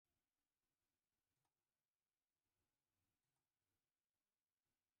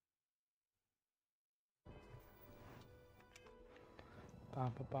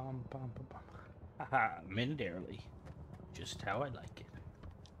Haha, minute early. Just how I like it.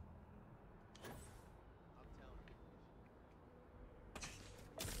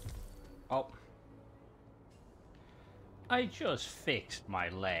 Oh. I just fixed my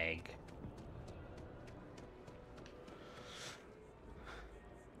leg.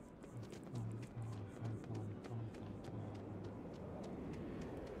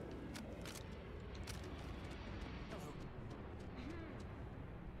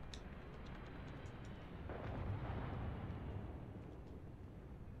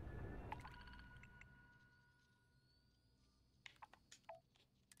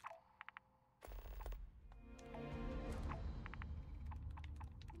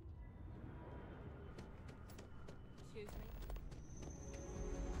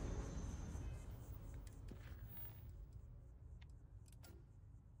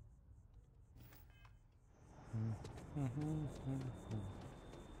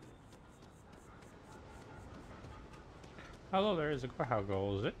 Hello, there is a how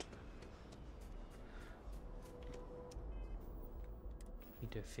goes it?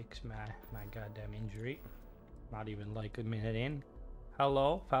 Need to fix my goddamn injury. Not even like a minute in.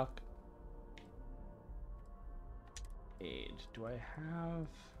 Hello, Falcon. Do I have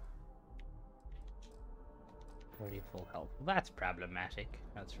already full health? Well, that's problematic.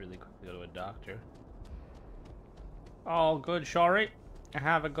 That's really quick to go to a doctor. All good, Shori.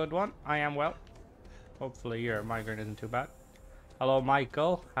 Have a good one. I am well. Hopefully your migraine isn't too bad. Hello,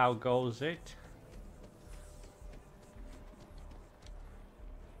 Michael. How goes it?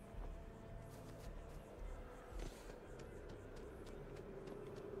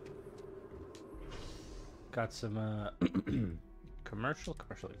 Got some commercial.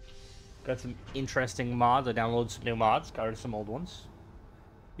 Got some interesting mods. I downloaded some new mods. Got rid of some old ones.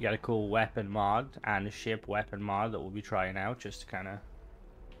 We got a cool weapon mod and a ship weapon mod that we'll be trying out just to kind of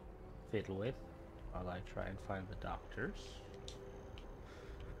fiddle with while I try and find the doctors.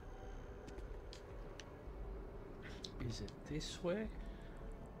 Is it this way?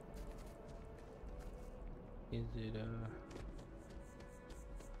 Is it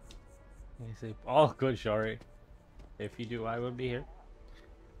Is it all good, Shari? If you do, I will be here.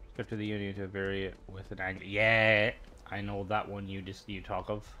 Go to the union to vary it with an angle. Yeah, I know that one you talk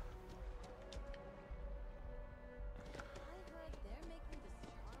of.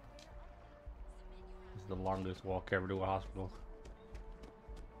 This is the longest walk ever to a hospital.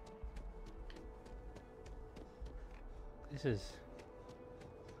 This is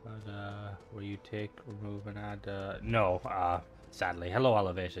where you take, remove, and add. No, sadly. Hello,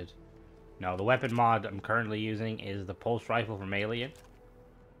 elevated. No, the weapon mod I'm currently using is the pulse rifle from Alien.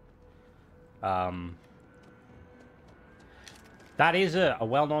 That is a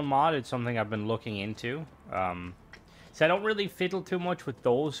well-known mod. It's something I've been looking into. So I don't really fiddle too much with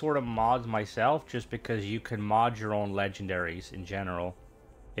those sort of mods myself, just because you can mod your own legendaries in general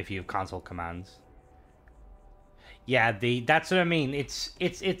if you have console commands. Yeah, that's what I mean. It's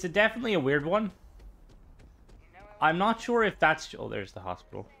definitely a weird one. I'm not sure if that's... Oh, there's the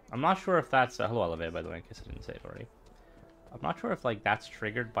hospital. I'm not sure if that's... hello, elevator, by the way, in case I didn't say it already. I'm not sure if, like, that's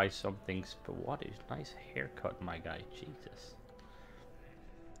triggered by something... But what is... Nice haircut, my guy. Jesus.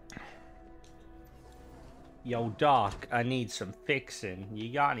 Yo, Doc, I need some fixing.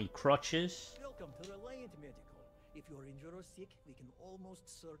 You got any crutches? Welcome to Reliant Medical. If you're injured or sick, we can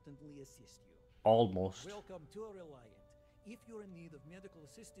almost certainly assist you. Almost. Welcome to Reliant. If you're in need of medical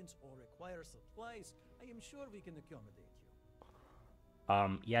assistance or require supplies, I am sure we can accommodate you.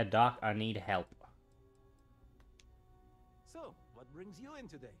 Yeah, Doc, I need help. So, what brings you in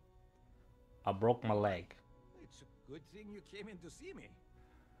today? I broke my leg. It's a good thing you came in to see me.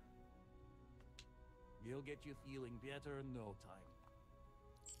 We'll get you feeling better in no time.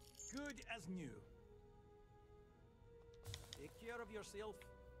 Good as new. Take care of yourself.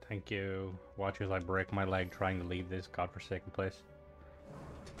 Thank you. Watch as I break my leg trying to leave this godforsaken place.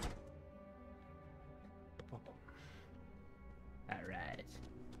 Alright.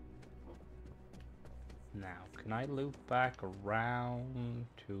 Now, can I loop back around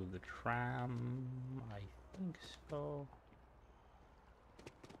to the tram? I think so.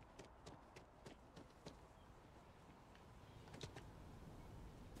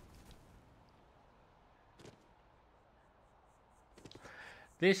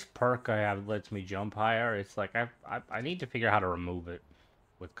 This perk I have lets me jump higher. It's like I need to figure out how to remove it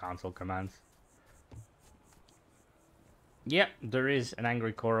with console commands. Yep, there is an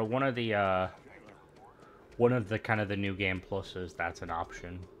angry Cora. One of the kind of the new game pluses. That's an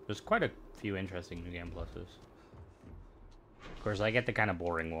option. There's quite a few interesting new game pluses. Of course, I get the kind of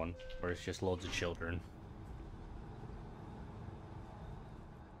boring one where it's just loads of children.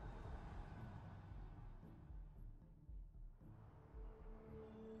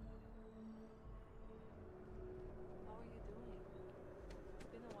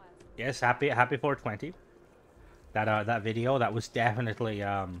 Yes, happy 420. That video that was definitely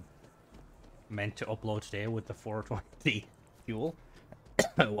meant to upload today with the 420 fuel.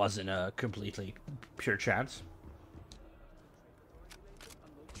 It wasn't a completely pure chance.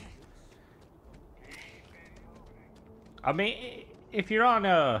 I mean, if you're on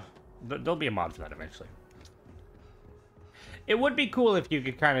there'll be a mod for that eventually. It would be cool if you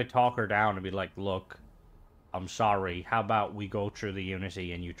could kind of talk her down and be like, look, I'm sorry, how about we go through the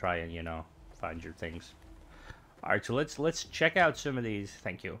Unity and you try and, you know, find your things. Alright, so let's check out some of these.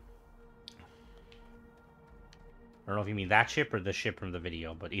 Thank you. I don't know if you mean that ship or the ship from the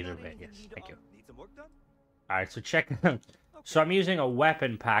video, but either way, yes, thank you. Alright, so check. So I'm using a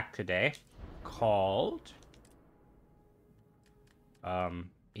weapon pack today called... it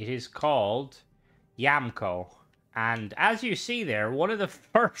is called Yamco. And as you see there, one of the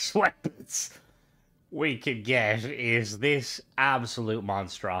first weapons we can get is this absolute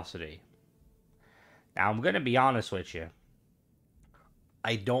monstrosity. Now, I'm going to be honest with you.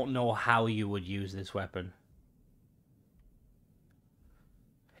 I don't know how you would use this weapon.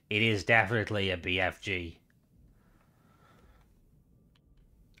 It is definitely a BFG.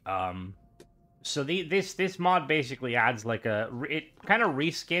 So this mod basically adds like it kind of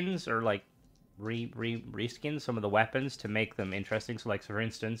reskins or like reskins some of the weapons to make them interesting. So like, for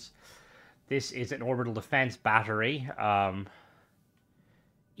instance, this is an orbital defense battery.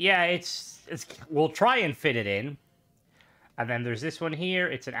 Yeah, it's we'll try and fit it in. And then there's this one here.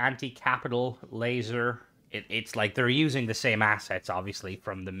 It's an anti-capital laser. It's like they're using the same assets, obviously,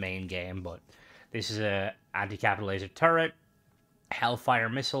 from the main game, but this is a anti-capital laser turret, Hellfire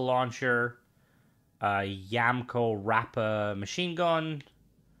missile launcher, a Yamco Rappa machine gun,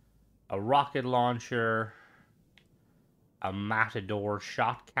 a rocket launcher, a Matador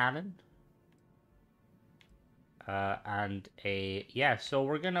shot cannon, and a So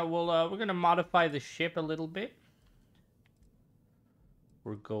we're gonna modify the ship a little bit.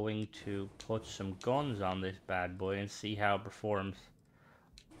 We're going to put some guns on this bad boy and see how it performs.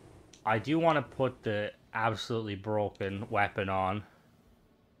 I do want to put the absolutely broken weapon on.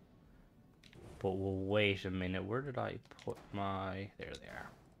 But we'll wait a minute. Where did I put my... There they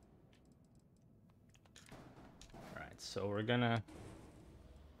are. Alright, so we're gonna...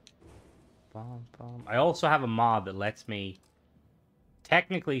 I also have a mod that lets me...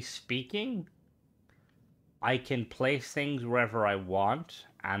 Technically speaking... I can place things wherever I want,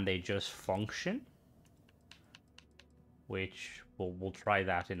 and they just function. Which, we'll try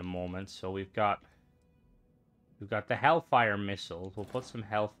that in a moment. So we've got the Hellfire missiles. We'll put some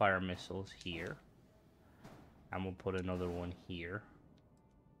Hellfire missiles here. And we'll put another one here.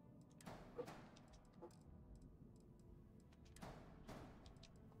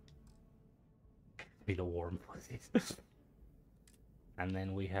 Be the warm fuzzies. And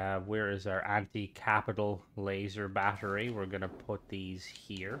then we have, where is our anti-capital laser battery? We're going to put these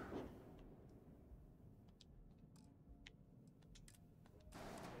here.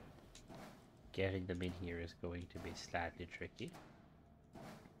 Getting them in here is going to be slightly tricky.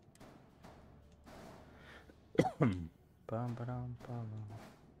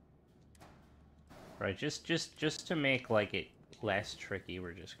 Right, just to make like it less tricky,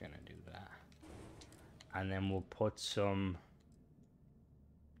 we're just going to do that. And then we'll put some...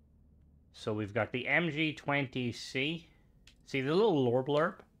 So we've got the MG20C. See the little lore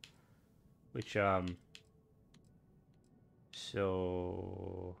blurb? Which,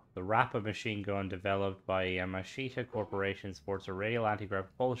 So, the Rappa machine gun developed by Yamashita Corporation sports a radial anti-grav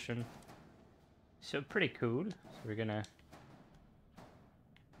propulsion. So, pretty cool. So, we're gonna...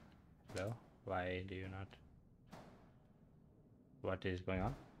 Hello? Why do you not... What is going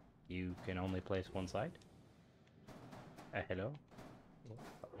on? You can only place one side? Hello?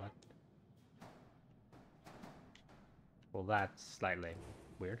 What? Well, that's slightly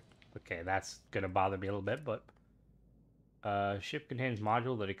weird. Okay, that's gonna bother me a little bit, but... ship contains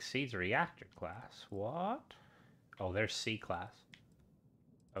module that exceeds reactor class. What? Oh, there's C class.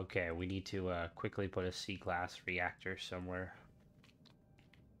 Okay, we need to quickly put a C class reactor somewhere.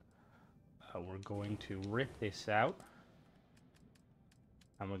 We're going to rip this out.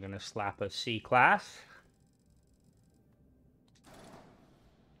 And we're going to slap a C class.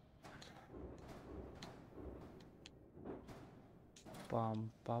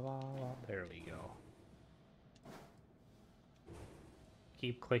 There we go.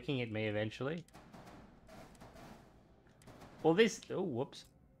 Keep clicking, it may eventually. Well, this... Oh, whoops.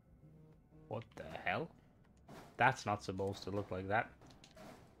 What the hell? That's not supposed to look like that.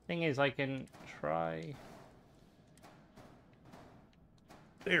 Thing is, I can try...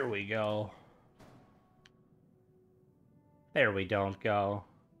 There we go. There we don't go.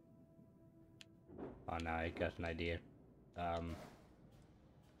 Oh, now I got an idea. We're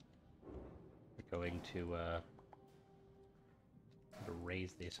going to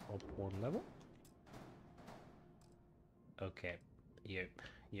raise this up one level. Okay, you're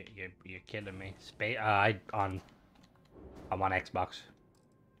kidding me. I'm on Xbox.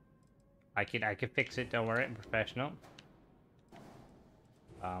 I can fix it. Don't worry, I'm professional.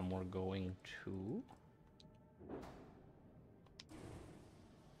 We're going to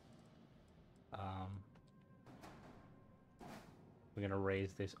we're gonna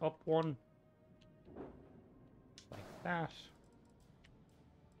raise this up one like that.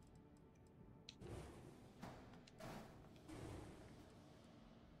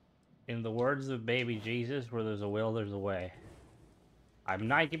 In the words of baby Jesus, where there's a will, there's a way. I'm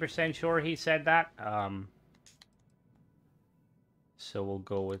 90% sure he said that. So we'll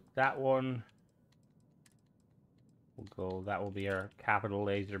go with that one. That will be our capital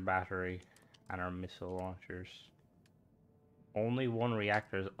laser battery and our missile launchers. Only one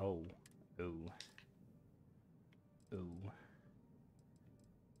reactor. Oh.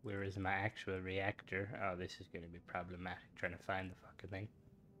 Where is my actual reactor? Oh, this is going to be problematic. Trying to find the fucking thing.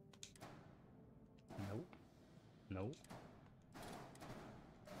 Nope.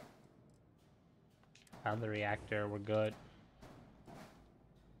 Found the reactor. We're good.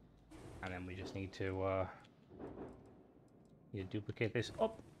 And then we just need to duplicate this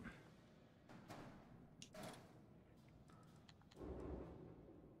up.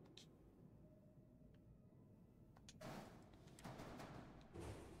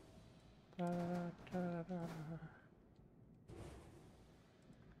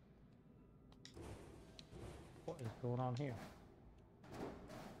 What is going on here?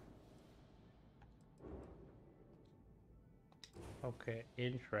 Okay,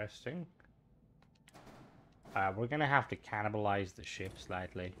 interesting. We're gonna have to cannibalize the ship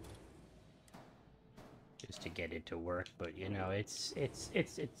slightly, just to get it to work. But you know, it's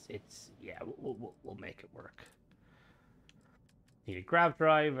yeah, we'll make it work. Need a grav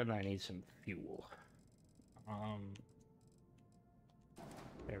drive, and I need some fuel.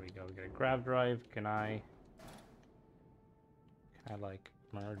 There we go. We got a grav drive. Can I like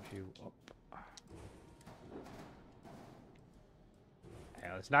merge you up?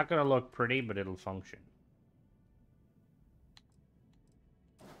 Yeah, it's not gonna look pretty, but it'll function.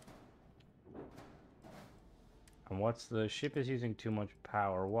 And what's the ship is using too much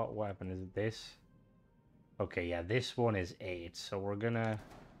power? What weapon is it? This? Okay, yeah, this one is 8, so we're gonna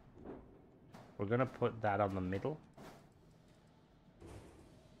put that on the middle.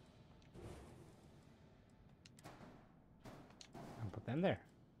 And put them there.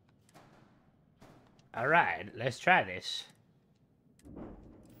 Alright, let's try this.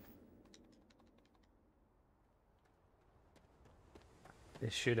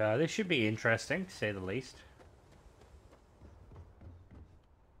 This should be interesting, to say the least.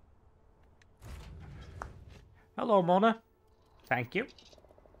 Hello, Mona. Thank you.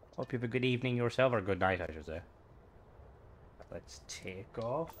 Hope you have a good evening yourself, or good night, I should say. Let's take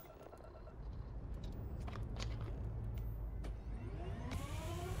off.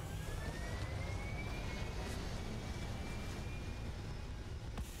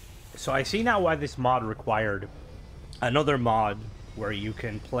 So I see now why this mod required another mod where you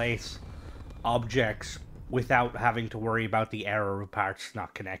can place objects without having to worry about the error of parts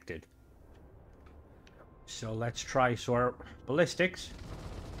not connected. So let's try our ballistics.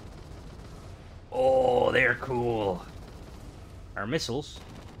 Oh, they're cool. Our missiles.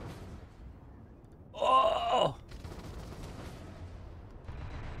 Oh!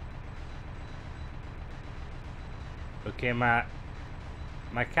 Okay, my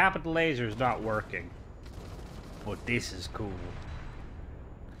capital laser's not working. But this is cool.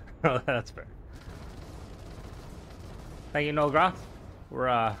 Oh, that's fair. Thank you, Nograth.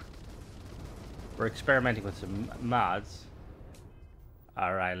 We're experimenting with some mods.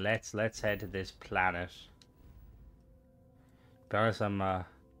 All right, let's head to this planet. To be honest, I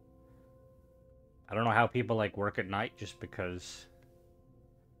don't know how people like work at night, just because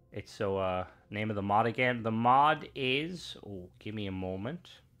it's so. Name of the mod again. The mod is. Oh, give me a moment.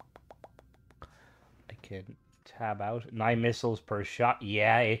 I can tab out 9 missiles per shot.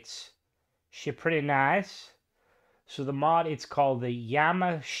 Yeah, it's pretty nice. So the mod, it's called the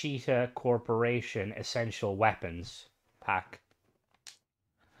Yamashita Corporation Essential Weapons Pack.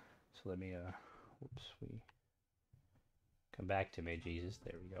 So let me, whoops, come back to me, Jesus.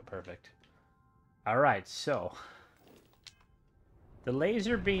 There we go, perfect. Alright, so, the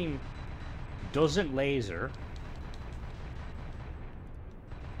laser beam doesn't laser.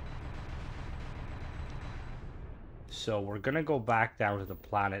 So we're gonna go back down to the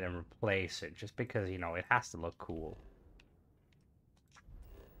planet and replace it, just because, you know, it has to look cool.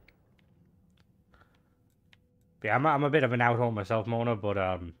 Yeah, I'm a bit of an out-home myself, Mona, but,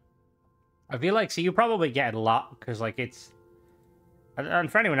 I feel like, see, you probably get it a lot, because, like, it's...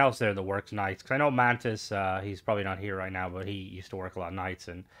 And for anyone else there that works nights, because I know Mantis, he's probably not here right now, but he used to work a lot of nights,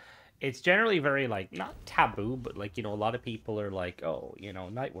 and it's generally very, like, not taboo, but, like, you know, a lot of people are like, oh, you know,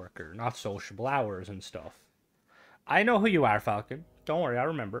 night worker, not sociable hours and stuff. I know who you are, Falcon. Don't worry, I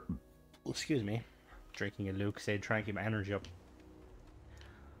remember. Excuse me. Drinking a Lucozade, trying to keep my energy up.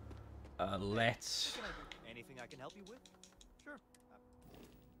 Let's... Anything I can help you with? Sure.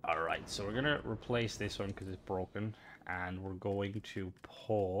 Alright, so we're gonna replace this one because it's broken. And we're going to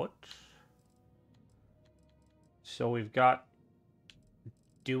put... So we've got...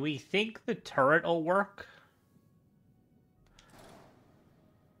 Do we think the turret will work?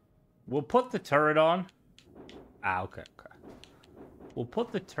 We'll put the turret on. Ah, okay. We'll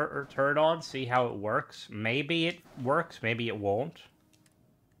put the turret on, see how it works. Maybe it works, maybe it won't.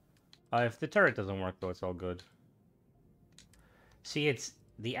 If the turret doesn't work, though, it's all good. See, it's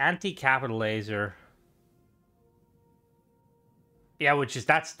the anti-capital laser. Yeah,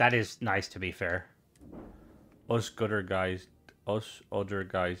 that is nice, to be fair. Us other guys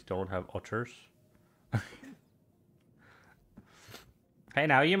don't have utters. Hey,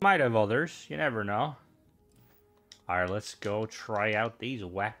 now, you might have others. You never know. Alright, let's go try out these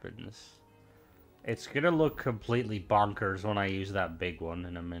weapons. It's gonna look completely bonkers when I use that big one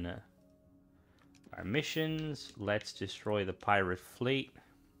in a minute. Our missions. Let's destroy the pirate fleet.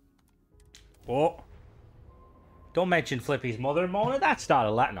 Oh! Don't mention Flippy's mother, Mona. That's not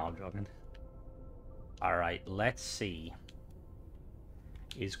a Latin. No, I'm joking. Alright, let's see.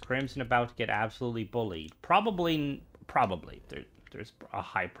 Is Crimson about to get absolutely bullied? Probably. There's a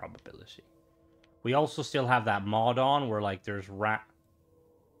high probability. We also still have that mod on where, like, there's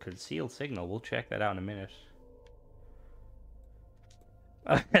concealed signal. We'll check that out in a minute.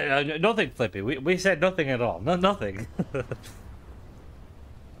 Nothing, Flippy. We said nothing at all. Nothing.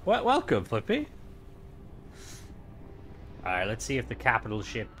 Welcome, Flippy. Alright, let's see if the capital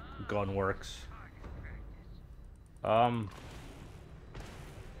ship gun works. Okay,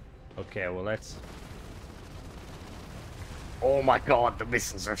 well, let's... Oh my god, the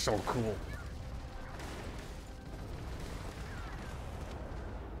missiles are so cool.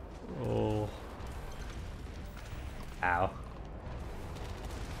 Oh. Ow.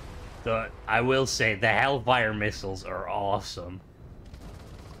 I will say, the Hellfire missiles are awesome.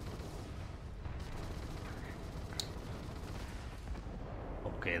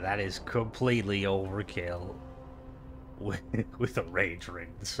 Okay, that is completely overkill. With a rage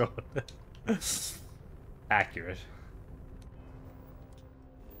ring, so... Accurate.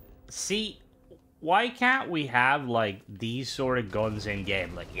 See, why can't we have, like, these sort of guns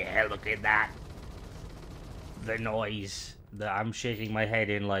in-game? Like, yeah, look at that. The noise that I'm shaking my head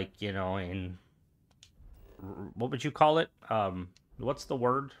in, like, you know, in... What would you call it? What's the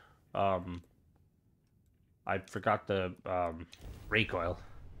word? I forgot the, recoil.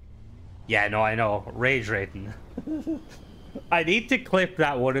 Yeah, no, I know. Rage rating. I need to clip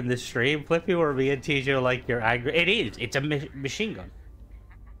that one in the stream, Flippy, where me and TJ are like, you're angry. It is. It's a machine gun.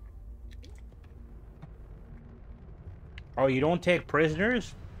 Oh, you don't take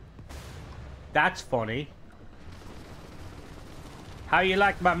prisoners? That's funny. How you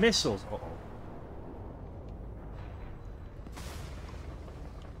like my missiles? Uh-oh.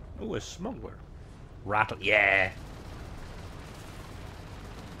 Ooh, a smuggler. Rattle. Yeah.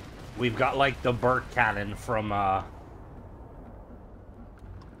 We've got, like, the Burt cannon from,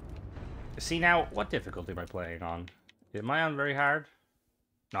 See, now, what difficulty am I playing on? Am I on very hard?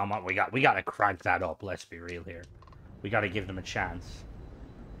 No, we gotta crank that up, let's be real here. We gotta give them a chance.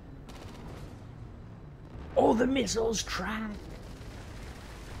 Oh, the missiles track!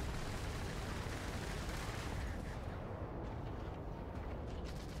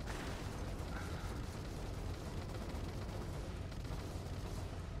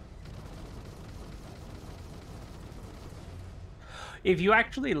 If you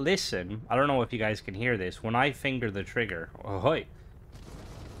actually listen, I don't know if you guys can hear this, when I finger the trigger, ahoy,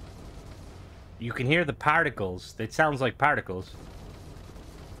 you can hear the particles. It sounds like particles.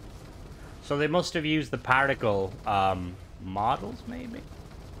 So they must have used the particle models, maybe?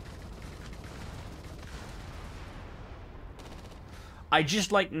 I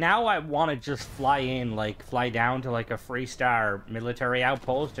just, like, now I want to just fly down to, like, a Freestar military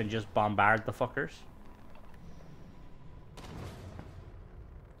outpost and just bombard the fuckers.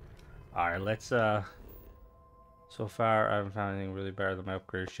 Alright, let's So far, I haven't found anything really better than my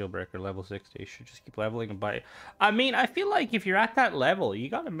upgraded Shieldbreaker level 60. Should just keep leveling and buy it. I mean, I feel like if you're at that level, you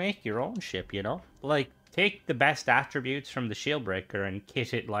gotta make your own ship, you know? Like, take the best attributes from the Shieldbreaker and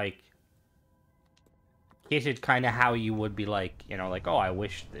kit it, like... Kit it kind of how you would be like, you know, like, oh, I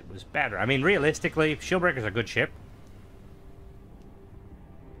wish it was better. I mean, realistically, Shieldbreaker's a good ship.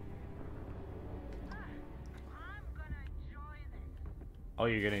 Oh,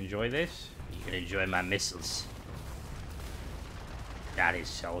 you're gonna enjoy this? You can enjoy my missiles. That is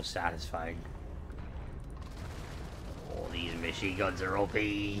so satisfying. Oh, these machine guns are OP.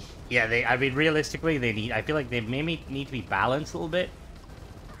 Yeah, I mean, realistically, I feel like they maybe need to be balanced a little bit.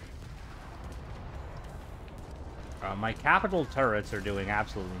 My capital turrets are doing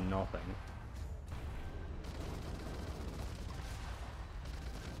absolutely nothing.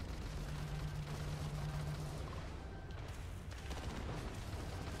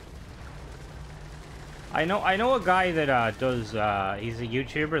 I know a guy that does he's a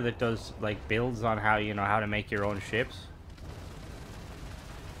YouTuber that does like builds on how, you know, how to make your own ships.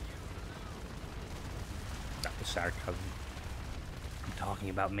 That was sarcasm. I'm talking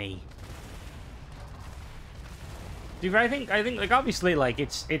about me. Dude, I think like obviously like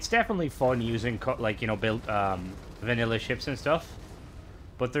it's definitely fun using like, you know, build vanilla ships and stuff.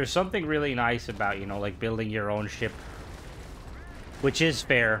 But there's something really nice about, you know, like building your own ship, which is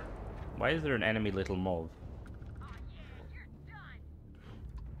fair. Why is there an enemy little mauve?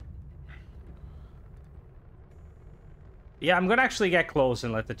 Yeah, I'm gonna actually get close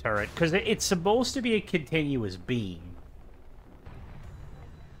and let the turret, because it's supposed to be a continuous beam.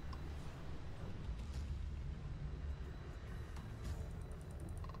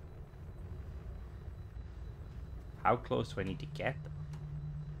 How close do I need to get them?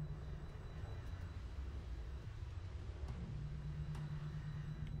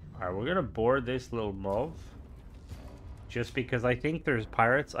 Alright, we're gonna board this little mauve. Just because I think there's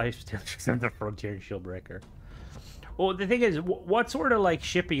pirates. I still just have the Frontier Shieldbreaker. Well, the thing is, what sort of, like,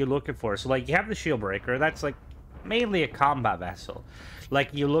 ship are you looking for? So, like, you have the Shieldbreaker. That's, like, mainly a combat vessel. Like,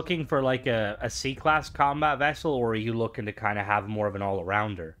 you looking for, like, a C-class combat vessel, or are you looking to kind of have more of an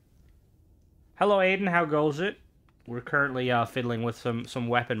all-arounder? Hello, Aiden. How goes it? We're currently fiddling with some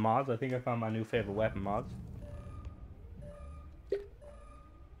weapon mods. I think I found my new favorite weapon mods.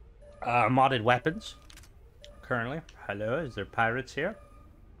 Modded weapons. Currently. Hello, is there pirates here?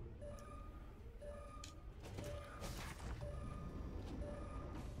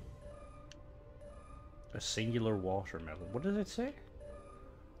 A singular watermelon. What does it say?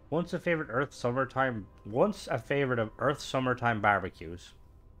 Once a favorite of Earth summertime barbecues.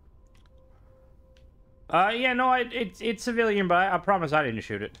 Yeah, no, it's civilian, but I promise I didn't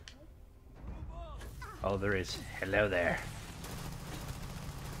shoot it. Oh, there is. Hello there.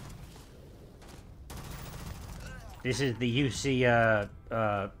 This is the UC,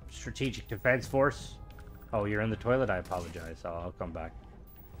 Strategic Defense Force. Oh, you're in the toilet? I apologize. I'll come back.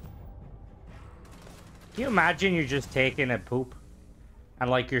 Can you imagine you're just taking a poop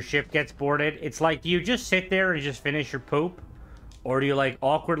and, like, your ship gets boarded? It's like, do you just sit there and just finish your poop? Or do you, like,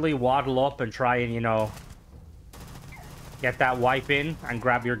 awkwardly waddle up and try and, you know, get that wipe in and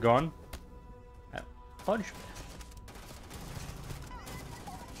grab your gun? Punch me.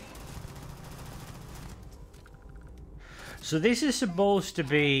 So this is supposed to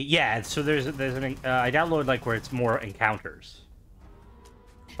be... Yeah, so there's an... I downloaded, like, where it's more encounters.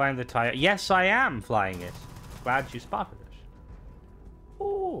 Find the tire. Yes, I am flying it. Glad you spotted it.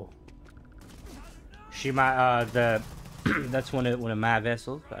 Ooh. She might, that's one of my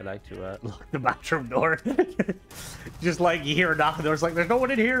vessels. I like to, lock the bathroom door. Just like you hear a knock on the door. It's like, there's no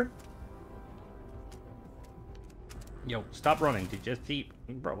one in here. Yo, stop running. To just keep...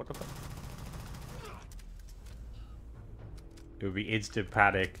 Bro, what the fuck? It would be instant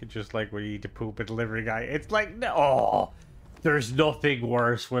panic. Just like when you need to poop a delivery guy. It's like, no. Oh. There's nothing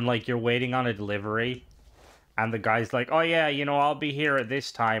worse when, like, you're waiting on a delivery and the guy's like, oh, yeah, you know, I'll be here at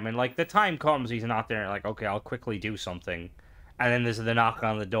this time. And, like, the time comes, he's not there. Like, okay, I'll quickly do something. And then there's the knock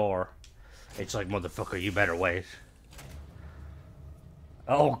on the door. It's like, motherfucker, you better wait.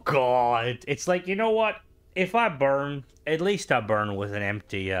 Oh, God. It's like, you know what? If I burn, at least I burn with an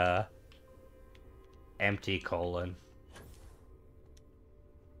empty, empty colon.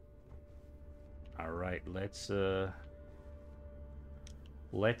 Alright, let's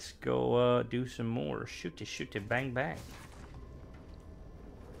go do some more shoot it, bang bang.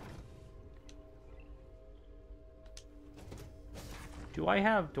 Do I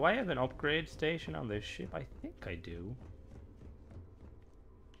have an upgrade station on this ship? I think I do.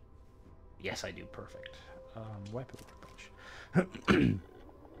 Yes, I do. Perfect. Weapon workbench.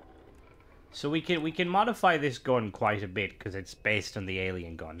 So we can modify this gun quite a bit because it's based on the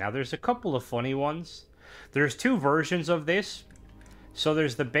alien gun. Now there's a couple of funny ones. There's two versions of this. So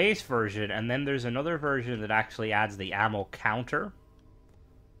there's the base version, and then there's another version that actually adds the ammo counter.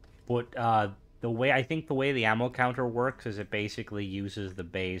 But the way the ammo counter works is it basically uses the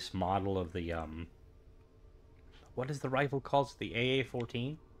base model of the what is the rifle called? It's the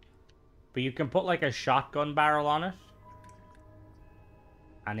AA-14. But you can put like a shotgun barrel on it,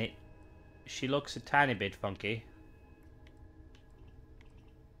 and she looks a tiny bit funky.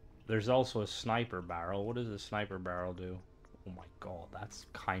 There's also a sniper barrel. What does a sniper barrel do? Oh my god, that's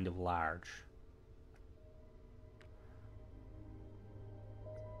kind of large.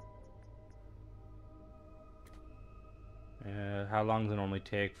 How long does it normally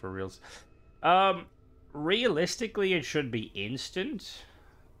take for reals? Realistically, it should be instant.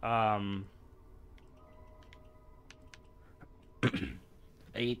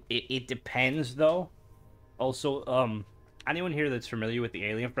 It depends, though. Also, anyone here that's familiar with the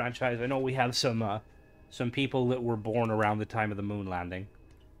Alien franchise, I know we have some people that were born around the time of the moon landing.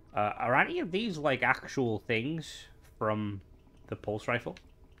 Are any of these, like, actual things from the pulse rifle?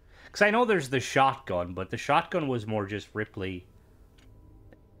 Because I know there's the shotgun, but the shotgun was more just Ripley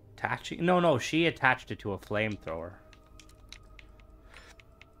attaching... No, she attached it to a flamethrower.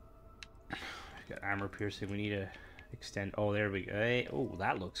 Got armor piercing. We need to extend... Oh, there we go. Hey, oh,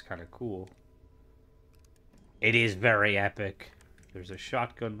 that looks kind of cool. It is very epic. There's a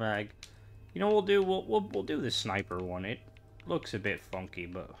shotgun mag. You know what we'll do? We'll do the sniper one. It looks a bit funky,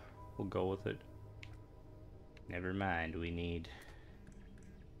 but we'll go with it. Never mind. We need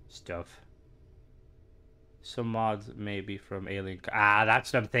stuff. Some mods maybe from Alien. Ah,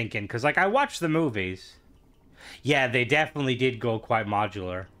 that's what I'm thinking. Because, like, I watched the movies. Yeah, they definitely did go quite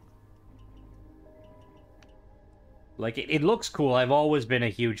modular. Like, it looks cool. I've always been a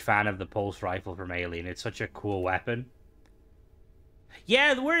huge fan of the pulse rifle from Alien. It's such a cool weapon.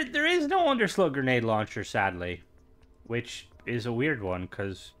 Yeah, there is no underslug grenade launcher, sadly. Which is a weird one,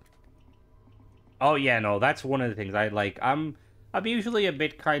 because... Oh, yeah, no, that's one of the things I like. I'm usually a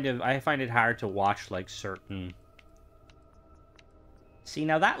bit kind of... I find it hard to watch, like, certain... See,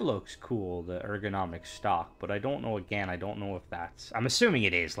 now that looks cool, the ergonomic stock, but I don't know, again, I don't know if that's... I'm assuming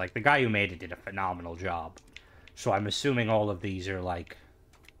it is. Like, the guy who made it did a phenomenal job. So I'm assuming all of these are, like,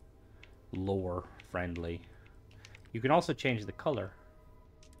 lore-friendly. You can also change the color.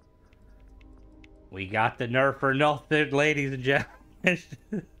 We got the nerf for nothing, ladies and gentlemen.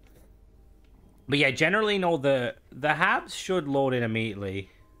 But yeah, generally, no, the habs should load in immediately.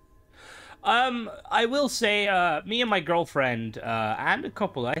 I will say, me and my girlfriend, and a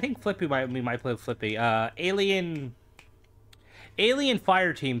couple, I think Flippy we might play with Flippy, Alien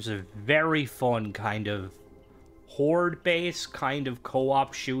Fireteam's a very fun kind of horde-based kind of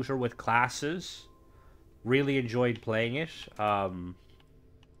co-op shooter with classes. Really enjoyed playing it.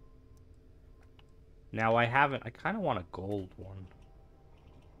 Now I kind of want a gold one.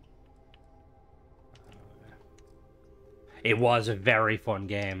 It was a very fun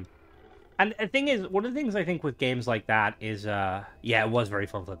game. And the thing is, one of the things I think with games like that is, yeah, it was very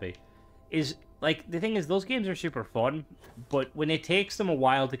fun, Flippy. Is, like, the thing is, those games are super fun, but when it takes them a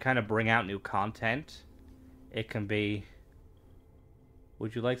while to kind of bring out new content, it can be...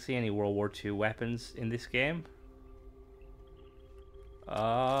 Would you like to see any World War II weapons in this game?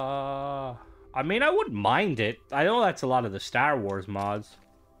 I mean, I wouldn't mind it. I know that's a lot of the Star Wars mods.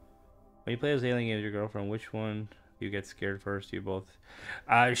 When you play as Alien with your girlfriend, which one do you get scared first? You both...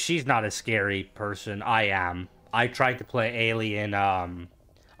 she's not a scary person. I am. I tried to play Alien,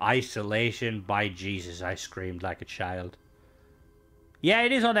 Isolation. By Jesus, I screamed like a child. Yeah,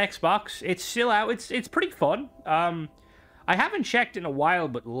 it is on Xbox. It's still out. It's pretty fun. I haven't checked in a while,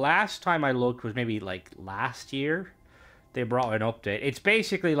 but last time I looked was maybe, like, last year. They brought an update. It's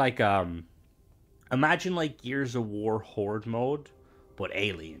basically like, imagine, like, Gears of War Horde mode, but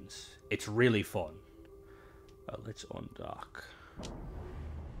aliens. It's really fun. Let's undock.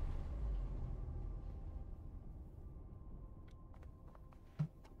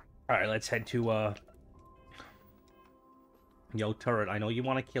 Alright, let's head to, Yo, turret, I know you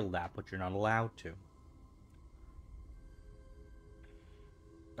want to kill that, but you're not allowed to.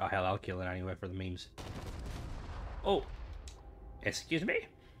 Oh, hell, I'll kill it anyway for the memes. Oh. Excuse me?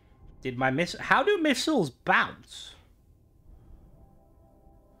 Did my How do missiles bounce?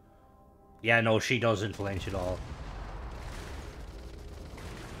 Yeah, no, she doesn't flinch at all.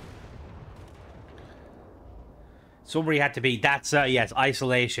 Somebody had to be... That's, yes,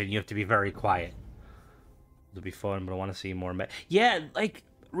 isolation. You have to be very quiet. It'll be fun, but I want to see more... Yeah, like,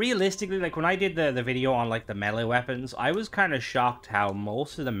 realistically, like, when I did the video on, like, the melee weapons, I was kind of shocked how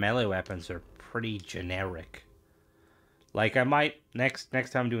most of the melee weapons are pretty generic. Like, I might, next time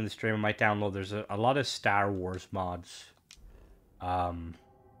I'm doing the stream, I might download, there's a lot of Star Wars mods. Might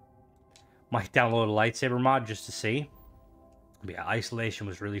download a lightsaber mod just to see. But yeah, Isolation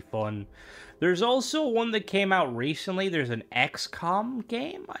was really fun. There's also one that came out recently. There's an XCOM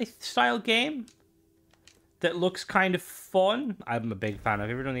game, style game, that looks kind of fun. I'm a big fan. Have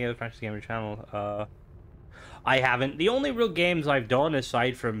you ever done the other Francis Gamer channel? I haven't. The only real games I've done,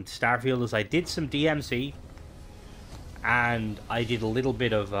 aside from Starfield, is I did some DMC. And I did a little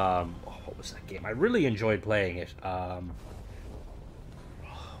bit of, what was that game? I really enjoyed playing it.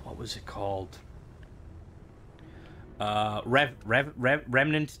 What was it called?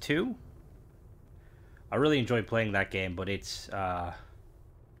 Remnant 2? I really enjoyed playing that game, but it's, none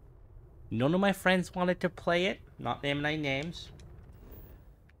of my friends wanted to play it. Not naming any names.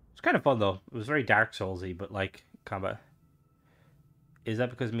 It's kind of fun, though. It was very Dark Souls-y, but, like, combat. Is that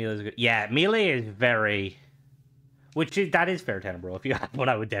because Melee is good? Yeah, Melee is very... that is fair, Tenebro. If you have one,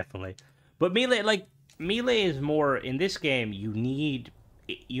 I would definitely. But Melee is more... In this game, you need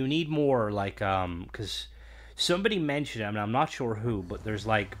more, like, because somebody mentioned it, I mean, I'm not sure who, but there's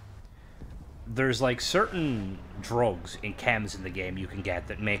certain drugs in chems in the game you can get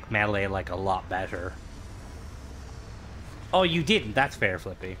that make Melee, like, a lot better. Oh, you didn't? That's fair,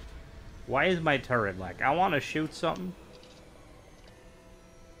 Flippy. Why is my turret like... I want to shoot something.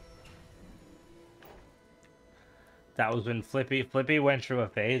 That was when Flippy went through a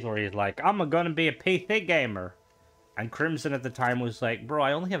phase where he's like, I'm gonna be a PC gamer. And Crimson at the time was like, bro,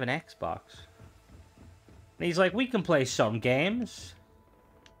 I only have an Xbox. And he's like, we can play some games.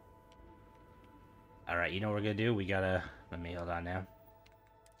 Alright, you know what we're gonna do? We gotta... Let me hold on now.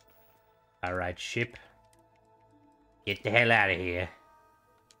 Alright, ship. Get the hell out of here.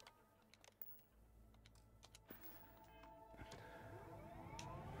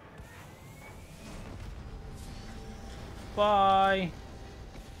 Bye.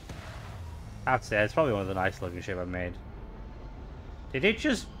 That's it. It's probably one of the nice looking ship I've made. Did it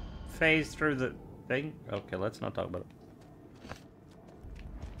just phase through the thing? Okay, let's not talk about it.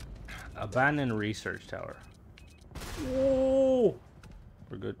 Abandoned research tower. Whoa!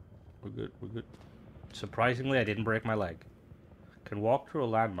 We're good. We're good. We're good. Surprisingly, I didn't break my leg. Can walk through a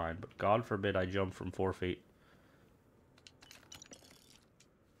landmine, but God forbid I jump from 4 feet.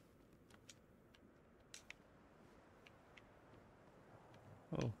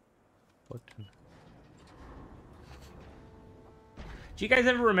 Oh. What? Do you guys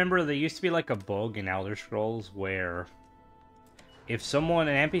ever remember there used to be like a bug in Elder Scrolls where if an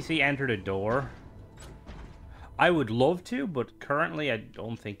NPC entered a door, I would love to, but currently I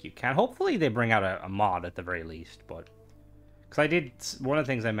don't think you can. Hopefully they bring out a mod at the very least, but... Because one of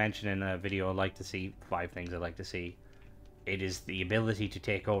the things I mentioned in a video I'd like to see, 5 things I'd like to see, it is the ability to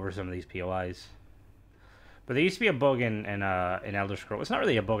take over some of these POIs. But there used to be a bug in Elder Scrolls. It's not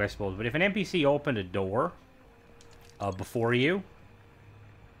really a bug, I suppose, but if an NPC opened a door before you,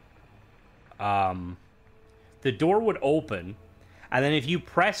 the door would open, and then if you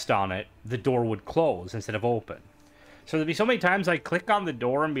pressed on it, the door would close instead of open. So there'd be so many times I'd click on the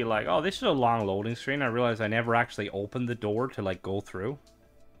door and be like, oh, this is a long loading screen. I realized I never actually opened the door to, like, go through.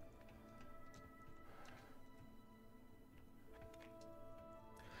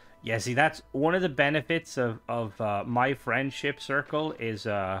 Yeah, see, that's one of the benefits of my friendship circle is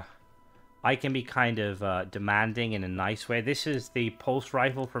I can be kind of demanding in a nice way. This is the pulse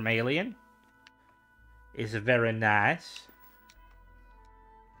rifle from Alien. It's very nice.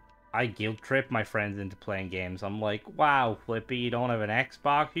 I guilt trip my friends into playing games. I'm like, wow, Flippy, you don't have an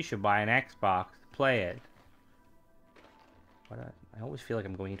Xbox? You should buy an Xbox. Play it. I always feel like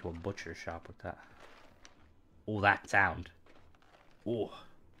I'm going into a butcher shop with that. Oh, that sound. Oh.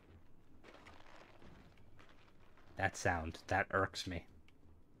 That sound. That irks me.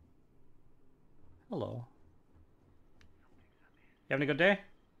 Hello. You having a good day?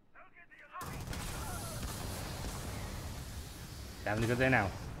 Having a good day now.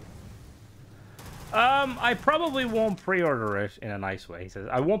 I probably won't pre-order it in a nice way. He says,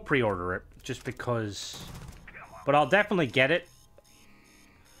 I won't pre-order it just because... But I'll definitely get it.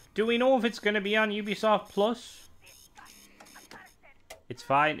 Do we know if it's going to be on Ubisoft Plus? It's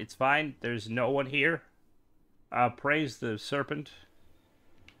fine, it's fine. There's no one here. Praise the serpent.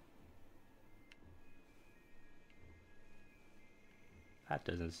 That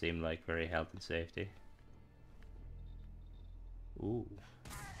doesn't seem like very health and safety. Ooh.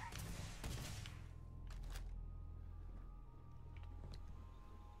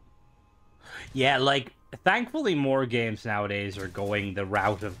 Yeah, like, Thankfully, more games nowadays are going the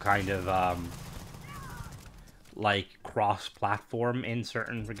route of kind of, like, cross-platform in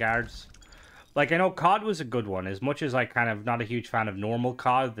certain regards. Like, I know COD was a good one. As much as I kind of not a huge fan of normal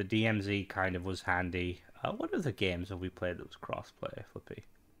COD, the DMZ kind of was handy. What other games have we played that was cross-play, Flippy?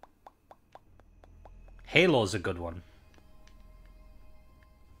 Halo's a good one.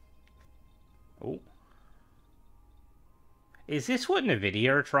 Oh. Is this what NVIDIA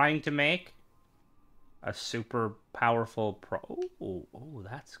are trying to make? A super powerful pro... Oh,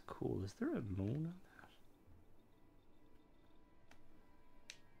 that's cool. Is there a moon on that?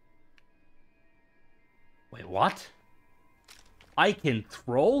 Wait, what? I can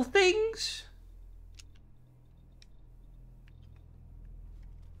throw things?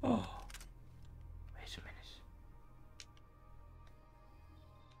 Oh. Wait a minute.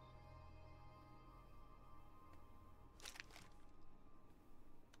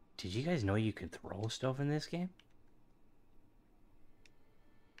 Did you guys know you could throw stuff in this game?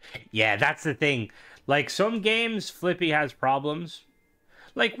 Yeah, that's the thing. Like, some games, Flippy has problems.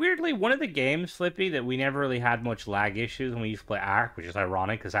 Like, weirdly, one of the games, Flippy, that we never really had much lag issues when we used to play Ark, which is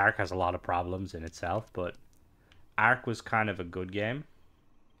ironic, because Ark has a lot of problems in itself, but Ark was kind of a good game.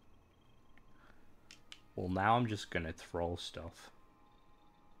 Well, now I'm just gonna throw stuff.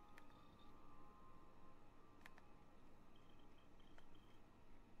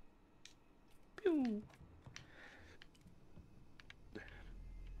 Pew.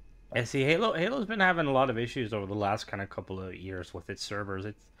 Yeah, see, Halo's been having a lot of issues over the last kind of couple of years with its servers.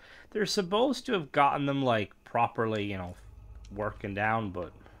 They're supposed to have gotten them, like, properly, you know, working down,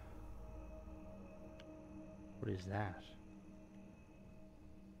 but... What is that?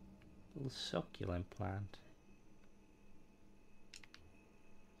 Little succulent plant.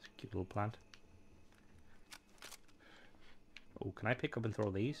 It's a cute little plant. Oh, can I pick up and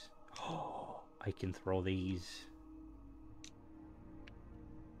throw these? Oh, I can throw these.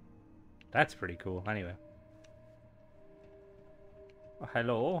 That's pretty cool. Anyway.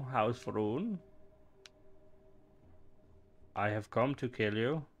 Hello, how's Faroon? I have come to kill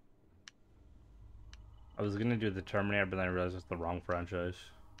you. I was gonna do the Terminator, but then I realized it's the wrong franchise.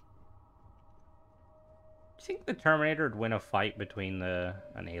 Do you think the Terminator would win a fight between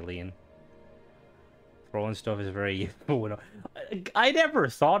an alien? Throwing stuff is very useful. I never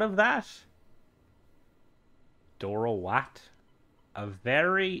thought of that. Doro what? A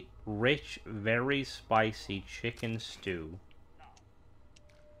very rich, very spicy chicken stew.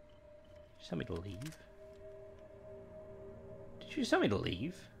 Did you tell me to leave? Did you tell me to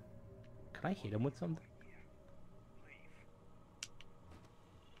leave? Can I hit him with something?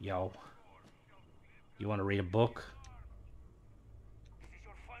 Yo. You want to read a book? This is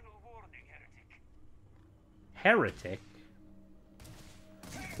your final warning, Heretic? heretic.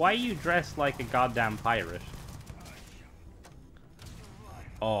 Why are you dressed like a goddamn pirate?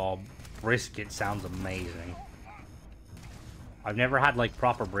 Oh, brisket sounds amazing. I've never had, like,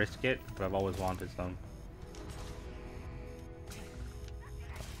 proper brisket, but I've always wanted some.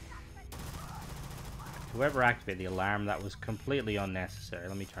 Whoever activated the alarm, that was completely unnecessary.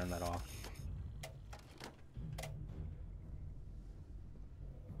 Let me turn that off.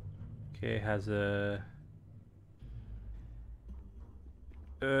 Okay, has a...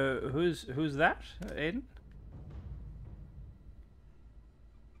 who's that, Aiden?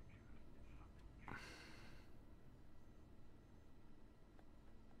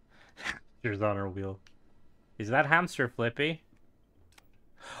 Hamster's on our wheel. Is that hamster Flippy?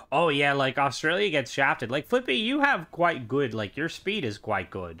 Oh yeah, like Australia gets shafted. Like Flippy, you have quite good, like your speed is quite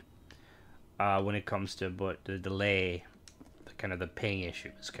good. When it comes to, but the delay, kind of the ping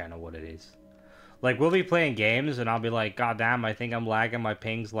issue is kind of what it is. Like we'll be playing games and I'll be like, God damn, I think I'm lagging, my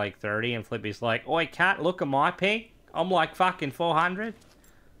ping's like 30, and Flippy's like, oh I can't look at my ping. I'm like fucking 400.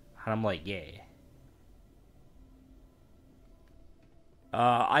 And I'm like, yeah.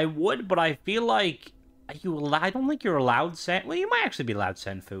 I would, but I feel like I don't think you're allowed send. Well, you might actually be allowed to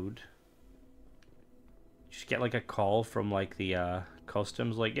send food. Just get like a call from like the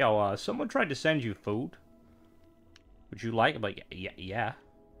customs, like, yo, someone tried to send you food. Would you like it? Like, yeah.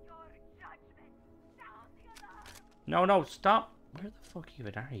 No, stop. Where the fuck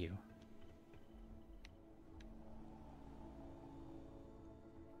even are you?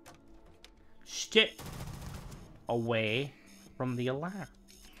 Stay away from the alarm.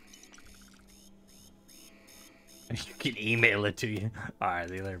 You can email it to you. Alright,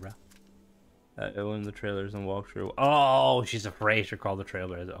 see you later, bro. In the trailers and walkthrough. Oh, she's afraid to call the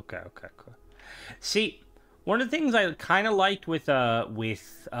trailers. Okay, cool. See, one of the things I kind of liked with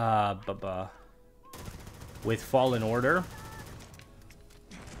Fallen Order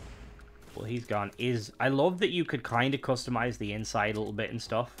well, he's gone. I love that you could kind of customize the inside a little bit and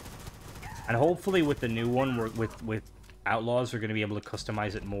stuff. And hopefully with the new one, with Outlaws, we're going to be able to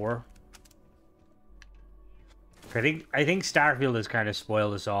customize it more. I think Starfield has kind of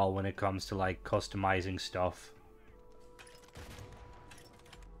spoiled us all when it comes to, like, customizing stuff.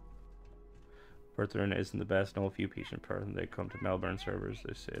 Berthrun isn't the best. Know a few patient person. They come to Melbourne servers.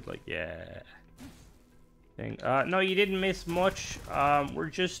 They said, like, yeah. Thing. No, you didn't miss much. We're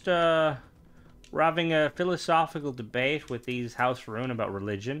just, we're having a philosophical debate with these House Rune about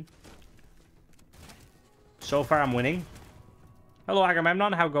religion. So far, I'm winning. Hello,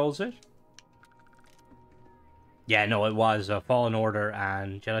 Agamemnon. How goes it? Yeah, no, it was Fallen Order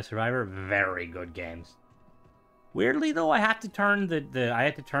and Jedi Survivor. Very good games. Weirdly, though, I had to turn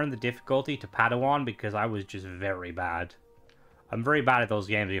the difficulty to Padawan because I was just very bad. I'm very bad at those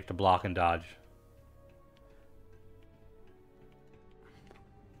games where you have to block and dodge.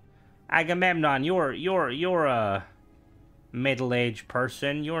 Agamemnon, you're a middle-aged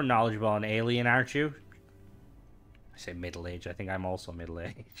person. You're knowledgeable on Alien, aren't you? I say middle-aged. I think I'm also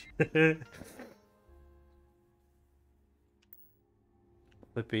middle-aged.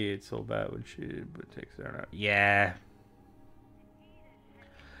 Flippy, it's so bad when she takes her out. Yeah.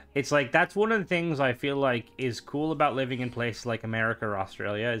 It's like, that's one of the things I feel like is cool about living in places like America or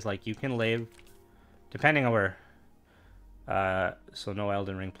Australia, is like you can live, depending on where. So no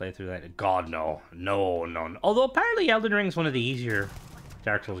Elden Ring playthrough that. God, no. No. Although apparently Elden Ring is one of the easier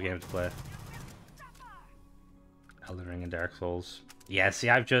Dark Souls games to play. Elden Ring and Dark Souls. Yeah, see,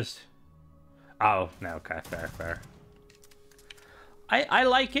 I've just... Oh, no, okay, fair. I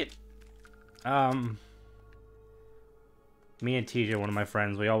like it. Me and TJ, one of my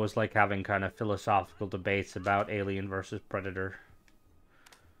friends, we always like having kind of philosophical debates about Alien versus Predator.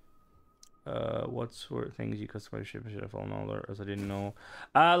 What sort of things you customize ship should have fallen over as I didn't know.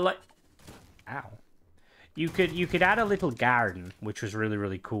 Like, ow. You could add a little garden, which was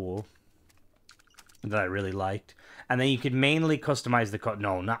really cool. That I really liked, and then you could mainly customize the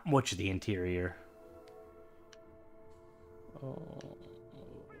no, not much of the interior. Oh.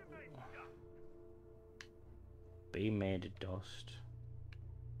 Be made of dust.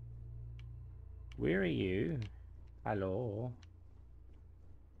 Where are you? Hello.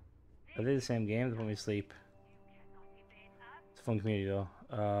 Are they the same games when we sleep? It's a fun community though.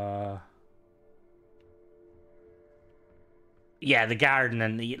 Yeah, the garden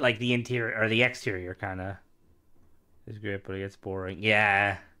and the the interior or the exterior kind of is great, but it gets boring.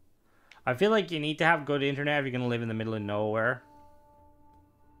 Yeah, I feel like you need to have good internet if you're gonna live in the middle of nowhere.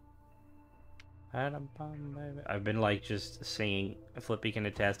 I've been like just singing. Flippy can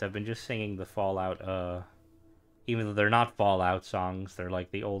attest. I've been just singing the Fallout. Even though they're not Fallout songs, they're like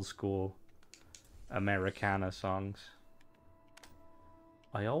the old school Americana songs.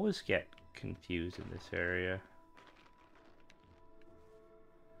 I always get confused in this area.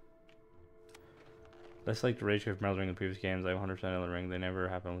 That's like the ratio of Elden Ring in previous games. I have 100% Elden Ring. They never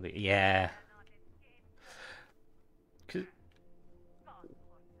happen with the... Yeah.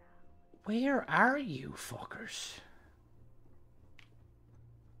 Where are you, fuckers?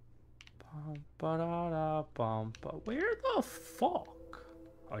 Where the fuck?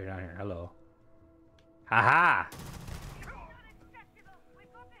 Oh, you're down here. Hello. Haha!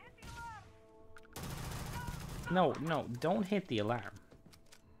 No, don't hit the alarm.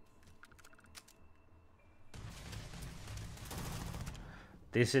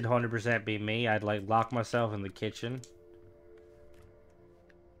 This would 100% be me. I'd like lock myself in the kitchen.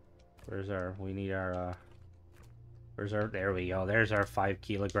 Where's our, we need our, where's our, there we go. There's our 5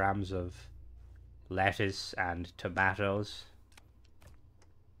 kilograms of lettuce and tomatoes.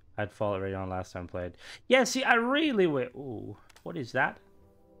 I'd fall right on last time played. Yeah, see, I really would. Ooh, what is that?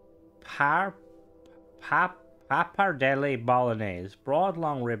 Pappardelle bolognese. Broad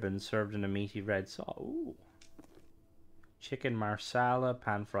long ribbons served in a meaty red sauce. Ooh. Chicken marsala,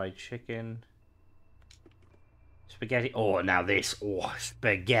 pan-fried chicken. Spaghetti. Oh, now this. Oh,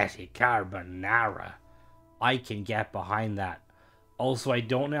 spaghetti carbonara. I can get behind that. Also, I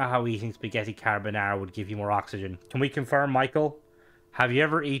don't know how eating spaghetti carbonara would give you more oxygen. Can we confirm, Michael? Have you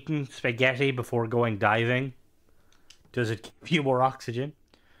ever eaten spaghetti before going diving? Does it give you more oxygen?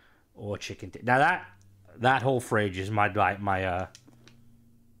 Oh, chicken. Now that whole fridge is my meals.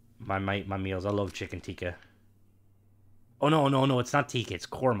 I love chicken tikka. Oh no, it's not tikka. It's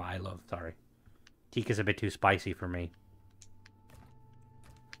korma. I love. Sorry. Tikka's a bit too spicy for me.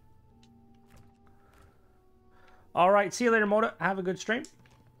 Alright, see you later, Moda. Have a good stream.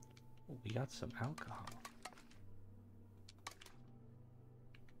 Oh, we got some alcohol.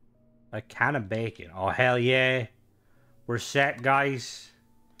 A can of bacon. Oh, hell yeah. We're set, guys.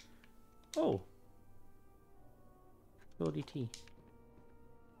 Oh. Bloody tea.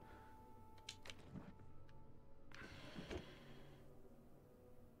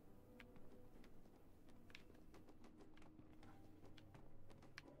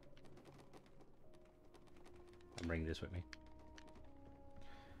 I'm bringing this with me.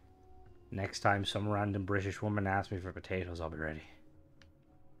 Next time some random British woman asks me for potatoes, I'll be ready.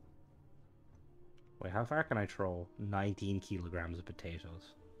 Wait, how far can I throw 19 kilograms of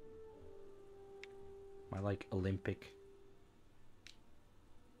potatoes? Am I like Olympic?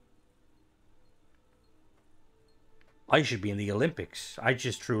 I should be in the Olympics. I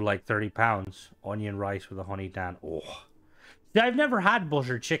just threw like 30 pounds. Onion rice with a honey dan. Oh. See, I've never had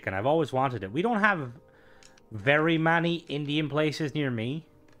buttered chicken. I've always wanted it. We don't have very many Indian places near me.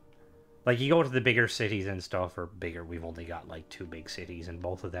 Like, you go to the bigger cities and stuff, or bigger, we've only got, like, 2 big cities, and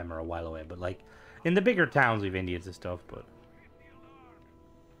both of them are a while away. But, like, in the bigger towns, we've Indians and stuff, but...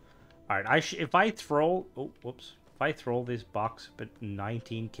 Alright, if I throw... Oh, whoops. If I throw this box of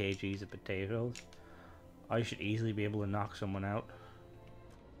 19 kgs of potatoes, I should easily be able to knock someone out.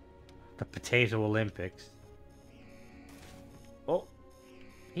 The Potato Olympics. Oh.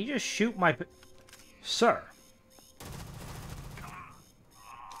 He just shoot my... Sir.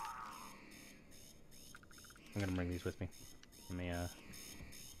 I'm gonna bring these with me. Let me,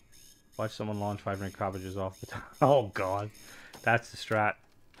 watch someone launch 500 cabbages off the top. Oh, God. That's the strat.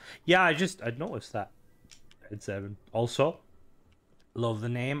 Yeah, I noticed that. Red 7. Also, love the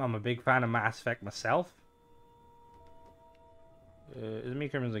name. I'm a big fan of Mass Effect myself. Is it me,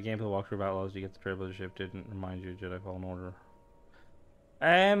 Criminals, a gameplay walkthrough about Outlaws? You get the privilege ship didn't remind you of Jedi Fallen Order.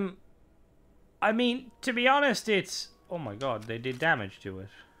 I mean, to be honest, it's... Oh my God, they did damage to it.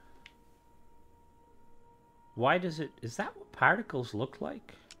 Why does it... Is that what particles look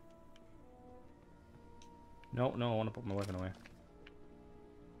like? No, I want to put my weapon away.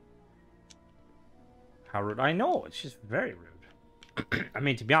 How rude. I know, it's just very rude. I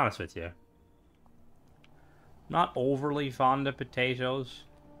mean, to be honest with you, not overly fond of potatoes.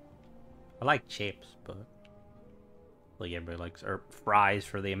 I like chips, but... Like everybody likes... Or fries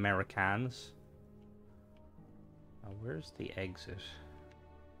for the Americans. Now, where's the exit?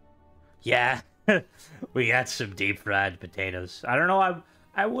 Yeah! We got some deep fried potatoes. I don't know,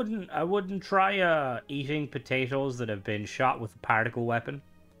 I wouldn't try eating potatoes that have been shot with a particle weapon.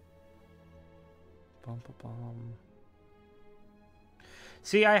 Bum, bum, bum.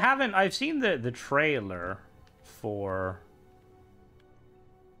 See, I've seen the trailer for...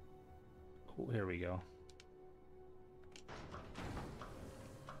 Oh, here we go.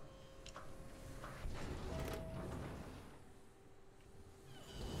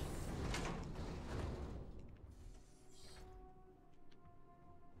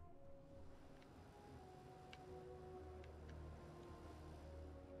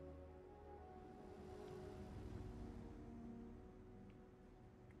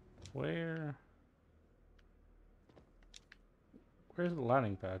 Where's the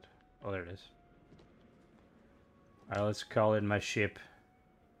landing pad? Oh, there it is. Alright, let's call in my ship.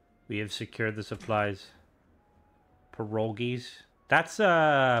 We have secured the supplies. Pierogies. That's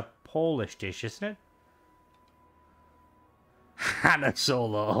a Polish dish, isn't it? Hanna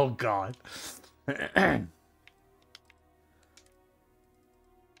Solo, oh God.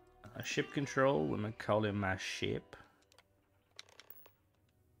 Ship control, let me call in my ship.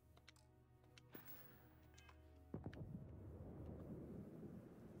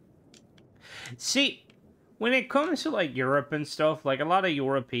 See, when it comes to, like, Europe and stuff, like, a lot of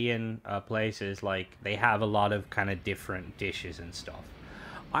European places, like, they have a lot of kind of different dishes and stuff.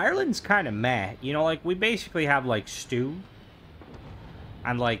 Ireland's kind of meh. You know, like, we basically have, like, stew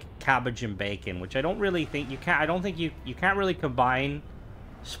and, like, cabbage and bacon, which I don't really think you can... I don't think you can't really combine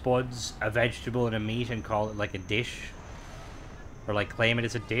spuds, a vegetable, and a meat and call it, like, a dish. Or, like, claim it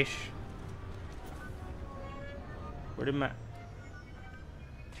as a dish. Where did my...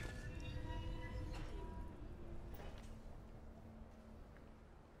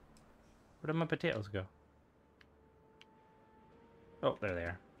 Where did my potatoes go? Oh, there they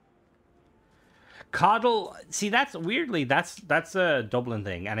are. Coddle, see, that's weirdly, that's a Dublin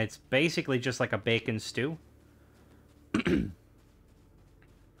thing, and it's basically just like a bacon stew.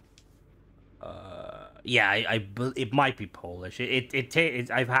 Yeah, it might be Polish.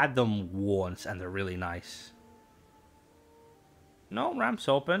 I've had them once, and they're really nice. No, ramp's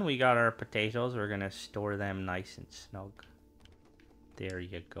open. We got our potatoes. We're gonna store them nice and snug. There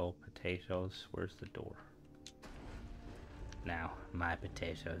you go, potatoes. Where's the door? Now, my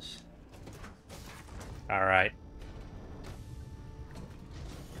potatoes. Alright.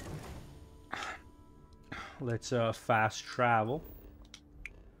 Let's fast travel.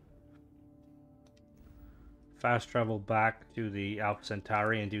 Fast travel back to the Alpha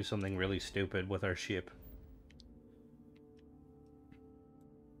Centauri and do something really stupid with our ship.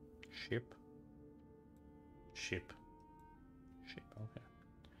 Ship? Ship. Ship, okay.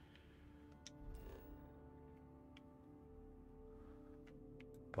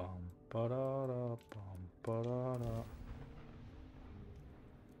 Bum, ba-da-da, bum, ba-da-da.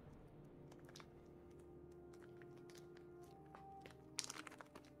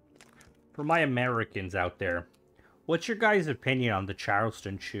 For my Americans out there, what's your guys' opinion on the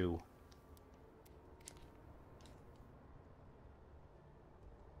Charleston Chew?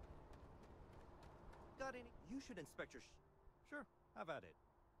 Got any? You should inspect your. Sure, have at it.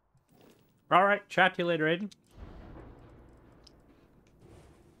 All right, chat to you later, Aiden.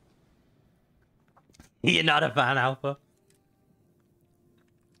 You're not a fan, Alpha?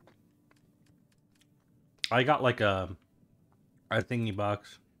 I got like a thingy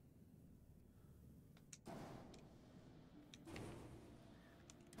box.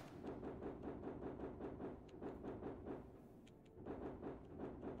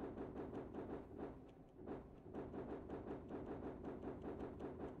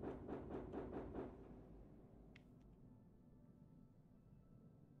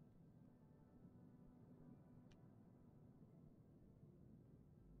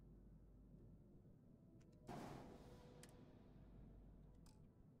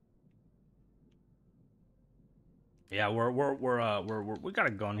 Yeah, we got a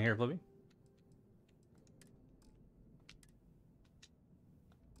gun here, Flippy.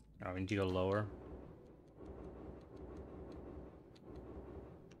 Oh, we need to go lower.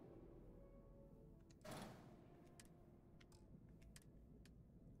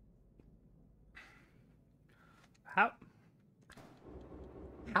 How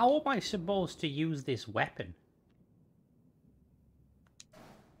am I supposed to use this weapon?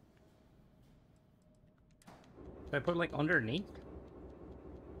 Do I put it, like, underneath?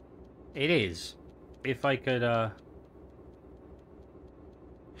 It is. If I could,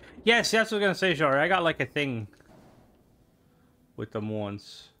 Yes, that's what I was gonna say, Shari. I got, like, a thing with them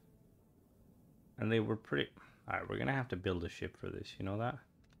once. And they were pretty... Alright, we're gonna have to build a ship for this, you know that?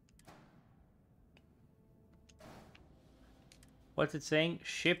 What's it saying?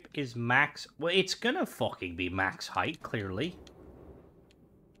 Ship is max... Well, it's gonna fucking be max height, clearly.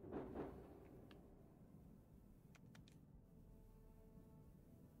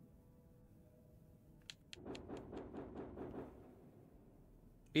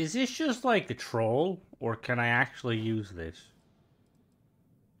 Is this just like a troll, or can I actually use this?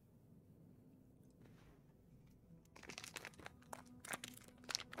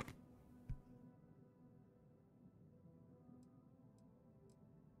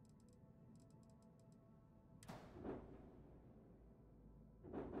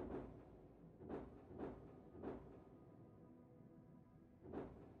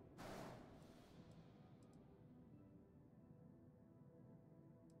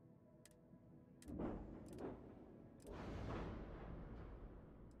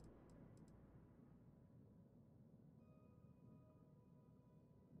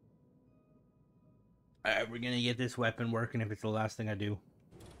 Alright, we're gonna get this weapon working if it's the last thing I do.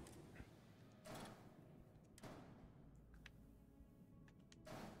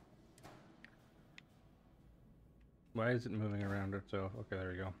 Why is it moving around it? So, okay, there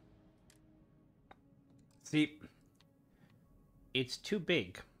we go. See, it's too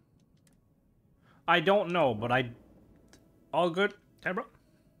big. I don't know, but all good, hey, bro.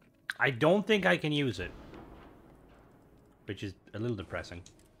 I don't think I can use it. Which is a little depressing.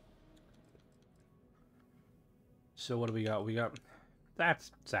 So what do we got? We got...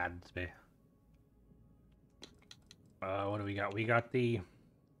 That's sad to me. What do we got? We got the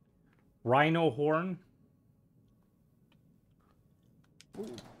Rhino Horn. Ooh.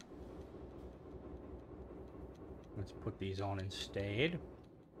 Let's put these on instead.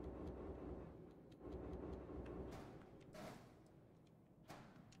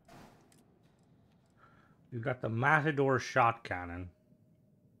 We've got the Matador Shot Cannon.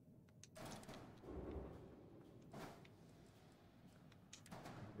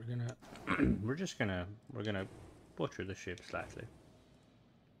 We're gonna... we're gonna butcher the ship slightly.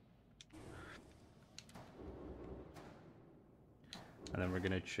 And then we're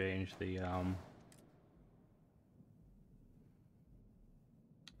gonna change the, So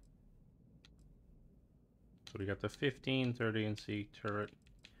we got the 15, 30, and C turret.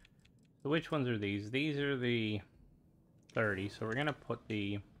 So which ones are these? These are the 30, so we're gonna put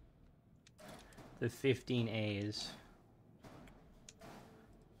the 15As.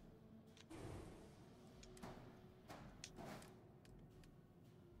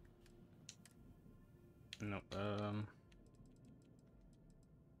 No,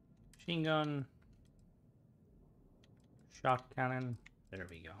 machine gun, shot cannon. There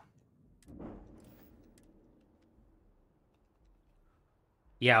we go.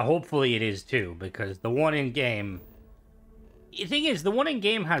 Yeah, hopefully it is too, because the one in game. The thing is, the one in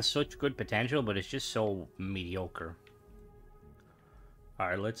game has such good potential, but it's just so mediocre. All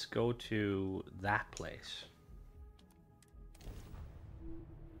right, let's go to that place.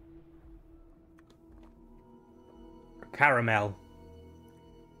 Caramel.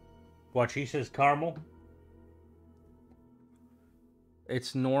 What, she says caramel?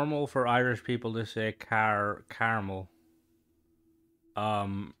 It's normal for Irish people to say caramel.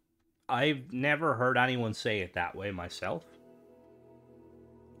 I've never heard anyone say it that way myself.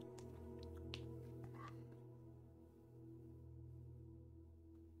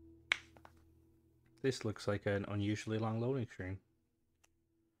 This looks like an unusually long loading screen.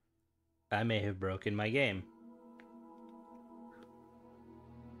 I may have broken my game.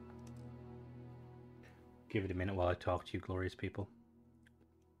 Give it a minute while I talk to you, glorious people.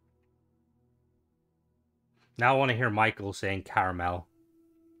 Now I want to hear Michael saying caramel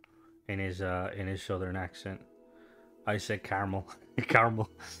in his southern accent. I said caramel. Caramel.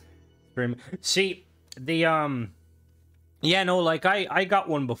 See, the yeah, no, like I got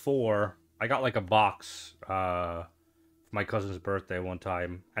one before. I got like a box for my cousin's birthday one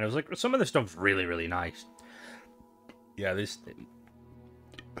time, and it was like some of the stuff's really, really nice. Yeah, this,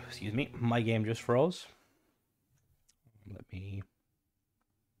 excuse me, my game just froze. Let me.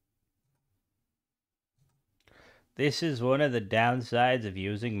 This is one of the downsides of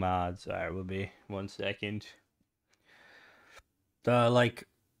using mods. Alright, will be 1 second. I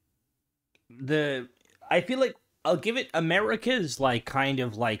feel like I'll give it America's like kind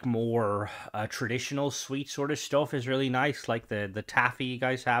of like more traditional sweet sort of stuff is really nice. Like the taffy you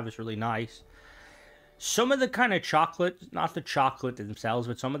guys have is really nice. Some of the kind of chocolate, not the chocolate themselves,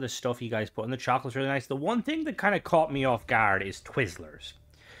 but some of the stuff you guys put in the chocolate is really nice. The one thing that kind of caught me off guard is Twizzlers.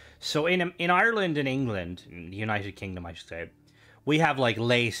 So in Ireland and England, in the United Kingdom, I should say, we have like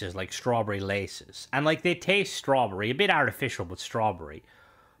laces, like strawberry laces, and like they taste strawberry, a bit artificial, but strawberry.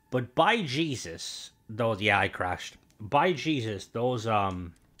 But by Jesus, those, yeah, I crashed. By Jesus, those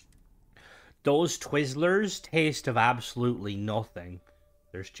Twizzlers taste of absolutely nothing.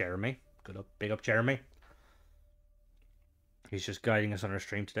 There's Jeremy. Good up, big up Jeremy. He's just guiding us on our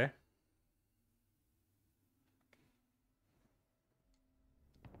stream today.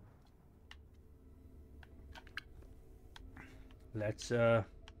 Let's there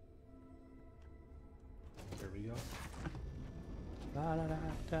we go.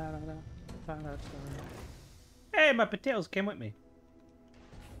 Hey, my potatoes came with me.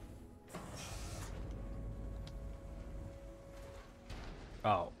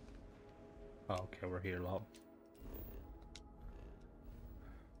 Oh. Okay, we're here, lol.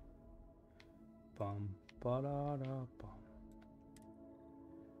 Bum, ba da da bum.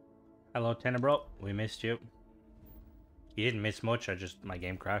 Hello, Tenebro. We missed you. You didn't miss much. My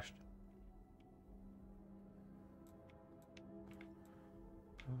game crashed.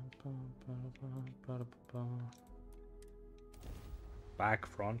 Back,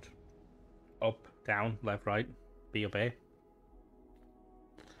 front, up, down, left, right, B up A.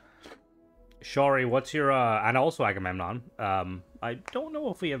 Shori, what's your and also Agamemnon. I don't know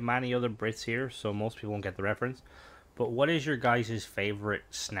if we have many other Brits here, so most people won't get the reference. But what is your guys' favorite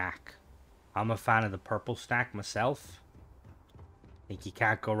snack? I'm a fan of the purple snack myself. Think you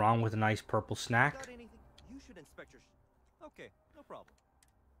can't go wrong with a nice purple snack. Got anything? You should inspect your. Okay, no problem.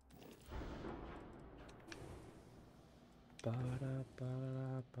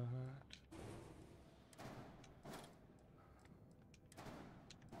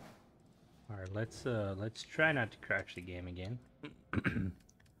 Alright, let's try not to crash the game again.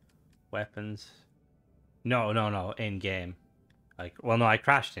 Weapons. No, in game. Like, well, no, I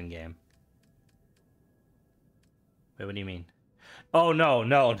crashed in game. Wait, what do you mean? Oh, no.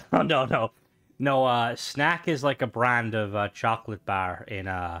 No, Snack is like a brand of chocolate bar in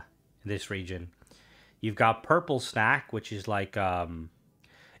this region. You've got Purple Snack, which is like,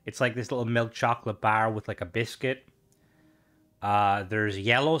 it's like this little milk chocolate bar with like a biscuit. There's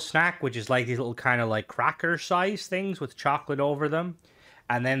Yellow Snack, which is like these little kind of like cracker size things with chocolate over them.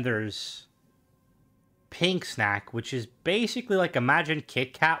 And then there's Pink Snack, which is basically like, imagine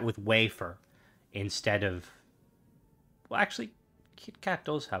Kit Kat with wafer instead of... Well, actually, Kit Kat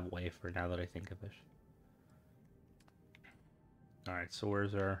does have wafer now that I think of it. Alright, so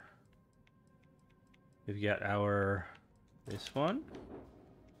where's our... We've got our... This one.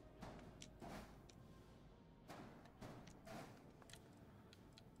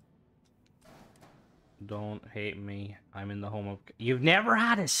 Don't hate me. I'm in the home of... You've never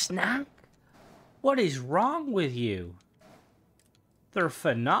had a snack? What is wrong with you? They're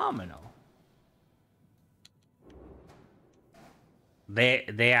phenomenal.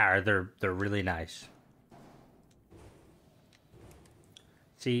 They are. They're really nice.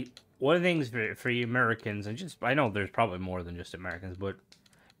 See, one of the things for you Americans, and just... I know there's probably more than just Americans, but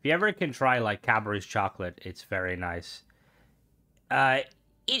if you ever can try, like, Cadbury's chocolate, it's very nice.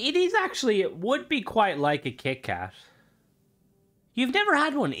 It is actually... It would be quite like a Kit Kat. You've never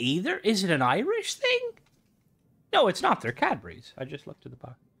had one either? Is it an Irish thing? No, it's not. They're Cadbury's. I just looked at the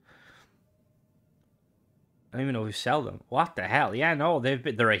box. I don't even know who sell them. What the hell? Yeah, no,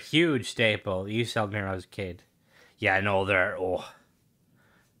 they're a huge staple. You sell them here when I was a kid. Yeah, no,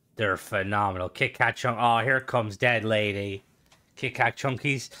 they're phenomenal. Kit Kat chunk. Oh, here comes Dead Lady. Kit Kat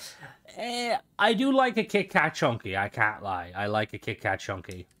Chunkies. I do like a Kit Kat Chunky. I can't lie. I like a Kit Kat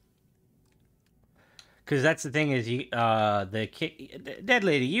Chunky. Because that's the thing is, Dead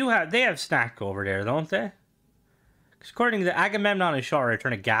Lady, they have snack over there, don't they? Because according to the Agamemnon and Shaw are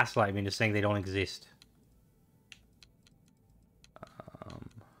trying to gaslight me into saying they don't exist.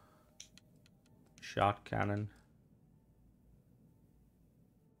 Shot cannon.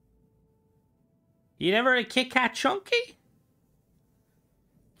 You never had a Kit Kat Chunky?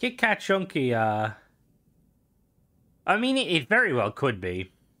 Kit Kat Chunky, I mean, it very well could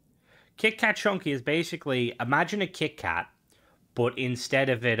be. Kit Kat Chunky is basically, imagine a Kit Kat, but instead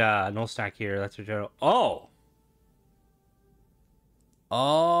of it, no snack here, that's what you're... Oh!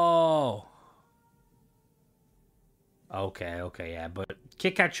 Oh! Okay, yeah, but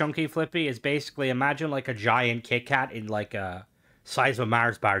Kit Kat Chunky Flippy is basically, imagine like a giant Kit Kat in like a size of a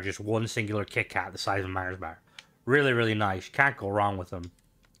Mars bar, just one singular Kit Kat the size of a Mars bar. Really, really nice. Can't go wrong with them.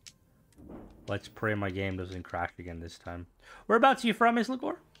 Let's pray my game doesn't crash again this time. Whereabouts are you from,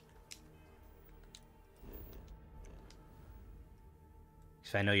 Islagore?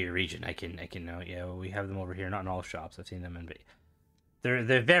 If I know your region, I can know. Yeah, well, we have them over here, not in all shops. I've seen them in, but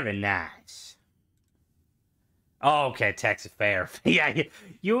they're very nice. Oh, okay, Texas Fair. Yeah,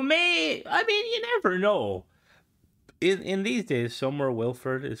 you may. I mean, you never know. In these days, somewhere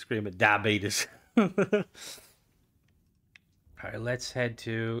Wilford is screaming diabetes. All right, let's head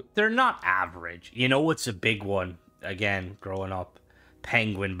to... They're not average. You know what's a big one? Again, growing up,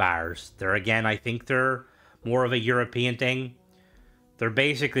 Penguin bars. I think they're more of a European thing. They're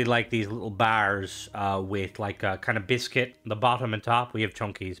basically like these little bars with like a kind of biscuit on the bottom and top. We have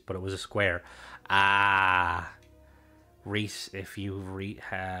Chunkies, but it was a square. Reese, if you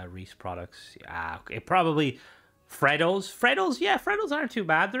Reese products. It probably... Freddos, yeah, Freddos aren't too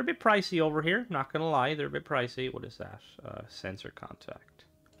bad. They're a bit pricey over here. Not gonna lie, they're a bit pricey. What is that? Sensor contact.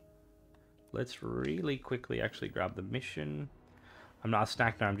 Let's really quickly actually grab the mission. I'm not a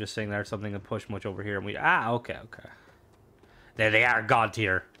snack now. I'm just saying there's something to push much over here. And okay. There they are, God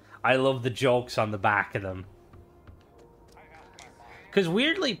tier. I love the jokes on the back of them. Because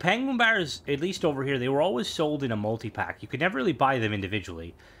weirdly, Penguin bars, at least over here, they were always sold in a multi-pack. You could never really buy them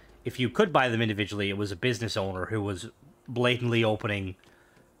individually. If you could buy them individually, it was a business owner who was blatantly opening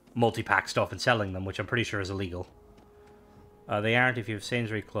multi-pack stuff and selling them, which I'm pretty sure is illegal. They aren't. If you have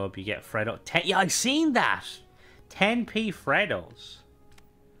Sainsbury Club, you get Freddo. Yeah, I've seen that! 10p Freddos.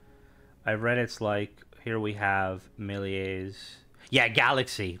 I've read it's like, here we have Milliers. Yeah,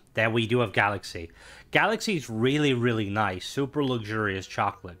 Galaxy. Then we do have Galaxy. Galaxy's really, really nice. Super luxurious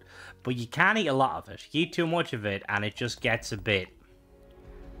chocolate. But you can't eat a lot of it. You eat too much of it, and it just gets a bit...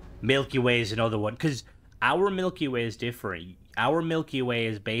 Milky Way is another one, because our Milky Way is different. Our Milky Way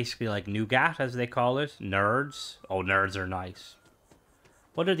is basically like nougat, as they call it. Nerds. Oh, nerds are nice.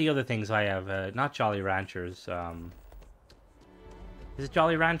 What are the other things I have? Not Jolly Ranchers. Is it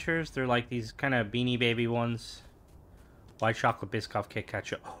Jolly Ranchers? They're like these kind of Beanie Baby ones. White chocolate Biscoff Kit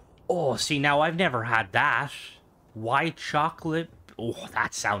Kat. Oh, see, now I've never had that. White chocolate. Oh,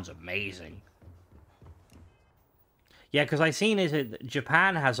 that sounds amazing. Yeah, because I seen is it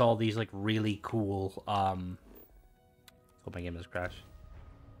Japan has all these like really cool hope my game doesn't crash.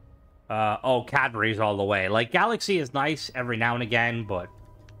 Cadbury's all the way. Like Galaxy is nice every now and again, but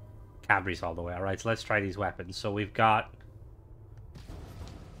Cadbury's all the way. Alright, so let's try these weapons. So we've got...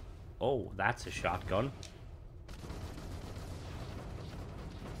 Oh, that's a shotgun.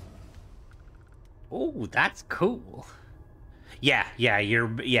 Oh, that's cool. Yeah.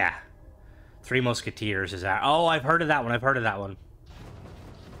 Three Musketeers is that. Oh, I've heard of that one.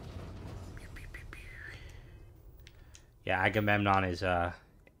 Yeah, Agamemnon is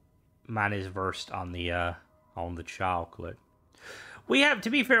man is versed on the chocolate. We have, to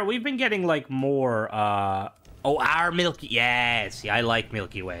be fair, we've been getting like more Oh, our Milky... Yeah, see, I like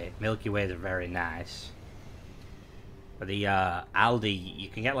Milky Way. Milky Ways are very nice. But the Aldi, you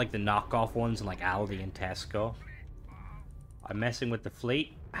can get like the knockoff ones in like Aldi and Tesco. I'm messing with the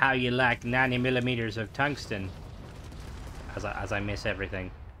fleet. How you like 90 millimeters of tungsten? As I miss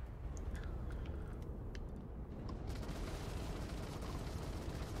everything.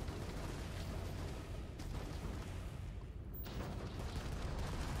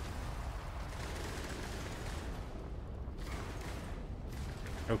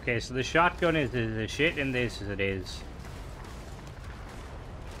 Okay, so the shotgun is the shit in this as it is.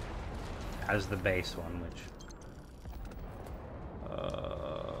 As the base one, which...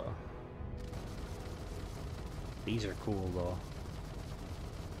 These are cool, though.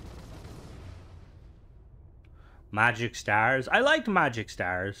 Magic stars. I like magic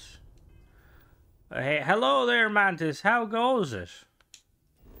stars. Hey, hello there, Mantis. How goes it?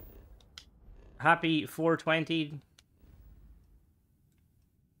 Happy 420.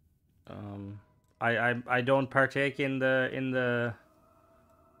 I don't partake in the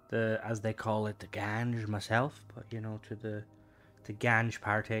as they call it, the ganj myself, but you know, to the ganj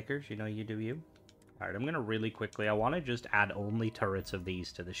partakers, you know, you do you. Alright, I'm gonna really quickly, I want to just add only turrets of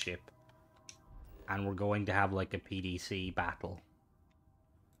these to the ship. And we're going to have like a PDC battle.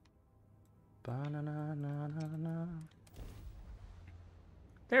 Ba-na-na-na-na-na.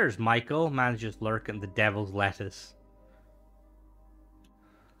 There's Michael, man's just lurking the devil's lettuce.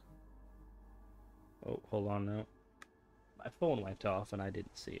 Oh, hold on now. My phone went off and I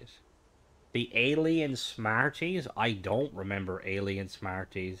didn't see it. The Alien Smarties? I don't remember Alien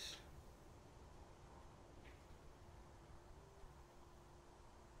Smarties.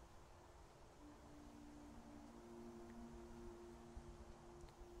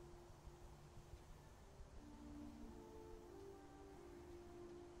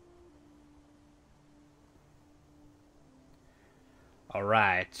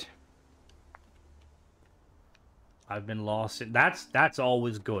 Alright. I've been lost. That's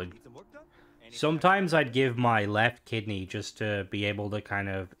always good. Sometimes I'd give my left kidney just to be able to kind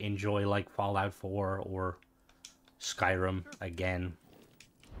of enjoy like Fallout 4 or Skyrim again.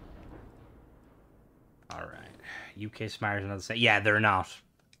 Alright. UK Smarties another say. Yeah, they're not.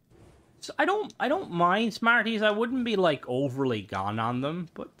 So I don't mind Smarties. I wouldn't be like overly gone on them,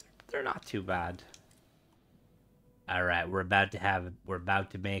 but they're not too bad. Alright, we're about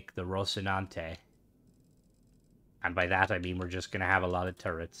to make the Rocinante. And by that I mean we're just gonna have a lot of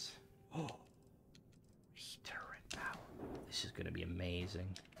turrets. Oh, turret power. This is gonna be amazing.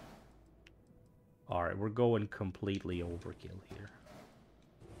 Alright, we're going completely overkill here.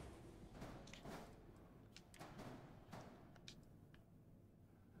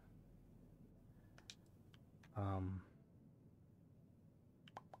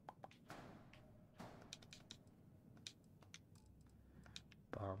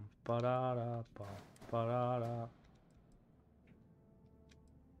 Ba-da-da, ba-da-da.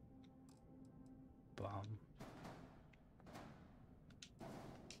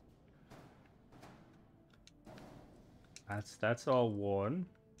 That's all one.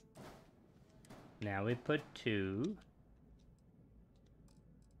 Now we put two.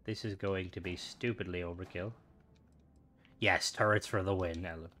 This is going to be stupidly overkill. Yes, turrets for the win,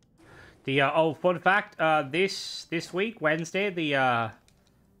 Ellen. The oh, fun fact, this week, Wednesday, the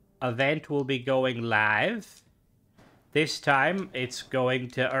event will be going live. This time, it's going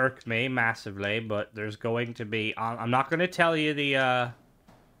to irk me massively, but there's going to be... I'm not going to tell you the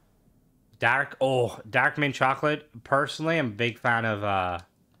dark mint chocolate. Personally, I'm a big fan of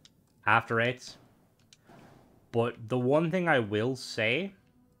After Eights. But the one thing I will say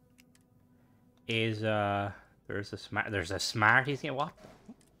is there's a Smarties here. What?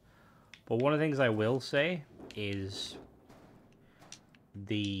 But one of the things I will say is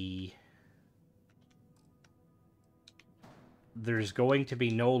there's going to be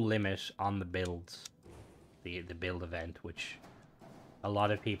no limit on the builds, the build event, which a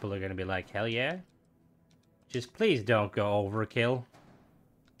lot of people are going to be like, hell yeah. Just please don't go overkill.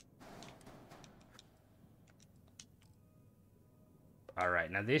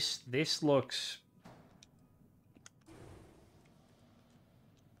 Alright, now this looks...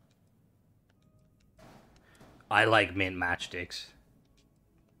 I like mint matchsticks.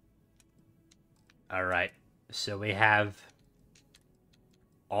 Alright, so we have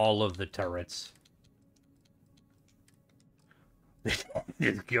all of the turrets. This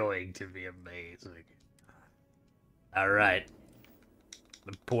is going to be amazing. Alright.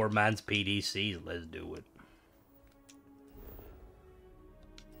 The poor man's PDCs, let's do it.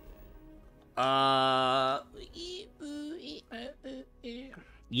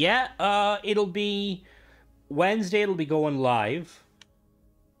 Yeah, it'll be Wednesday it'll be going live.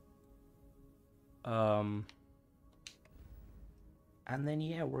 And then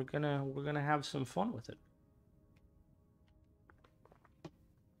yeah, we're gonna have some fun with it.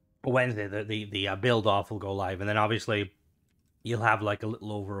 Wednesday, the build off will go live, and then obviously you'll have like a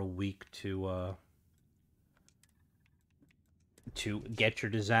little over a week to get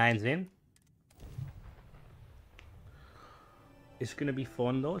your designs in. It's gonna be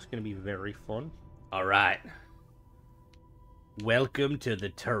fun though. It's gonna be very fun. All right. Welcome to the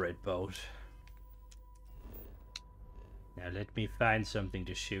turret boat. Now let me find something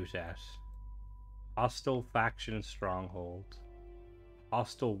to shoot at. Hostile faction stronghold.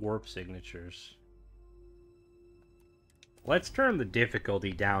 Hostile warp signatures. Let's turn the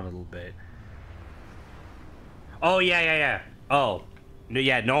difficulty down a little bit. Oh, yeah. Oh.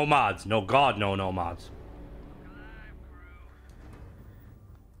 Yeah, no mods. No, God, no mods.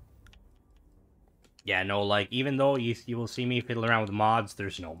 Yeah, no, like, even though you will see me fiddle around with mods,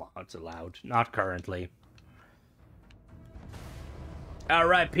 there's no mods allowed. Not currently.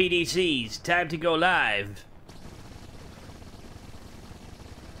 Alright, PDCs, time to go live.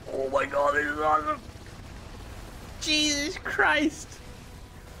 Oh my god, this is awesome. Jesus Christ.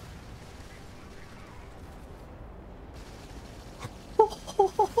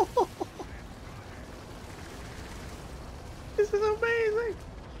 This is amazing.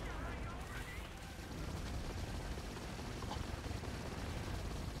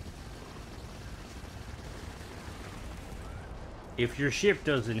 If your ship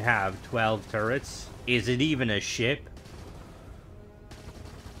doesn't have 12 turrets, is it even a ship?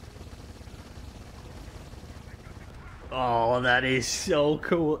 Oh, that is so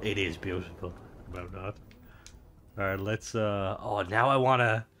cool. It is beautiful. No, not. Alright, let's, oh, now I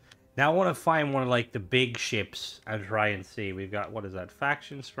wanna find one of, like, the big ships and try and see. We've got, what is that?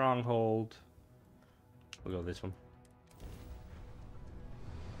 Faction Stronghold. We'll go this one.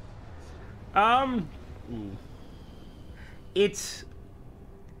 Ooh. It's,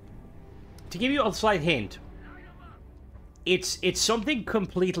 to give you a slight hint, it's something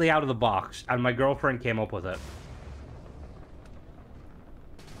completely out of the box, and my girlfriend came up with it.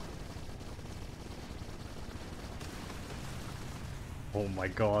 Oh my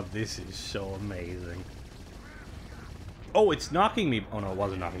god, this is so amazing. Oh, it's knocking me. Oh no, it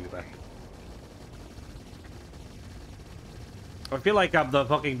wasn't knocking me back. I feel like I'm the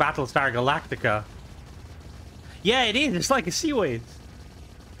fucking Battlestar Galactica. Yeah, it is. It's like a sea wave.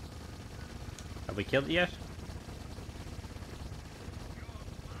 Have we killed it yet?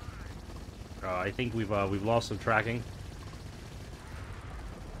 I think we've lost some tracking.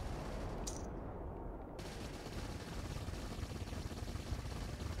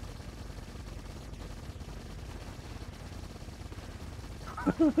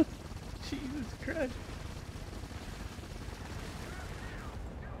 Jesus Christ.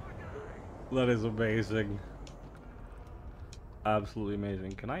 That is amazing. Absolutely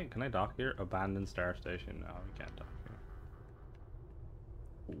amazing. Can I dock here? Abandoned star station. No, we can't dock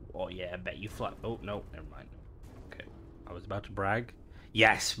here. Ooh, oh yeah, I bet you fly. Oh no, never mind. Okay, I was about to brag.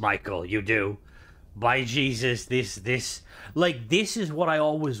 Yes, Michael, you do. By Jesus, this is what I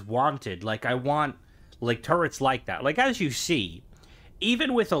always wanted. Like, I want, like, turrets like that. Like, as you see,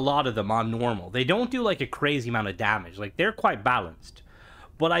 even with a lot of them on normal, they don't do, like, a crazy amount of damage. Like, they're quite balanced.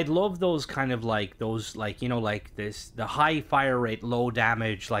 But I'd love those kind of, like, those, like, you know, like, the high fire rate, low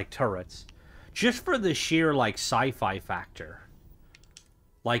damage, like, turrets. Just for the sheer, like, sci-fi factor.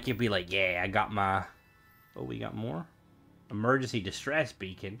 Like, you'd be like, yeah, I got my... Oh, we got more? Emergency distress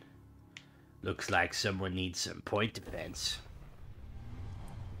beacon. Looks like someone needs some point defense.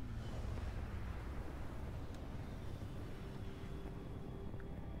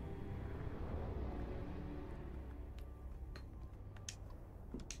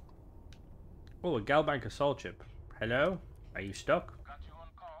 Oh, a Galbank assault ship. Hello? Are you stuck? Got you on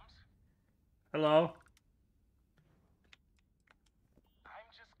comms? Hello? I'm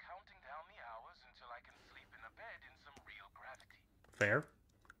just counting down the hours until I can sleep in a bed in some real gravity. Fair.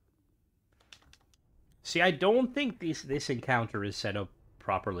 See, I don't think this encounter is set up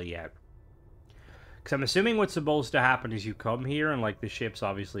properly yet. Because I'm assuming what's supposed to happen is you come here and, like, the ship's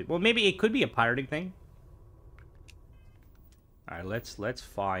obviously... Well, maybe it could be a pirating thing. Alright, let's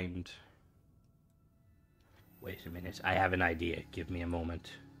find... Wait a minute, I have an idea. Give me a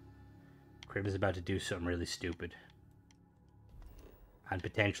moment. Crib is about to do something really stupid. And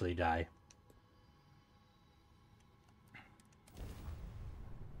potentially die.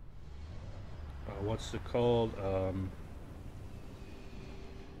 What's it called?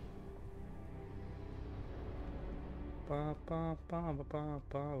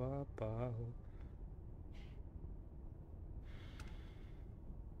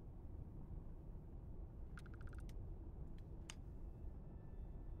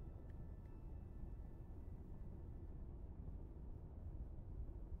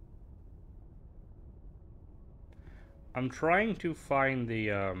 I'm trying to find the,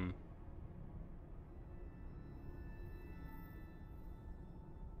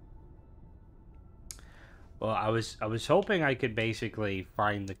 Well, I was hoping I could basically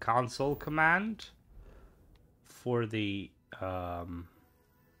find the console command for the,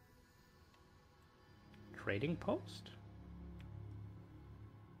 trading post?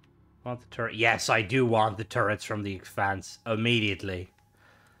 Want the turret? Yes, I do want the turrets from the Expanse immediately.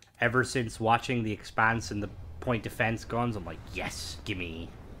 Ever since watching the Expanse and the point defense guns, I'm like, yes, gimme.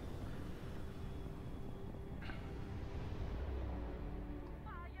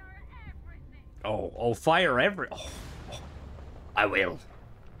 Oh, fire every... Oh, I will.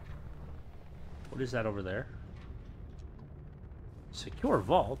 What is that over there? Secure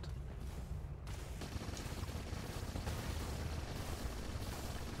vault?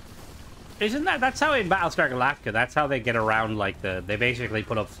 Isn't that's how in Battlestar Galactica, that's how they get around, like, they basically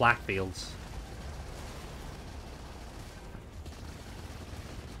put up flak fields.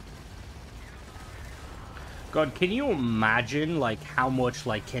 God, can you imagine, like, how much,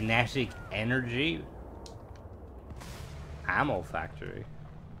 like, kinetic energy? Ammo factory.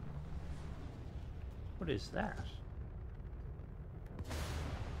 What is that?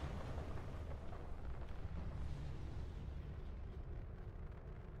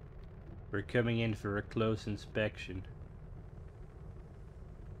 We're coming in for a close inspection.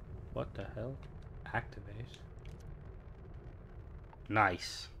 What the hell? Activate.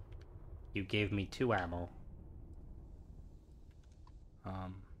 Nice. You gave me 2 ammo.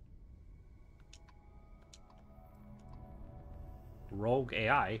 Rogue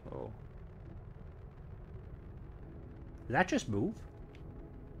AI? Oh. Did that just move?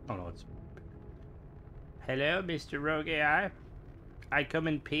 Oh no, it's... Hello, Mr. Rogue AI. I come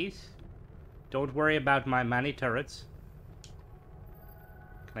in peace. Don't worry about my many turrets.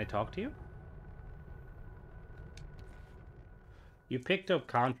 Can I talk to you? You picked up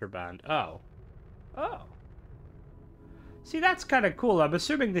contraband. Oh. Oh. See, that's kind of cool. I'm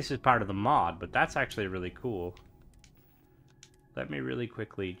assuming this is part of the mod, but that's actually really cool. Let me really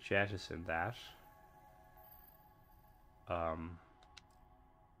quickly jettison that. How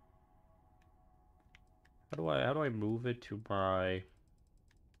do I move it to my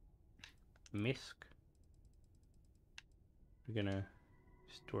MISC? We're gonna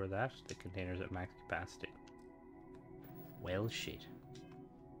store that. The container's at max capacity. Well, shit.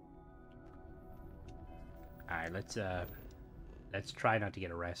 Alright, let's try not to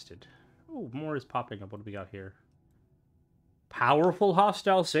get arrested. Oh, more is popping up. What do we got here? Powerful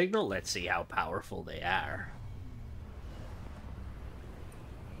hostile signal? Let's see how powerful they are.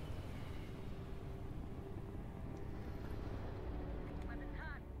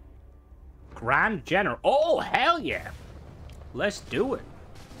 Grand General. Oh, hell yeah. Let's do it.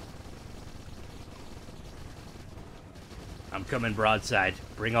 I'm coming broadside.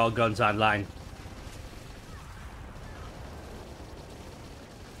 Bring all guns online.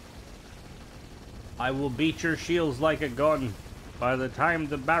 I will beat your shields like a gun. By the time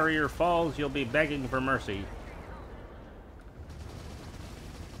the barrier falls, you'll be begging for mercy.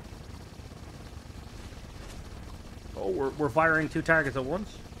 Oh, we're firing 2 targets at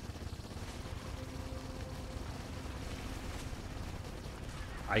once?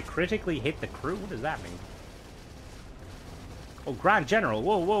 I critically hit the crew? What does that mean? Oh, Grand General.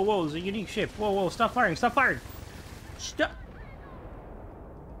 Whoa, whoa, whoa. It's a unique ship. Whoa, whoa. Stop firing. Stop firing. Stop.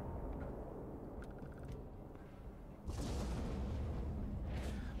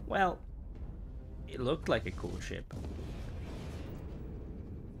 Well, it looked like a cool ship.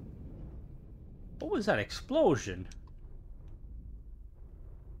 What was that explosion?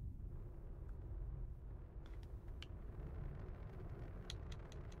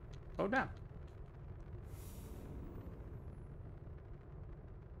 Oh, damn.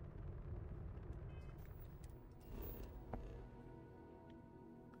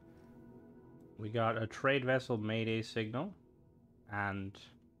 We got a trade vessel Mayday signal, and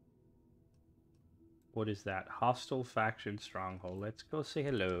what is that? Hostile faction stronghold. Let's go say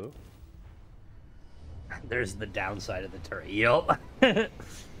hello. There's the downside of the turret. Yup.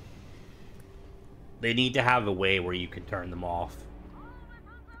 They need to have a way where you can turn them off.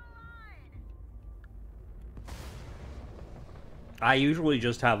 I usually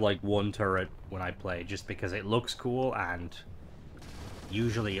just have like 1 turret when I play, just because it looks cool, and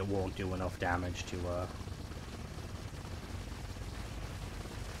usually it won't do enough damage to,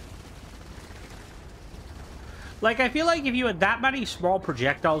 Like, I feel like if you had that many small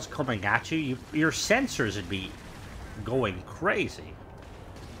projectiles coming at you, your sensors would be going crazy.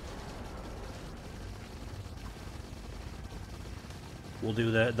 We'll do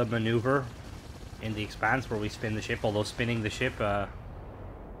the maneuver. in the Expanse where we spin the ship, although spinning the ship,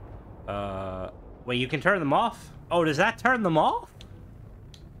 wait, you can turn them off? Oh, does that turn them off?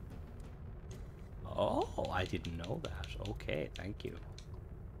 Oh, I didn't know that. Okay, thank you.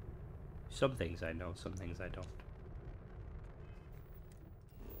 Some things I know, some things I don't.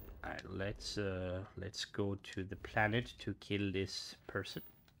 Alright, let's go to the planet to kill this person.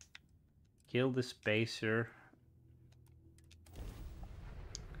 Kill the spacer.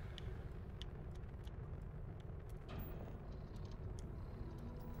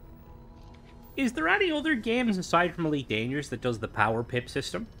 Is there any other games aside from Elite Dangerous that does the power pip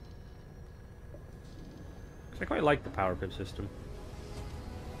system? 'Cause I quite like the power pip system.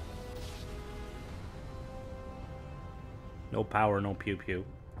 No power, no pew pew.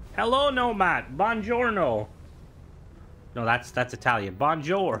 Hello, Nomad. Buongiorno. No, that's Italian.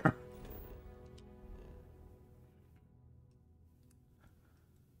 Bonjour.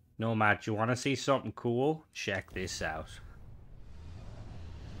 Nomad, you want to see something cool? Check this out.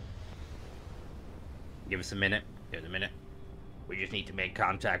 Give us a minute. Give us a minute. We just need to make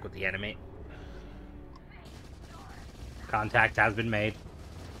contact with the enemy. Contact has been made.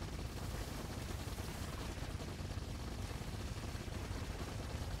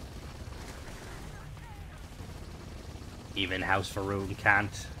 Even House Faroon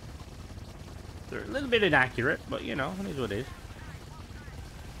can't. They're a little bit inaccurate, but you know, it is what it is.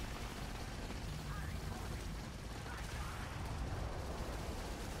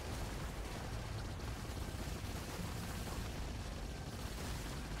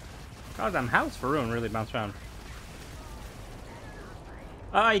 Goddamn, House Faroon really bounced around.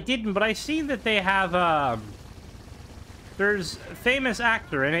 I didn't, but I seen that they have, there's a famous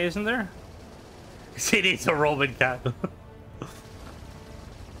actor in it, isn't there? It is a Roman Catholic.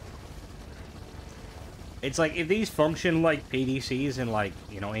 It's like, if these function like PDCs and like,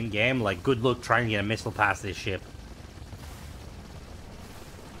 you know, in-game, like, good luck trying to get a missile past this ship.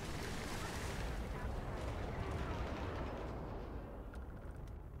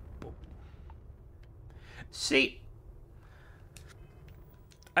 See,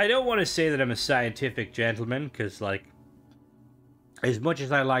 I don't want to say that I'm a scientific gentleman, because, like, as much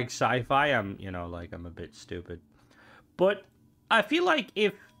as I like sci-fi, I'm, you know, like, I'm a bit stupid. But I feel like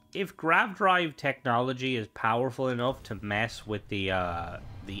if grav drive technology is powerful enough to mess with the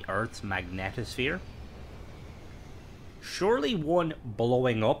Earth's magnetosphere, surely one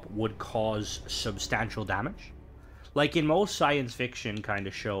blowing up would cause substantial damage. Like in most science fiction kind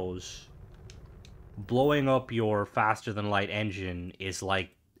of shows, blowing up your faster-than-light engine is like,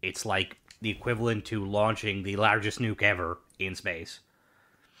 it's like the equivalent to launching the largest nuke ever in space.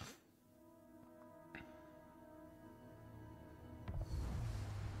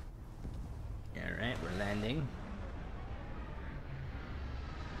 Alright, we're landing.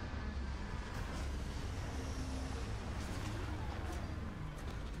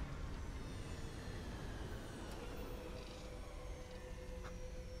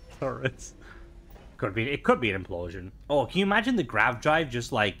 Turrets. It could be an implosion. Oh, can you imagine the grav drive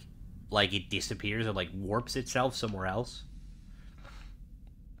just like it disappears or like warps itself somewhere else?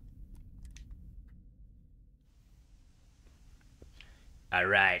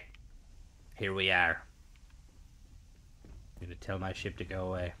 Alright. Here we are. I'm gonna tell my ship to go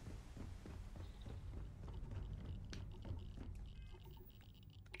away.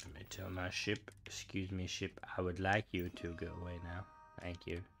 I'm gonna tell my ship, excuse me ship, I would like you to go away now. Thank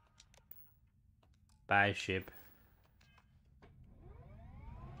you. Bye ship.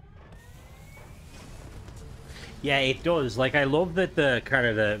 Yeah, it does. Like, I love that the kind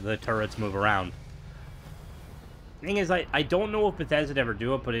of the turrets move around. Thing is, I don't know if Bethesda'd ever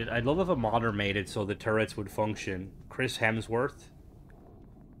do it, but I'd love if a modder made it so the turrets would function. Chris Hemsworth.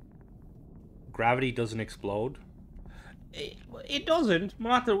 Gravity doesn't explode. It doesn't.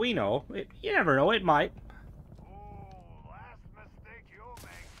 Not that we know. You never know. It might. Oh, last mistake you'll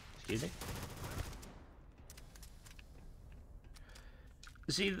make. Excuse me?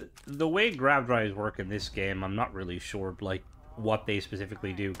 See, the way grav drives work in this game, I'm not really sure, like, what they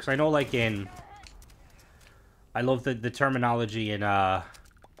specifically do. Because I know, like, in... I love the terminology in, You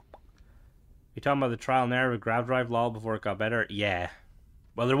talking about the trial and error with grav drive law before it got better? Yeah.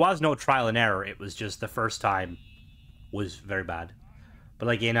 Well, there was no trial and error. It was just the first time was very bad. But,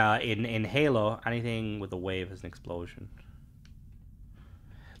 like, in Halo, anything with a wave is an explosion.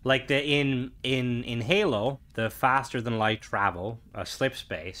 Like, in Halo, the faster-than-light travel, slip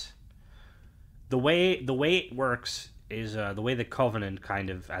space, the way it works is, the way the Covenant kind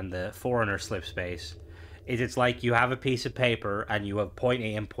of, and the Forerunner slip space, is it's like you have a piece of paper and you have point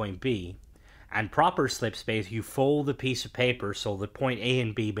A and point B, and proper slip space, you fold the piece of paper so that point A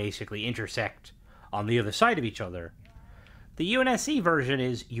and B basically intersect on the other side of each other. The UNSC version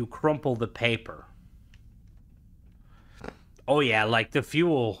is you crumple the paper. Oh yeah, like the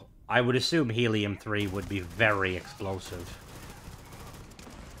fuel, I would assume helium-3 would be very explosive.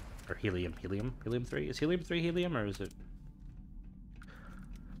 Or helium-3? Is helium-3 helium, or is it...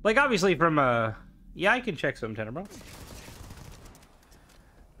 Like, obviously from, yeah, I can check some, Tenebro.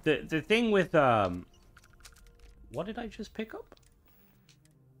 The thing with, what did I just pick up?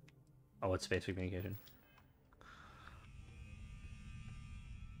 Oh, it's space communication.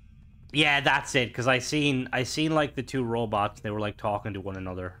 Yeah, that's it, because I seen, like, the two robots, they were, like, talking to one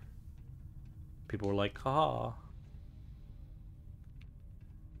another. People were like, ah.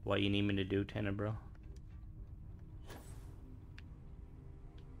 What you need me to do, Tenebro?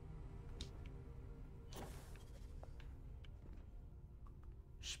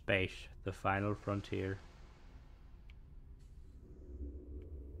 Space, the final frontier.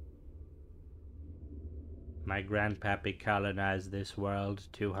 My grandpappy colonized this world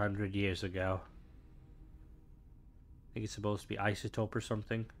 200 years ago. I think it's supposed to be Isotope or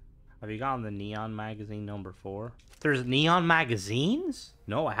something. Have you gotten the Neon Magazine number 4? There's Neon Magazines?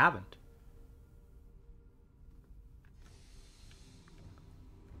 No, I haven't.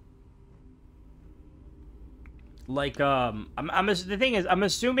 Like, the thing is, I'm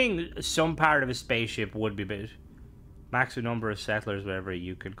assuming some part of a spaceship would be big. Maximum number of settlers, whatever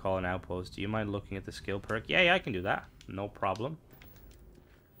you could call an outpost. Do you mind looking at the skill perk? Yeah, I can do that. No problem.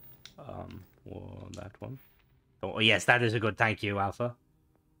 Well, that one. Oh, yes, that is a good thank you, Alpha.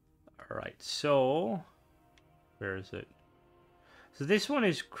 Alright, so... Where is it? So this one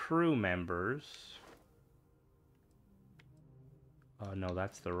is crew members. Oh, no,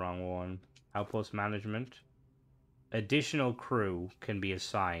 that's the wrong one. Outpost management. Additional crew can be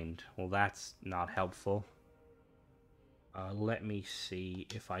assigned. Well, that's not helpful. Let me see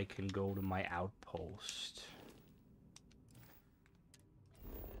if I can go to my outpost.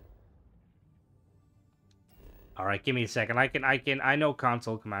 Alright, give me a second. I know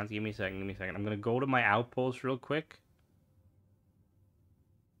console commands. Give me a second. I'm gonna go to my outpost real quick.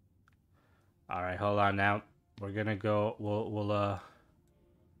 Alright, hold on now. We're gonna go,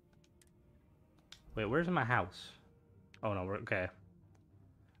 wait, where's my house? Oh no, we're okay.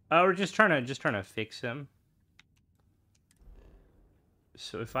 We're just trying to fix him.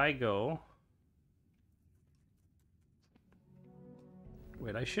 So if I go...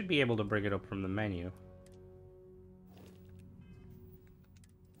 Wait, I should be able to bring it up from the menu.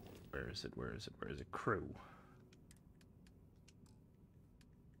 Where is it? Crew.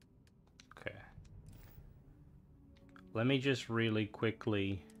 Okay. Let me just really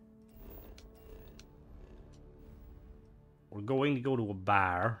quickly... We're going to go to a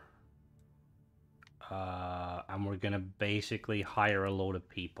bar. And we're gonna basically hire a load of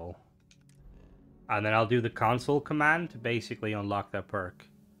people. And then I'll do the console command to basically unlock that perk.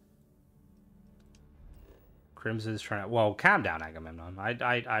 Crimson's trying to... Whoa, calm down, Agamemnon.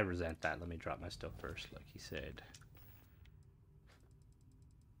 I resent that. Let me drop my stuff first, like he said.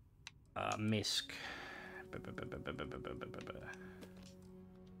 Misk.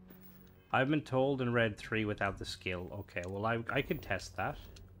 I've been told and read 3 without the skill. Okay, well, I can test that.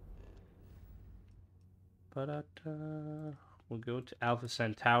 But we'll go to Alpha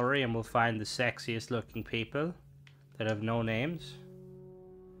Centauri and we'll find the sexiest looking people that have no names.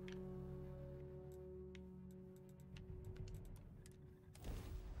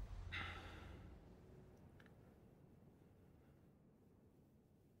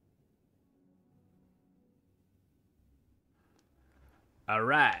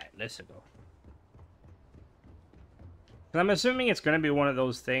 Alright, let's go. I'm assuming it's gonna be one of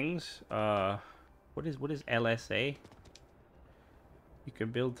those things. What is LSA? You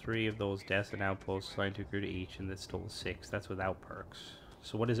can build 3 of those destined outposts assigned to a crew to each, and that's total 6. That's without perks.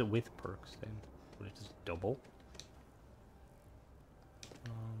 So what is it with perks then? Would it just double?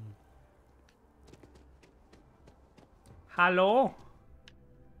 Hello?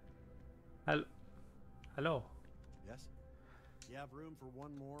 Hello? Yes? You have room for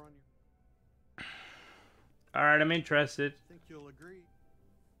one more on your... Alright, I'm interested. Think you'll agree?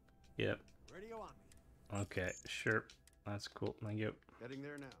 Yep. Radio on me. Okay, sure. That's cool. Thank you. Heading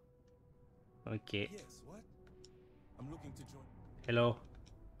there now. Okay. Yes, what? I'm looking to join. Hello.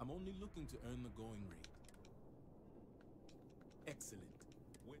 I'm only looking to earn the going rate. Excellent.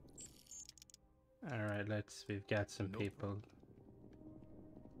 Alright, we've got some No people. problem.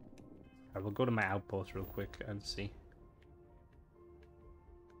 I will go to my outpost real quick and see.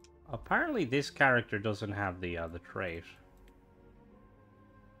 Apparently this character doesn't have the trait.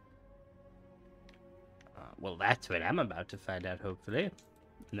 Well, that's what I'm about to find out, hopefully.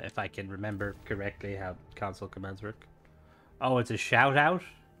 If I can remember correctly how console commands work. Oh, it's a shout out?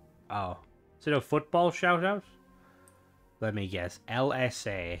 Oh. Is it a football shout out? Let me guess.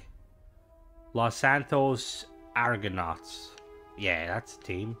 LSA. Los Santos Argonauts. Yeah, that's a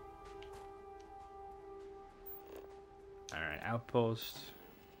team. Alright, outpost.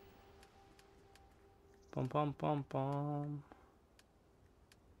 Bum bum bum bum.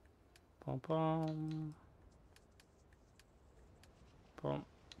 Bum bum. Bum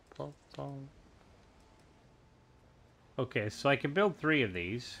bum bum. Okay, so I can build 3 of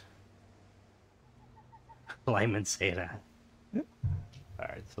these. Lyman say that.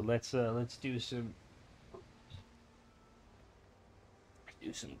 Alright, so let's do some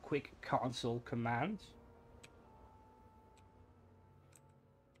quick console commands.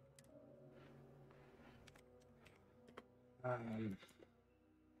 Aluminum.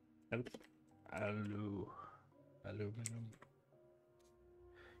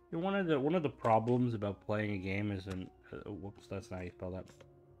 You know, one of the problems about playing a game is whoops, that's not how you spell that.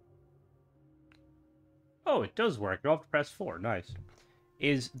 Oh, it does work. I'll have to press 4. Nice.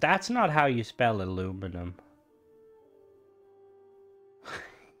 That's not how you spell aluminum.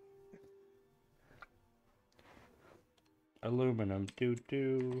 Aluminum.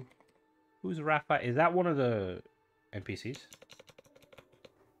 Do. Who's Raphael? Is that one of the NPCs?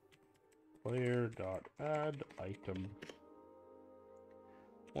 Player.add item.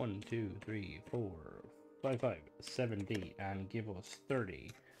 1, 2, 3, 4, 5, 5, 70, and give us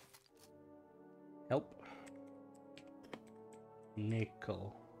 30. Help.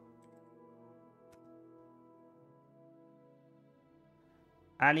 Nickel.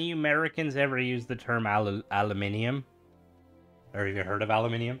 Any Americans ever use the term aluminium? Or have you heard of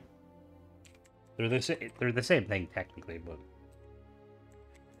aluminium? They're the same thing technically, but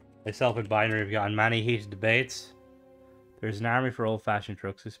myself and Binary have gotten many heated debates. There's an army for old-fashioned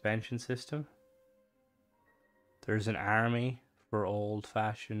truck suspension system. There's an army for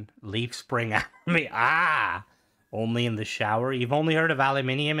old-fashioned leaf spring army. Ah! Only in the shower? You've only heard of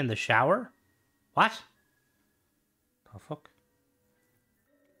aluminium in the shower? What? The fuck?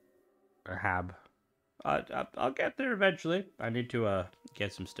 Or hab. I'll get there eventually. I need to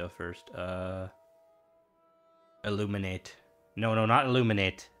get some stuff first. Illuminate. No, not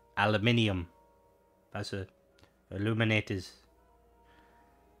illuminate. Aluminium. That's a... Illuminate is...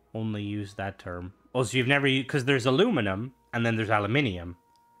 Only use that term. Oh, so you've never used... Because there's aluminum, and then there's aluminium.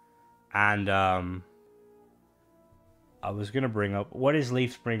 And, I was gonna bring up... What is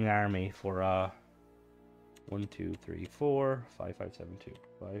Leaf Spring Army for, 1, 2, 3, 4, 5, 5, 7, 2.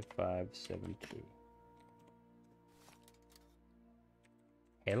 5, 5, 7, 2.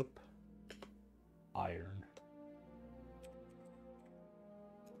 Help. Iron.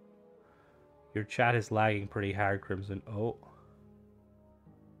 Your chat is lagging pretty hard, Crimson. Oh,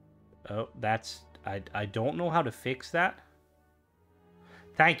 that's... I don't know how to fix that.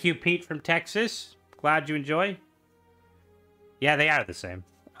 Thank you, Pete from Texas. Glad you enjoy. Yeah, they are the same.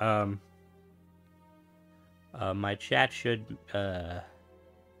 My chat should... The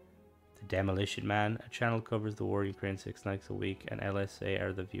Demolition Man. A channel covers the war in Ukraine 6 nights a week, and LSA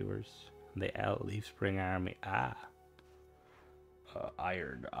are the viewers. And the Leaf Spring Army. Ah.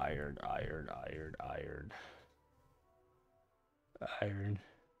 Iron.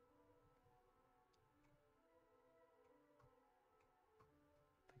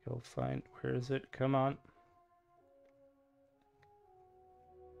 Go find... Where is it? Come on.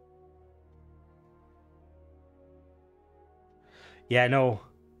 Yeah, no.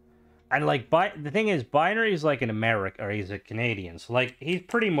 And, like, the thing is, Binary is like an American, or he's a Canadian. So, like, he's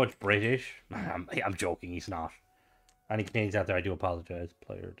pretty much British. I'm joking, he's not. Any Canadians out there, I do apologize.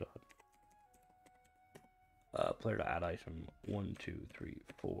 Player to add item 1, 2, 3,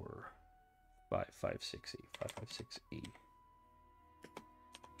 4, 5, 5, 6E. 5, 5, 6E.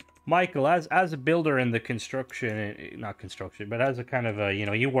 Michael, as a builder in the construction, not construction, but as a kind of a,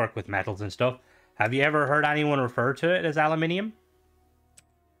 you work with metals and stuff. Have you ever heard anyone refer to it as aluminium?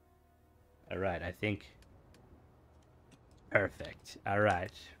 All right, I think. Perfect. All right,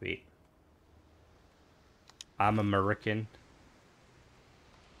 sweet. I'm American.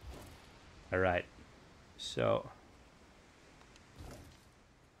 All right. So,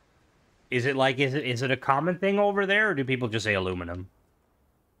 is it a common thing over there, or do people just say aluminum?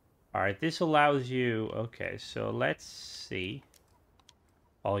 All right, this allows you. Okay, so let's see.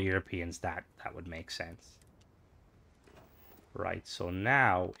 All Europeans, that would make sense. Right. So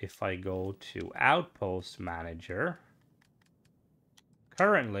now, if I go to Outpost Manager,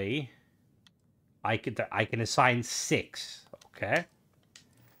 currently, I can assign 6. Okay.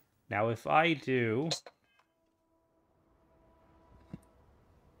 Now, if I do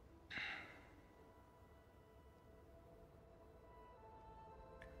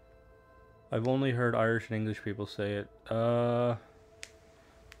I've only heard Irish and English people say it.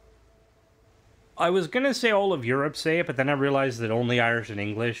 I was gonna say all of Europe say it, but then I realized that only Irish and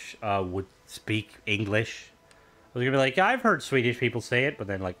English would speak English. I was gonna be like, yeah, I've heard Swedish people say it, but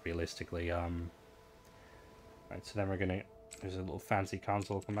then like realistically, right, so then we're gonna, there's a little fancy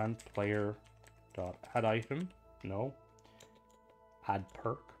console command, player dot add item, no, add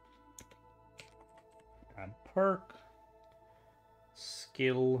perk,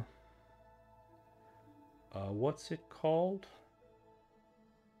 skill, what's it called?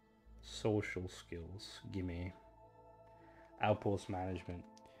 Social skills, gimme. Outpost management.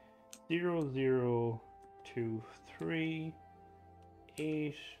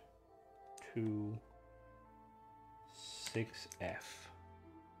 0023826F.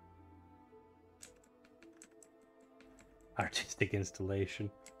 Artistic installation.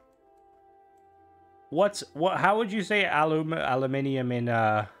 How would you say aluminium in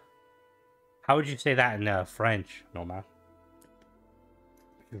how would you say that in French? No man.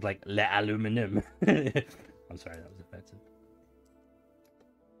 It's like le aluminum. I'm sorry, that was offensive.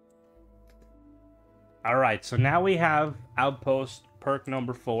 Alright, so now we have outpost perk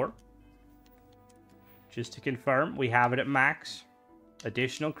number 4. Just to confirm, we have it at max.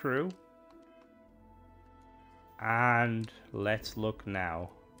 Additional crew. And let's look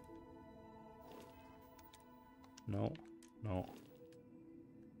now. No.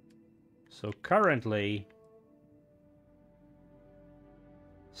 So currently,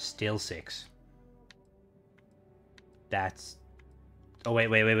 still 6. That's... Oh, wait.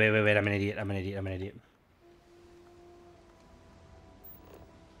 I'm an idiot.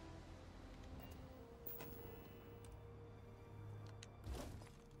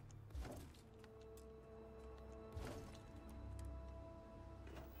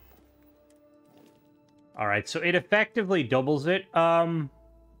 Alright, so it effectively doubles it.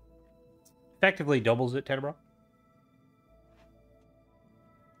 Tenebro.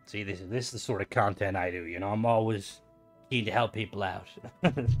 See, this is the sort of content I do, you know? I'm always keen to help people out.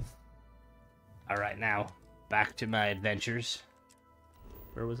 Alright, now, back to my adventures.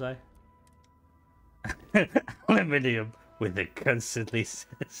 Where was I? Aluminium with a constantly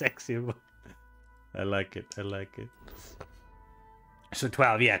sexy one. I like it. So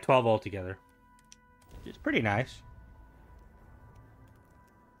 12, yeah, 12 altogether. It's pretty nice.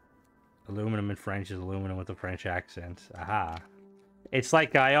 Aluminum in French is aluminum with a French accent. Aha. It's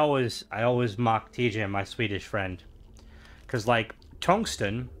like I always mock TJ, my Swedish friend. Because, like,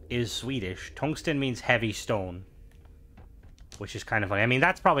 tungsten is Swedish. Tungsten means heavy stone. Which is kind of funny. I mean,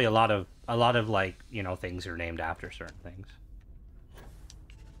 that's probably a lot of like, you know, things are named after certain things.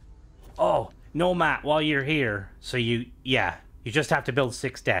 Oh, no, Matt, while you're here. So you just have to build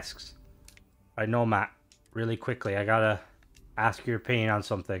 6 desks. I know, Matt. Really quickly, I gotta ask your opinion on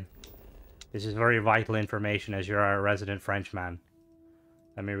something. This is very vital information as you're our resident Frenchman.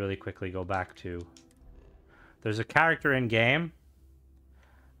 Let me really quickly go back to... There's a character in game,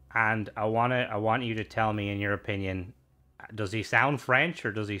 and I want you to tell me, in your opinion, does he sound French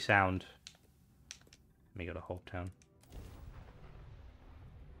or does he sound... Let me go to Hopetown.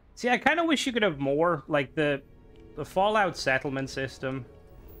 See, I kind of wish you could have more, like the Fallout settlement system.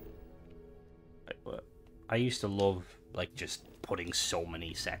 I used to love, like, just putting so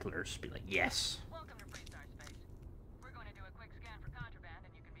many settlers. Be like, yes. Welcome to Freestar Space. We're going to do a quick scan for contraband,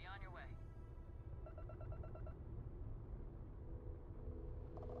 and you can be on your way.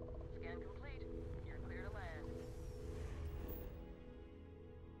 Scan complete. You're clear to land.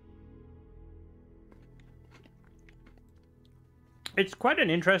 It's quite an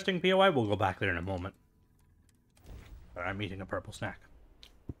interesting POI. We'll go back there in a moment. I'm eating a purple snack.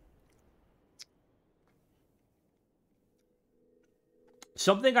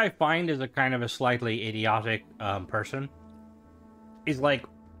 Something I find is a kind of a slightly idiotic person is like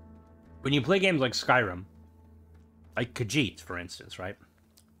when you play games like Skyrim, like Khajiits, for instance, right?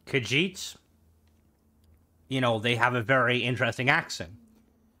 Khajiits, you know, they have a very interesting accent.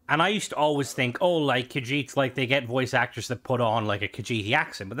 And I used to always think, oh, like Khajiits, like they get voice actors that put on like a Khajiiti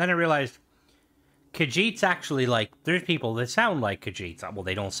accent. But then I realized Khajiits actually, like, there's people that sound like Khajiits. Well,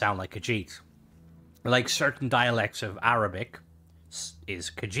 they don't sound like Khajiits. Like certain dialects of Arabic is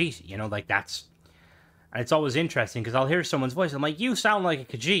Khajiit, you know, like that's... And it's always interesting, because I'll hear someone's voice, I'm like, you sound like a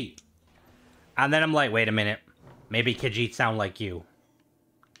Khajiit. And then I'm like, wait a minute, maybe Khajiit sound like you.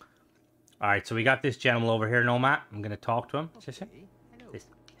 Alright, so we got this gentleman over here, Nomad. I'm gonna talk to him. Okay. Hello. This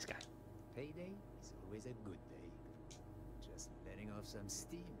guy. Payday is always a good day. Just letting off some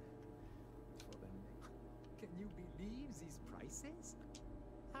steam. For the Can you believe these prices?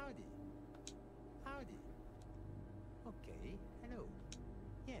 Howdy. Howdy. Okay, hello.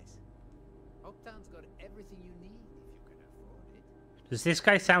 Yes. Hoptown's got everything you need if you can afford it. Does this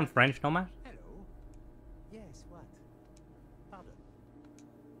guy sound French, Nomad? Hello? Yes, what? Pardon?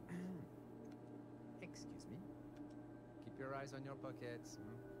 Excuse me? Keep your eyes on your pockets.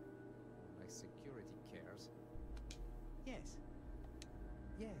 My security cares. Yes.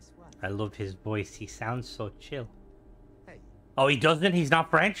 Yes, what? I love his voice. He sounds so chill. Hey, Oh, he doesn't? He's not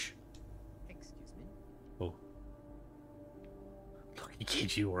French? excuse me? Oh. Lucky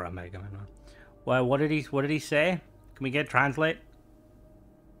kid, you were a Mega Man. Well, what did he say? Can we get translate?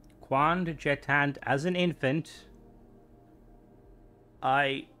 Quand j'étais as an infant,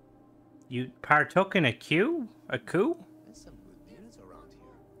 you partook in a coup? A coup? There's some good deals around here.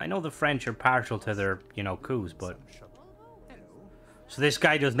 I know the French are partial to their, you know, coups, but... Some shop. Hello? So this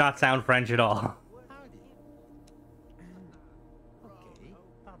guy does not sound French at all. Howdy. Okay,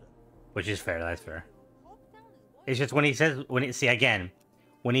 pardon. Which is fair, that's fair. It's just when he says, see again,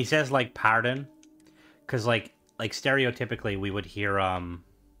 when he says like pardon, because like stereotypically we would hear,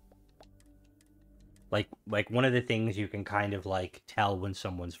 like one of the things you can kind of like tell when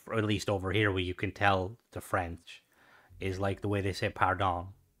someone's, or at least over here where you can tell the French, is like the way they say pardon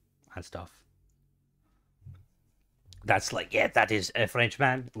and stuff. That's like, yeah, that is a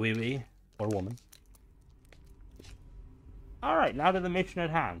Frenchman, oui, oui, or woman. Alright, now to the mission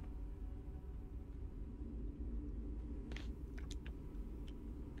at hand.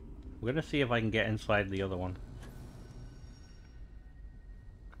 We're gonna see if I can get inside the other one.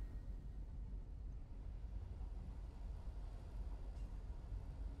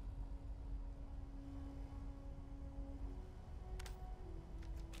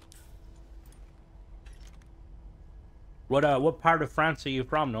 What part of France are you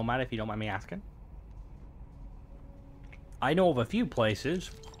from, Nomad, if you don't mind me asking? I know of a few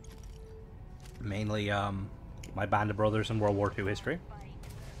places. Mainly, my band of brothers in World War II history.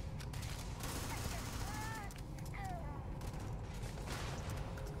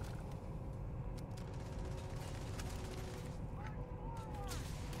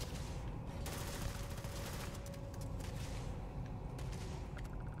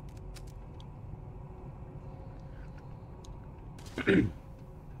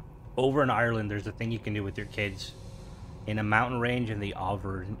 Over in Ireland, there's a thing you can do with your kids in a mountain range in the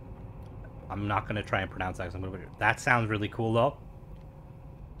Over. I'm not going to try and pronounce that. That sounds really cool, though.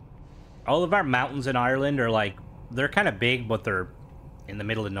 All of our mountains in Ireland are like, they're kind of big, but they're in the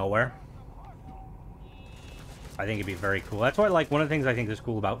middle of nowhere. I think it'd be very cool. That's why, like, one of the things I think is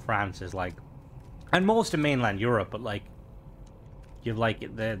cool about France is, like, and most of mainland Europe, but, like, you've,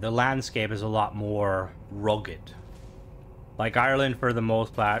 like, the landscape is a lot more rugged. Like Ireland, for the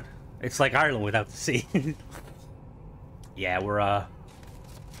most part, it's like Ireland without the sea. Yeah, we're,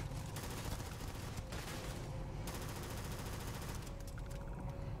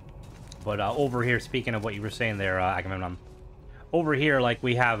 But over here, speaking of what you were saying there, Agamemnon, over here, like,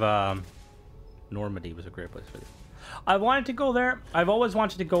 we have, Normandy was a great place for this. I wanted to go there. I've always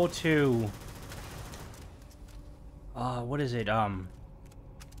wanted to go to, what is it,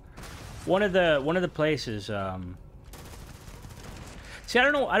 one of the places, see, I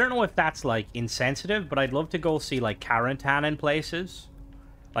don't know if that's, like, insensitive, but I'd love to go see, like, Carentan and places.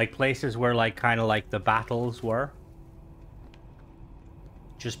 Like, places where, like, kind of, like, the battles were.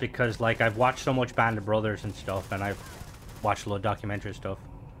 Just because, like, I've watched so much Band of Brothers and stuff, and I've watched a lot of documentary stuff.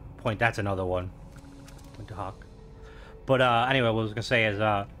 Point, that's another one. Point to Hawk. But, anyway, what I was gonna say is,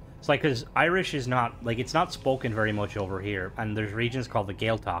 it's like, because Irish is not, like, it's not spoken very much over here, and there's regions called the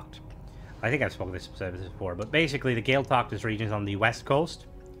Gaeltacht. I think I've spoken this before, but basically the Gaeltacht is regions on the west coast.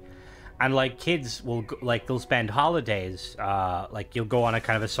 And, like, kids will, like, they'll spend holidays, like, you'll go on a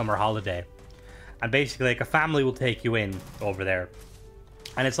kind of a summer holiday. And basically, like, a family will take you in over there.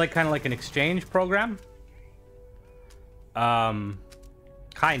 And it's, like, kind of like an exchange program. Kind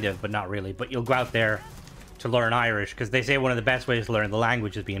of, but not really. But you'll go out there to learn Irish, because they say one of the best ways to learn the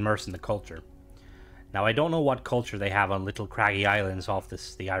language is be immersed in the culture. Now, I don't know what culture they have on little craggy islands off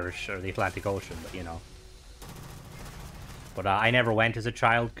the Irish or the Atlantic Ocean, but, you know. But I never went as a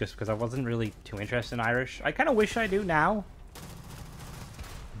child, because I wasn't really too interested in Irish. I kind of wish I do now.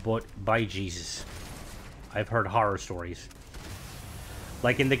 But, by Jesus. I've heard horror stories.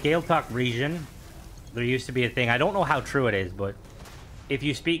 Like, in the Gaeltacht region, there used to be a thing, I don't know how true it is, but if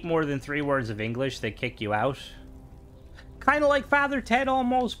you speak more than 3 words of English, they kick you out. Kind of like Father Ted,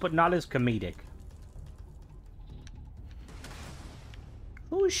 almost, but not as comedic.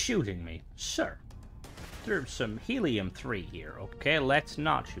 Who's shooting me? Sir, there's some helium-3 here, okay? Let's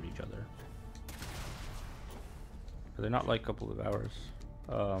not shoot each other. Are they not like a couple of hours?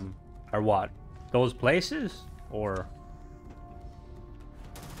 Or what? Those places? Or...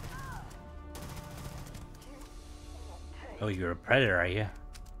 Oh, you're a predator, are you?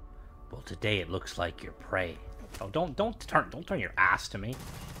 Well, today it looks like you're prey. Oh, don't turn your ass to me.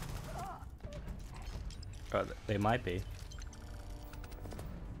 They might be.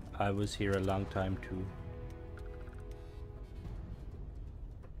 I was here a long time too.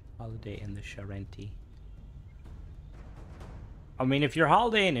 Holiday in the Charente. I mean, if you're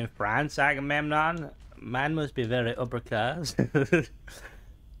holidaying in France, Agamemnon, man must be very upper class.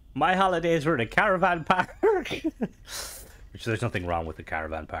 My holidays were in a caravan park. Which there's nothing wrong with the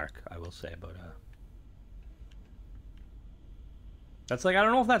caravan park, I will say, but that's like, I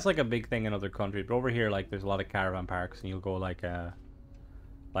don't know if that's like a big thing in other countries, but over here, like, there's a lot of caravan parks, and you'll go like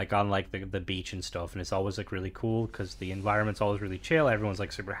on like the beach and stuff, and it's always like really cool because the environment's always really chill. Everyone's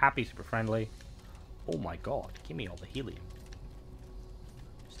like super happy, super friendly. Oh my god, give me all the helium.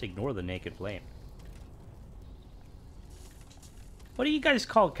 Just ignore the naked flame. What do you guys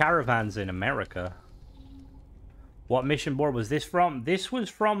call caravans in America? What mission board was this from? This was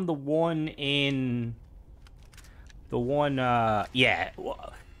from the one in... The one, yeah.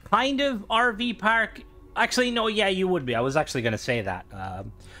 Kind of RV park. Actually, no, yeah, you would be. I was actually going to say that.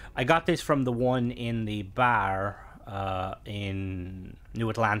 I got this from the one in the bar in New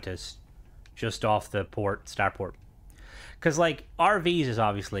Atlantis. Just off the starport. Because, like, RVs is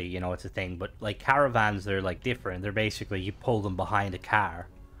obviously, you know, it's a thing. But, like, caravans, they're, like, different. They're basically, you pull them behind a car.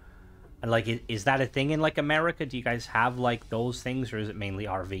 And, like, is that a thing in, like, America? Do you guys have, like, those things? Or is it mainly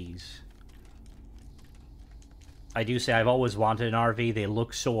RVs? I do say I've always wanted an RV. They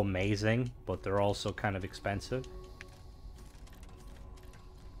look so amazing. But they're also kind of expensive.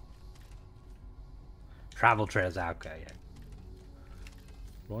 Travel trails. Okay, yeah.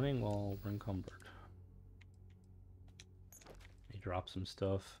 Running while encumbered. Drop some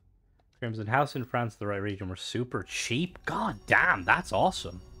stuff. Crimson House in France, the right region, were super cheap. God damn, that's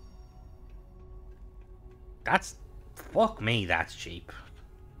awesome. That's... Fuck me, that's cheap.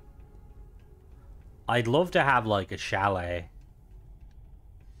 I'd love to have, like, a chalet.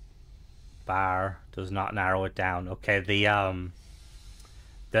 Bar does not narrow it down. Okay, what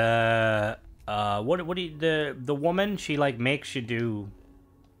do you... The woman, she, like, makes you do...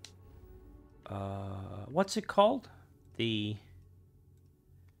 what's it called?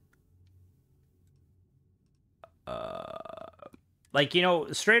 Like, you know,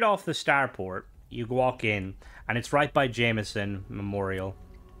 straight off the starport, you walk in, and it's right by Jameson Memorial.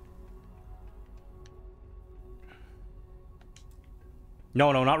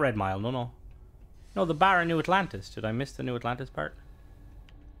 No, not Red Mile, no. No, the bar in New Atlantis. Did I miss the New Atlantis part?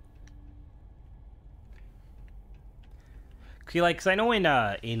 See, like, 'cause I know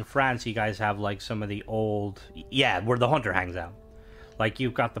in France you guys have, like, some of the old... Yeah, where the hunter hangs out. Like,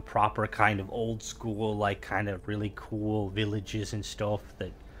 you've got the proper kind of old school, like, kind of really cool villages and stuff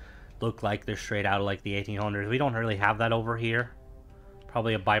that look like they're straight out of, like, the 1800s. We don't really have that over here.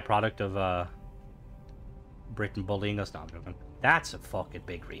 Probably a byproduct of, Britain bullying us. No, I'm joking. That's a fucking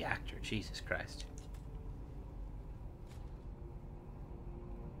big reactor. Jesus Christ.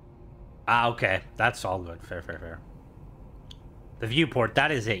 Ah, okay. That's all good. Fair. The viewport,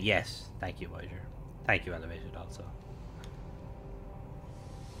 that is it. Yes. Thank you, Voyager. Thank you, Elevated, also.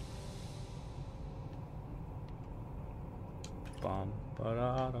 Bum,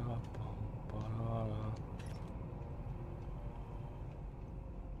 ba-da-da, bum, ba-da-da.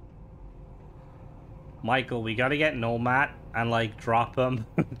 Michael, we gotta get Nomad and, like, drop him.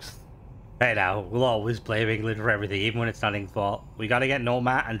 Hey now, we'll always blame England for everything, even when it's not England's fault. We gotta get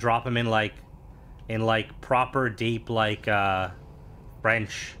Nomad and drop him in proper deep, like,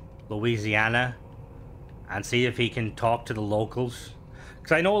 French Louisiana, and see if he can talk to the locals.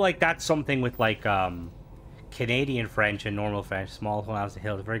 Because I know, like, that's something with, like, Canadian French and normal French. Small one out the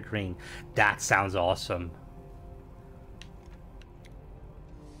hill, very green. That sounds awesome.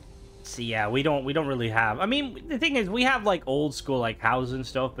 So yeah, we don't really have... I mean, the thing is, we have, like, old school, like, houses and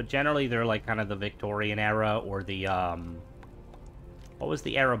stuff, but generally they're, like, kind of the Victorian era, or the, what was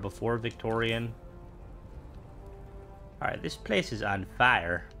the era before Victorian? Alright, this place is on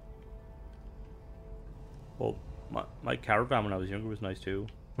fire. Well, my caravan when I was younger was nice, too.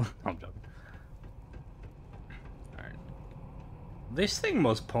 I'm joking. Alright. This thing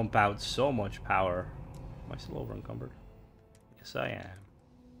must pump out so much power. Am I still over encumbered? Yes, I am.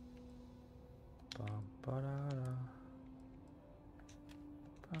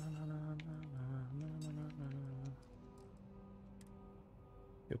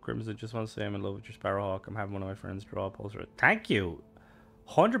 Yo, Crimson, just want to say I'm in love with your Sparrowhawk. I'm having one of my friends draw a poster. Thank you.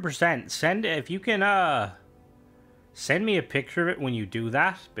 100%. Send if you can send me a picture of it when you do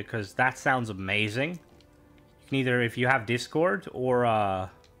that, because that sounds amazing. You can either, if you have Discord, or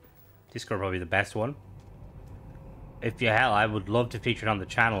Discord probably the best one. If you hell, I would love to feature it on the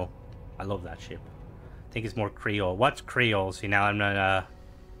channel. I love that ship. I think it's more Creole. What's Creole? See, now I'm not,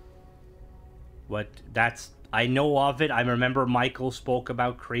 what, that's, I know of it. I remember Michael spoke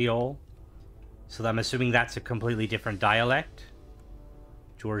about Creole. So I'm assuming that's a completely different dialect.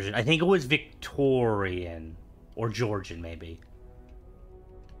 Georgian. I think it was Victorian. Or Georgian, maybe.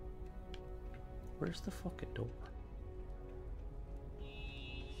 Where's the fucking door?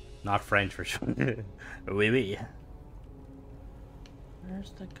 Not French for sure. Oui, oui.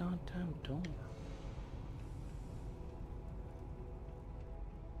 Where's the goddamn door?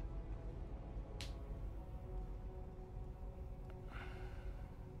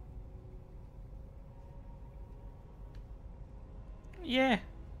 Yeah.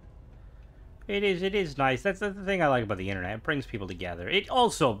 It is nice. That's the thing I like about the internet. It brings people together. It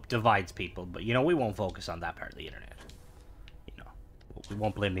also divides people, but, you know, we won't focus on that part of the internet. You know, we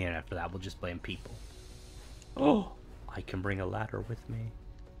won't blame the internet for that. We'll just blame people. Oh, I can bring a ladder with me.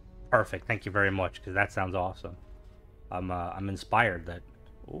 Perfect. Thank you very much, because that sounds awesome. I'm inspired that...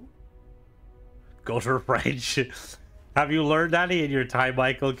 Oh. Go to French. Have you learned any in your time,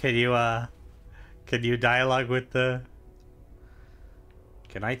 Michael? Can you dialogue with the...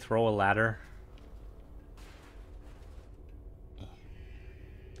 Can I throw a ladder?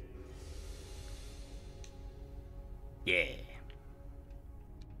 Yeah.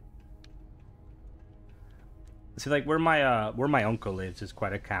 See, like, where my uncle lives is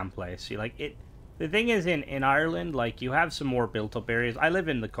quite a calm place. See, like, the thing is, in Ireland, like, you have some more built-up areas. I live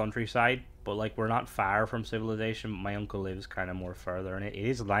in the countryside, but, like, we're not far from civilization. My uncle lives kind of more further, and it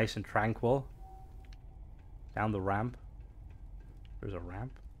is nice and tranquil. Down the ramp. There's a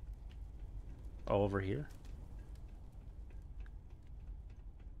ramp. Oh, over here.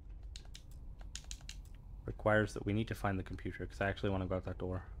 Requires that we need to find the computer, because I actually want to go out that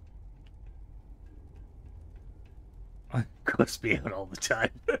door. Cuss me out all the time.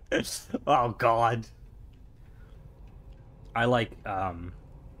 Oh, God. I like, I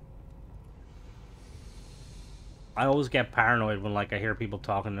always get paranoid when, like, I hear people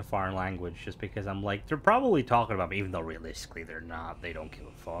talking in a foreign language, just because I'm like, they're probably talking about me, even though realistically they're not. They don't give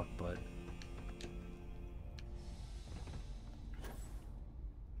a fuck, but...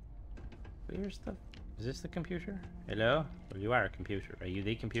 Where's the... Is this the computer? Hello? Well, you are a computer. Are you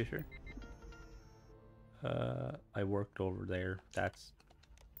the computer? I worked over there. That's...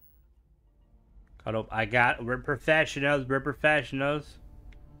 Caught up. We're professionals. We're professionals.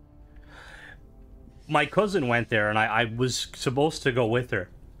 My cousin went there, and I was supposed to go with her.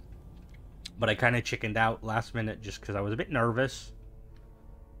 But I kind of chickened out last minute just because I was a bit nervous.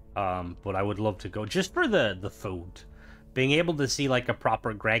 But I would love to go just for the food. Being able to see, like, a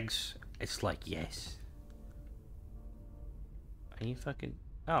proper Greg's, it's like, yes. Are you fucking...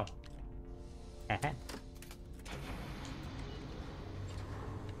 Oh. Haha.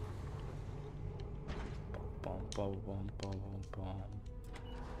 Bum, bum, bum, bum, bum.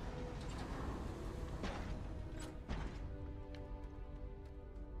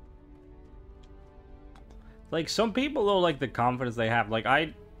 Like, some people, though, like, the confidence they have. Like,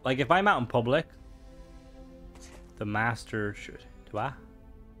 if I'm out in public, the master should... Do I?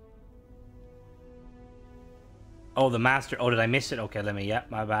 Oh, the master... Oh, did I miss it? Okay, let me...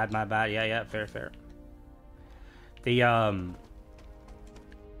 Yep, my bad, my bad. Yeah, fair, fair. The,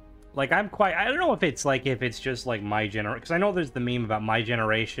 like, I'm quite... I don't know if it's, like, if it's just, like, my generation... Because I know there's the meme about my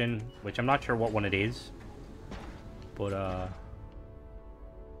generation, which I'm not sure what one it is. But,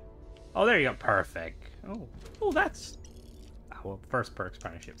 oh, there you go. Perfect. Oh, that's... Oh, well, first perk's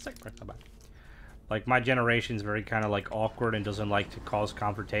partnership. Second perk's not bad. Like, my generation's very kind of, like, awkward and doesn't like to cause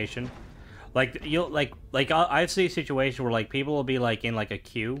confrontation. Like, you'll, like, I see a situation where, like, people will be, like, in, like, a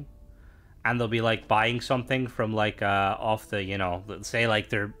queue, and they'll be, like, buying something from, like, off the, you know, say, like,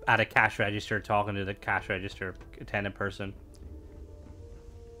 they're at a cash register talking to the cash register attendant person.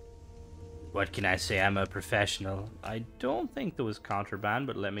 What can I say? I'm a professional. I don't think there was contraband,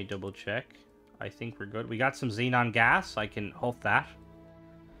 but let me double check. I think we're good. We got some xenon gas. I can huff that.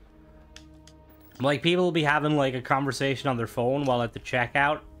 Like, people will be having, like, a conversation on their phone while at the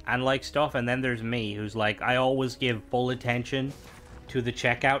checkout and, like, stuff. And then there's me, who's, like, I always give full attention to the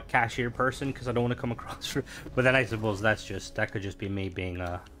checkout cashier person because I don't want to come across... But then I suppose that could just be me being,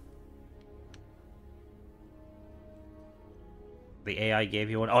 The AI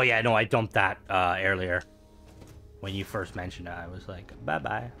gave you one? Oh, yeah, no, I dumped that, earlier. When you first mentioned it, I was like,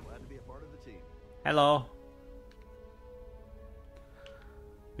 bye-bye. Glad to be a part of the team. Hello.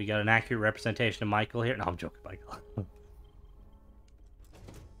 We got an accurate representation of Michael here. No, I'm joking, Michael.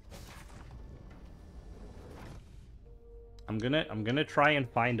 I'm gonna try and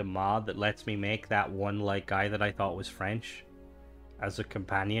find a mod that lets me make that one like guy that I thought was French as a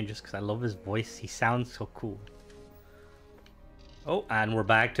companion, just because I love his voice. He sounds so cool. Oh, and we're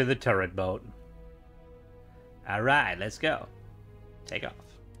back to the turret boat. Alright, let's go. Take off.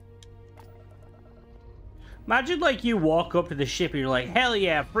 Imagine like you walk up to the ship and you're like, hell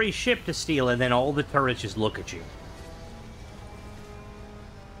yeah, free ship to steal, and then all the turrets just look at you.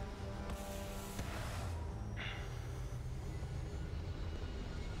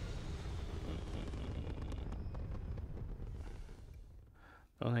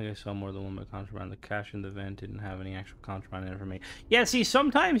 I don't think I saw more than one by contraband. The cache in the vent didn't have any actual contraband in it for me. Yeah, see,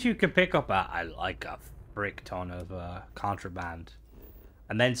 sometimes you can pick up like a frick ton of contraband.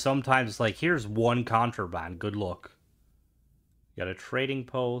 And then sometimes it's like, here's one contraband. Good luck. You got a trading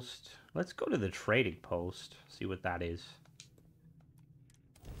post. Let's go to the trading post. See what that is.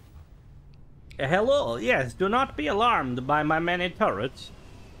 Hello. Yes, do not be alarmed by my many turrets.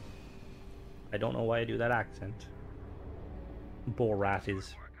 I don't know why I do that accent. Borat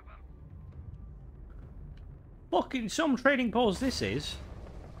is. Fucking some trading post this is.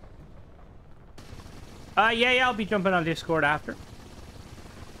 Yeah, I'll be jumping on Discord after.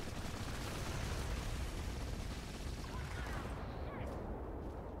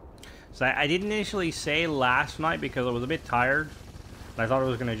 So I didn't initially say last night because I was a bit tired. I thought I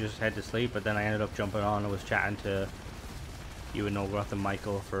was going to just head to sleep, but then I ended up jumping on and was chatting to you and Nogroth and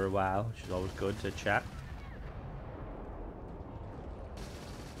Michael for a while, which is always good to chat.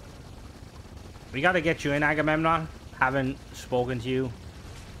 We gotta get you in, Agamemnon. Haven't spoken to you.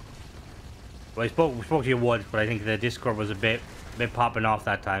 Well, we spoke to you once, but I think the Discord was a bit popping off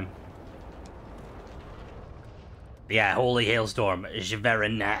that time. Yeah, holy hailstorm is very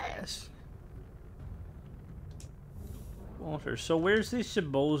nice. Walter, so where's this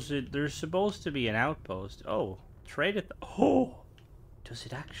supposed... There's supposed to be an outpost. Oh, trade it... Oh! Does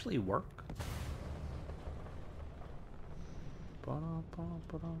it actually work?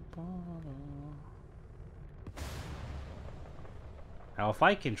 Now, if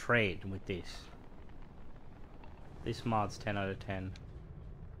I can trade with this mod's 10 out of 10.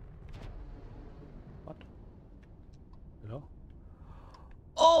 What? Hello?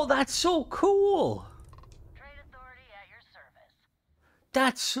 Oh, that's so cool! Trade authority at your service.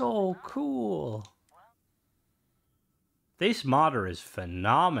 That's so cool! This modder is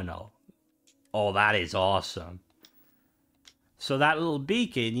phenomenal. Oh, that is awesome. So that little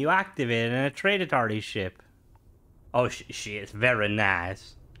beacon, you activate it in a trade authority ship. Oh, shit, it's very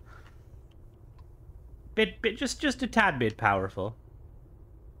nice. Just a tad bit powerful.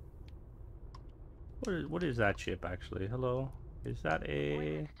 What is that ship actually? Hello, is that a?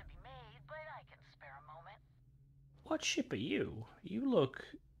 Appointments to be made, but I can spare a moment. What ship are you? You look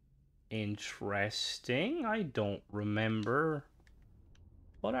interesting. I don't remember.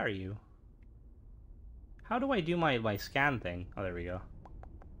 What are you? How do I do my scan thing? Oh, there we go.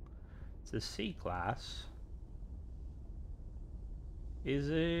 It's a C class. Is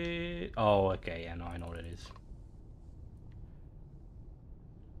it? Oh, okay. Yeah, no, I know what it is.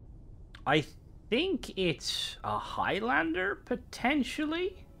 I think it's a Highlander,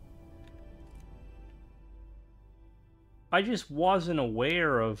 potentially? I just wasn't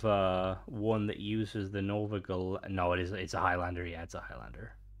aware of one that uses the Nova Gal... No, it's a Highlander. Yeah, it's a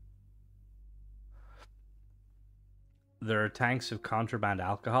Highlander. There are tanks of contraband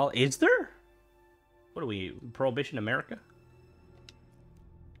alcohol. Is there? What are we, Prohibition America?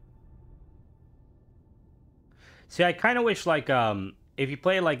 See, I kind of wish, like, if you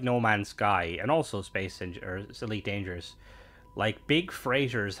play, like, No Man's Sky, and also or Elite Dangerous, like, big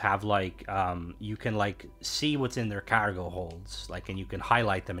freighters have, like, you can, like, see what's in their cargo holds, like, and you can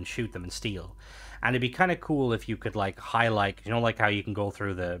highlight them and shoot them and steal. And it'd be kind of cool if you could, like, highlight, you know, like how you can go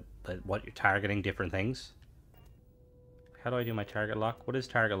through what you're targeting, different things? How do I do my target lock? What is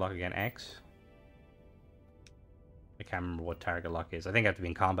target lock again? X? I can't remember what target lock is. I think I have to be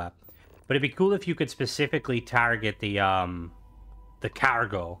in combat. But it'd be cool if you could specifically target the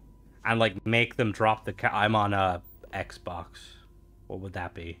cargo and like make them drop the I'm on a Xbox. What would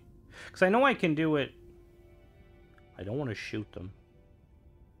that be? Because I know I can do it. I don't want to shoot them.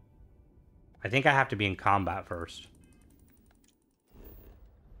 I think I have to be in combat first.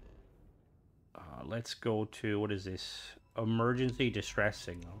 Let's go to, what is this? Emergency distress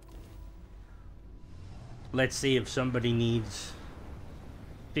signal. Let's see if somebody needs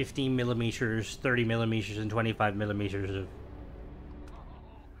 15 millimeters, 30 millimeters, and 25 millimeters of...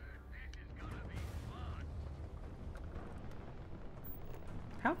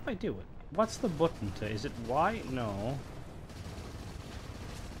 How do I do it? What's the button to... Is it Y? No.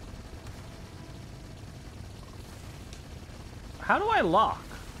 How do I lock?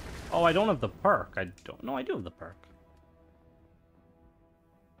 Oh, I don't have the perk. I don't know. I do have the perk.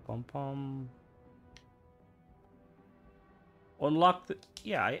 Pum pum. Unlock the...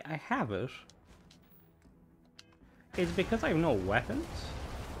 Yeah, I have it. It's because I have no weapons.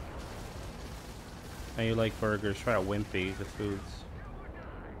 And you like burgers. Try out Wimpy, the foods.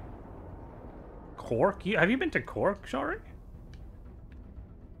 Cork? Have you been to Cork, sorry?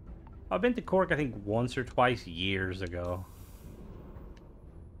 I've been to Cork, I think, once or twice years ago.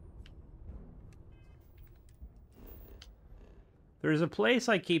 There's a place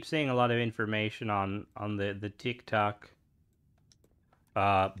I keep seeing a lot of information on the TikTok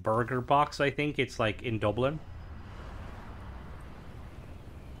burger box, I think. It's like in Dublin.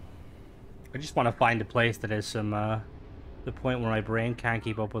 I just want to find a place that has some, the point where my brain can't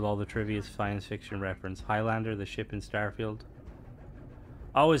keep up with all the trivia science fiction reference. Highlander, the ship in Starfield.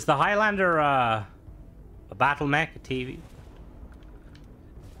 Oh, is the Highlander, a battle mech, a TV?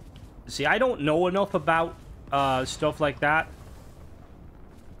 See, I don't know enough about, stuff like that.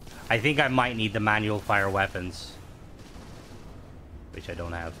 I think I might need the manual fire weapons. Which I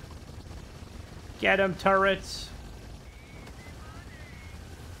don't have. Get them, turrets!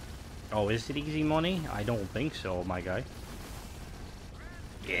 Oh, is it easy money? I don't think so, my guy.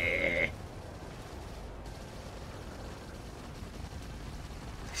 Yeah.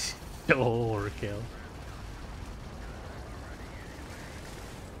 Overkill.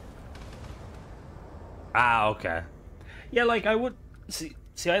 Ah, okay. Yeah, like I would see.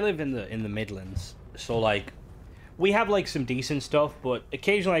 I live in the Midlands, so like we have like some decent stuff, but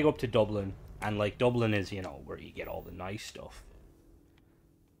occasionally I go up to Dublin, and like Dublin is, you know, where you get all the nice stuff.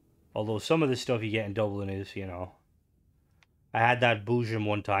 Although some of the stuff you get in Dublin is, you know... I had that boujum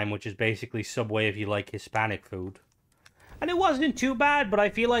one time, which is basically Subway if you like Hispanic food. And it wasn't too bad, but I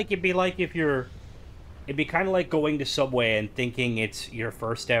feel like it'd be like if you're... It'd be kind of like going to Subway and thinking it's your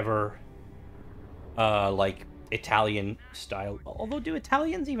first ever, like, Italian style. Although, do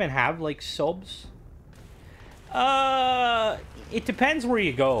Italians even have, like, subs? It depends where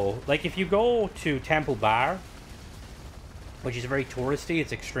you go. Like, if you go to Temple Bar... which is very touristy,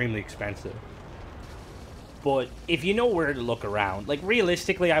 it's extremely expensive. But if you know where to look around, like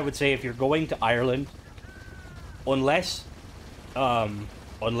realistically, I would say if you're going to Ireland, unless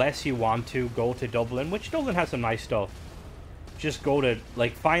you want to go to Dublin, which Dublin has some nice stuff, just go to,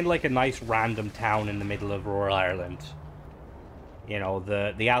 like, find like a nice random town in the middle of rural Ireland. You know,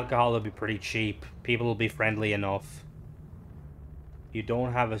 the alcohol will be pretty cheap, people will be friendly enough. You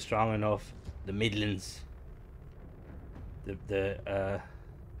don't have a strong enough, the Midlands.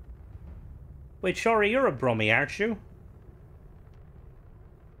 Wait, sorry, you're a Brummie, aren't you?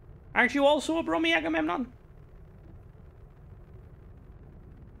 Aren't you also a Brummie, Agamemnon?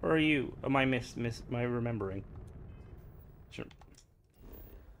 Or are you? Am I am I remembering? Sure.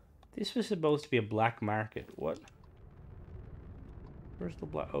 This was supposed to be a black market. What? Where's the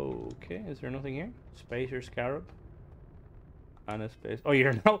black? Oh, okay. Is there nothing here? Space or scarab? And a space. Oh,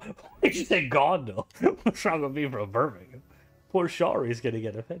 you're no. You just said God, though. What's wrong with me for a Birmingham? Poor Shari's gonna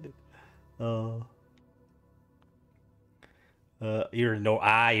get offended. You're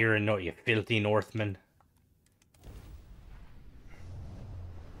no. You're a no. You filthy Northman.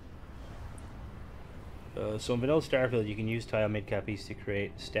 So in Vanilla Starfield, you can use tile mid-cap east to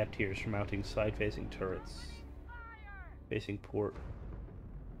create step tiers for mounting side-facing turrets. Facing port.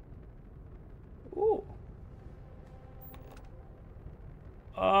 Ooh.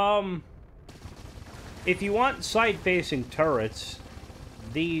 If you want side-facing turrets,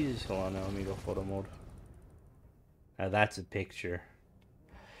 these... Hold on now, let me go photo mode. Now that's a picture.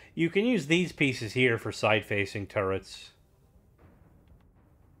 You can use these pieces here for side-facing turrets.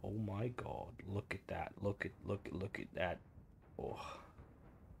 Oh my god, look at that. Look at that. Oh.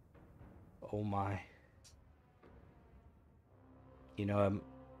 Oh my. You know,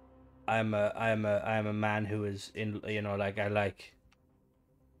 I'm a man who is in, you know, like, I like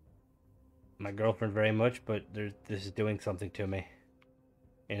my girlfriend very much, but this is doing something to me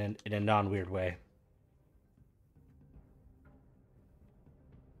in a non-weird way.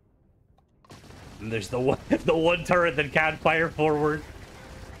 And there's the one turret that can't fire forward.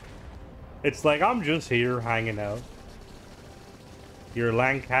 It's like, I'm just here hanging out. You're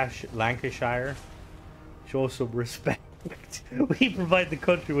Lancashire. Show some respect. We provide the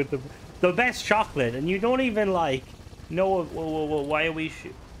country with the best chocolate, and you don't even like know why are we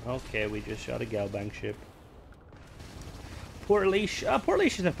okay, we just shot a Galbank ship. Port Leash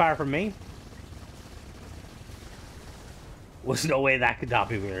isn't far from me. Was no way that could not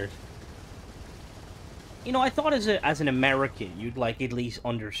be weird. You know, I thought as an American, you'd like at least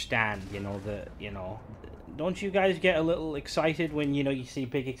understand, you know, Don't you guys get a little excited when, you know, you see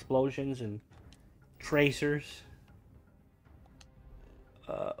big explosions and tracers?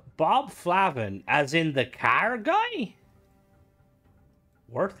 Bob Flavin, as in the car guy?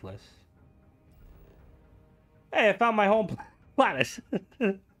 Worthless. Hey, I found my home planet.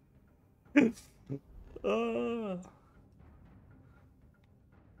 uh...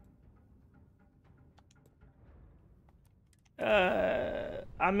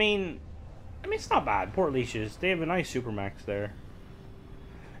 I mean, it's not bad. Port Leashes, they have a nice supermax there.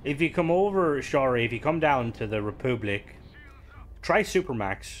 If you come over, Shari, if you come down to the Republic, try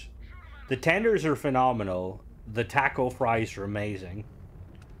supermax. The tenders are phenomenal. The taco fries are amazing.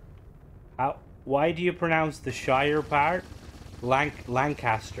 Why do you pronounce the Shire part?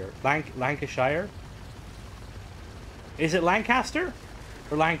 Lancaster. Lancashire? Is it Lancaster?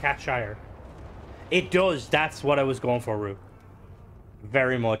 Or Lancashire? It does. That's what I was going for, Rue.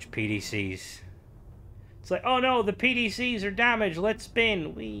 Very much PDCs. It's like, oh no, the PDCs are damaged. Let's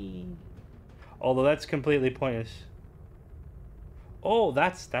spin. Whee. Although that's completely pointless. Oh,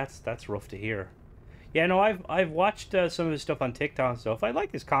 that's rough to hear. Yeah, no, I've watched some of his stuff on TikTok and stuff. I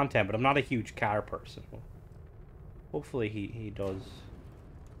like his content, but I'm not a huge car person. Well, hopefully he does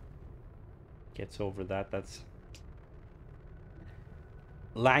gets over that. That's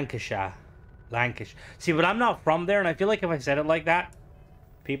Lancashire. Lancashire. See, but I'm not from there, and I feel like if I said it like that,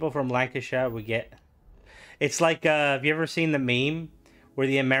 people from Lancashire would get... It's like, have you ever seen the meme where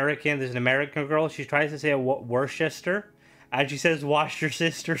there's an American girl, she tries to say a Worcester, and she says, wash your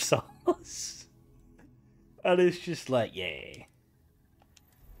sister sauce. And it's just like, yeah,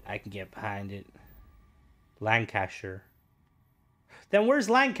 I can get behind it. Lancashire. Then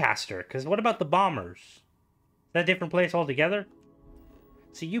where's Lancaster? Because what about the Bombers? Is that a different place altogether?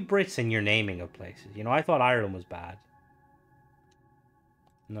 See, you Brits and your naming of places. You know, I thought Ireland was bad.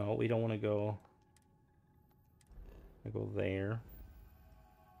 No, we don't want to go... I go there.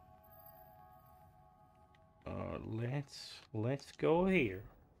 Let's go here.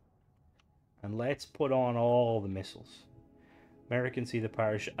 And let's put on all the missiles. Americans see the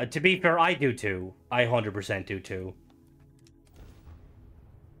parish. To be fair, I do too. I 100% do too.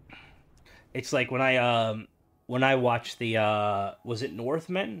 It's like when I watched the was it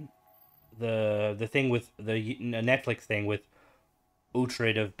Northmen? The thing with the Netflix thing with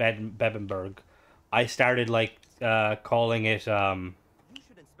Uhtred of Bebenberg. I started like calling it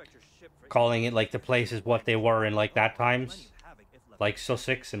like the places what they were in like that times. Like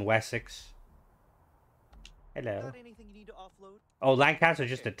Sussex and Wessex. Hello. Oh, Lancaster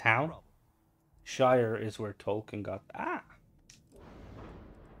just a town? Shire is where Tolkien got... Ah!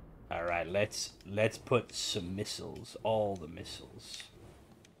 Alright, let's put some missiles. All the missiles.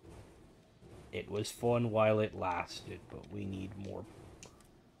 It was fun while it lasted, but we need more.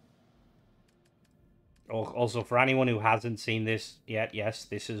 Oh, also, for anyone who hasn't seen this yet, yes,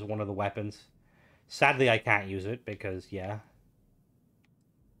 this is one of the weapons. Sadly, I can't use it because, yeah.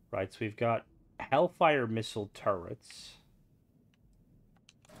 Right, so we've got Hellfire missile turrets.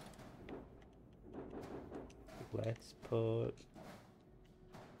 Let's put...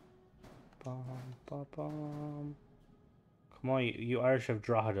 Come on, you Irish of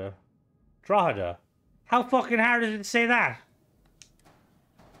Drogheda. Drogheda? How fucking hard is it to say that?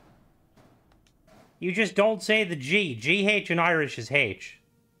 You just don't say the G. GH in Irish is H.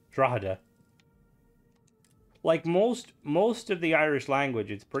 Drogheda. Like most of the Irish language,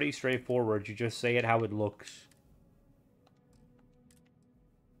 it's pretty straightforward. You just say it how it looks.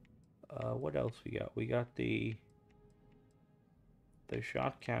 What else we got? We got the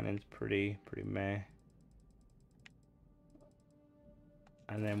shot cannon's pretty meh.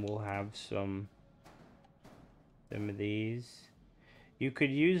 And then we'll have some of these. You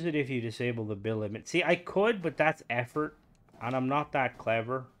could use it if you disable the bill limit. See, I could, but that's effort, and I'm not that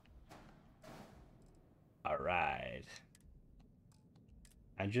clever. Alright.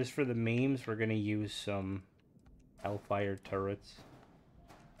 And just for the memes, we're gonna use some Hellfire turrets.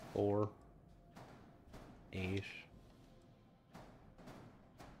 4, 8,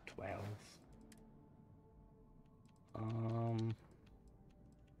 12.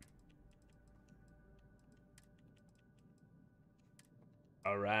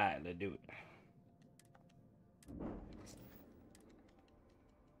 Alright, let's do it.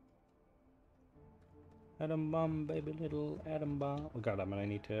 Atom bomb, baby, little atom bomb. Oh god,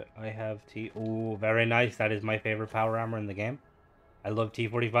 I have T. Oh, very nice. That is my favorite power armor in the game. I love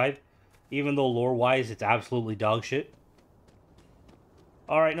T-45. Even though lore-wise, it's absolutely dog shit.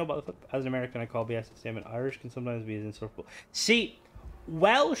 Alright, no, but as an American, I call BS a statement. Irish can sometimes be as insufferable. See,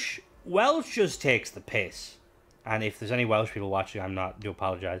 Welsh just takes the piss. And if there's any Welsh people watching, do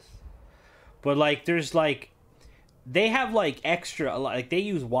apologize. But like, there's like, they have like extra, like they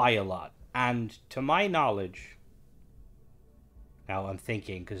use Y a lot, and to my knowledge, now I'm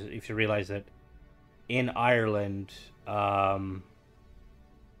thinking because if you realize that in Ireland, I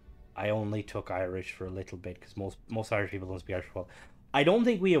only took Irish for a little bit because most Irish people don't speak Irish well. I don't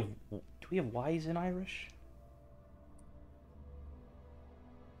think we have. Do we have Y's in Irish?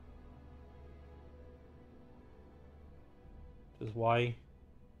 Does Y?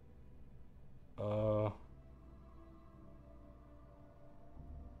 Oh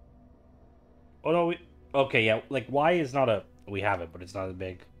no, we. Okay, yeah. Like Y is not a. We have it, but it's not as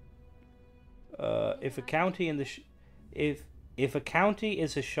big. If a county in the if a county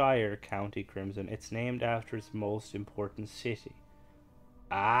is a shire county, Crimson, it's named after its most important city.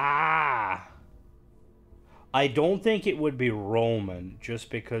 Ah. I don't think it would be Roman, just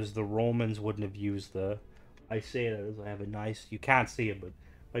because the Romans wouldn't have used the. I say that as I have a nice. You can't see it, but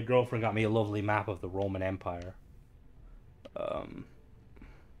my girlfriend got me a lovely map of the Roman Empire.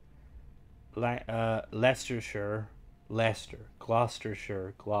 Leicestershire, Leicester,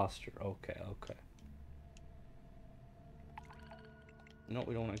 Gloucestershire, Gloucester. Okay, okay. No,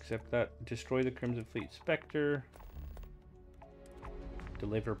 we don't accept that. Destroy the Crimson Fleet Spectre.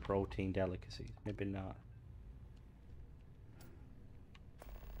 Deliver protein delicacies. Maybe not.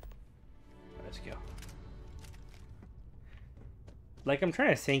 Let's go. Like, I'm trying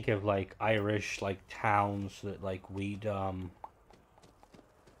to think of, like, Irish, like, towns that, like, we'd, trying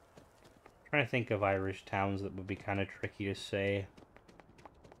to think of Irish towns that would be kind of tricky to say.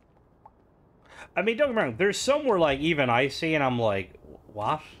 I mean, don't get me wrong, there's some where, like, even I see and I'm like,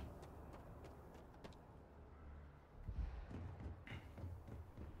 what?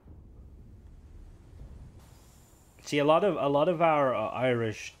 See, a lot of our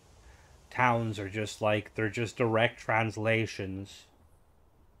Irish towns are just like, they're just direct translations.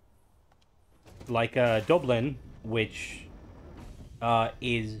 Like Dublin, which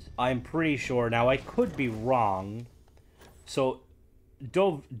is, I'm pretty sure, now I could be wrong. So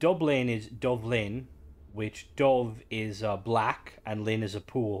Dublin is Dublin, which Dove is black and Lynn is a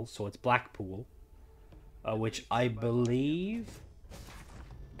pool, so it's Blackpool. Which I believe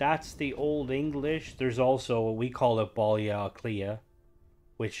that's the Old English. There's also, we call it Ballia Clia,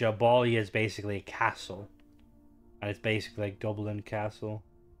 which Ballia is basically a castle. And it's basically like Dublin Castle.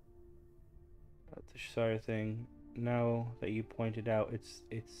 That's the Shire thing. Now that you pointed out, it's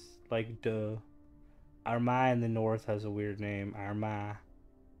like Armagh in the north has a weird name. Armagh.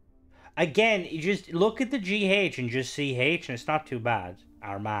 Again, you just look at the GH and just see H, and it's not too bad.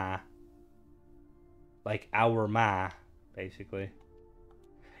 Armagh. Like our ma, basically.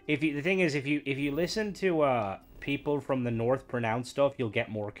 The thing is, if you listen to people from the north pronounce stuff, you'll get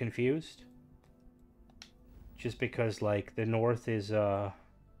more confused. Just because, like, the north is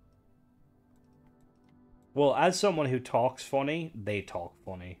well, as someone who talks funny, they talk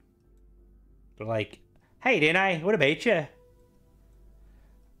funny. They're like, "Hey, didn't I? What about you?"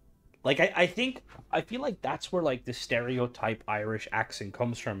 Like, I feel like that's where, like, the stereotype Irish accent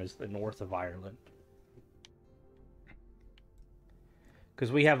comes from, is the north of Ireland.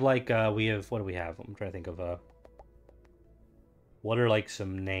 Because we have, like, what do we have? I'm trying to think of, what are, like,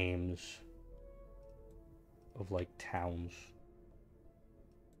 some names of, like, towns?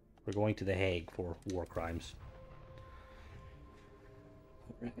 We're going to The Hague for war crimes.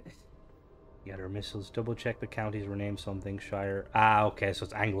 Get our missiles. Double check the counties were named something Shire. Ah, okay, so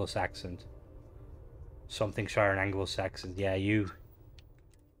it's Anglo-Saxon. Something Shire and Anglo-Saxon. Yeah, you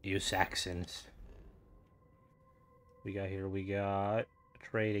Saxons. We got a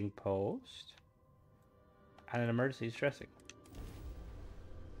trading post. And an emergency stressing.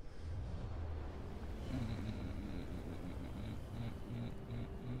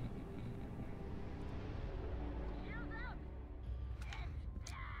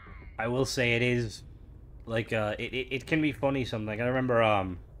 I will say it is, like, it can be funny something. I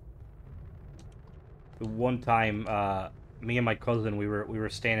remember, one time, me and my cousin, we were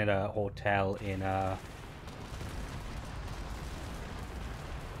staying at a hotel in,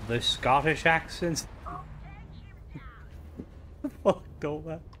 the Scottish accents. Fuck, don't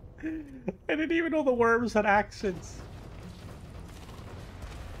that. I didn't even know the worms had accents.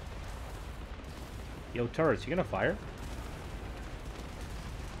 Yo, turrets, you gonna fire?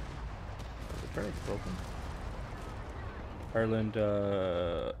 Turret's broken. Ireland,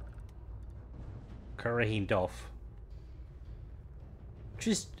 Curraheen Duff.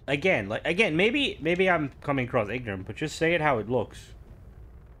 Just, again, maybe I'm coming across ignorant, but just say it how it looks.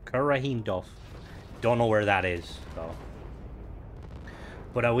 Curraheen Duff. Don't know where that is, though.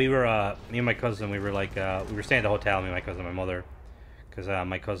 But we were, me and my cousin, we were like, we were staying at the hotel, me and my cousin and my mother. Because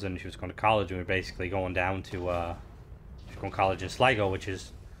my cousin, she was going to college, and we were basically going down to, she was going to college in Sligo, which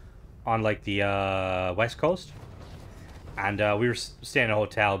is on, like, the west coast. And we were staying in a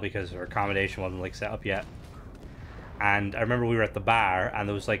hotel because our accommodation wasn't, like, set up yet. And I remember we were at the bar, and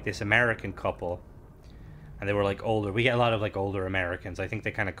there was, like, this American couple. And they were, like, older. We get a lot of, like, older Americans. I think they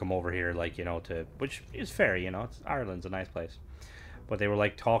kind of come over here, like, you know, to... Which is fair, you know. Ireland's a nice place. But they were,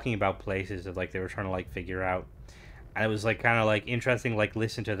 like, talking about places that, like, they were trying to, like, figure out. And it was, like, kind of, like, interesting, like,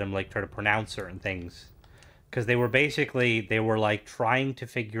 listen to them, like, try to pronounce certain things. Because they were basically... They were, like, trying to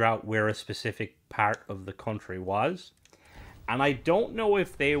figure out where a specific part of the country was. And I don't know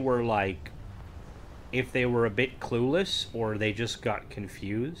if they were, like... If they were a bit clueless or they just got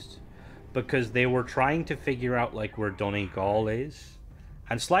confused. Because they were trying to figure out, like, where Donegal is.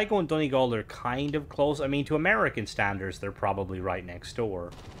 And Sligo and Donegal are kind of close. I mean, to American standards, they're probably right next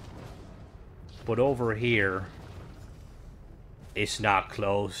door. But over here, it's not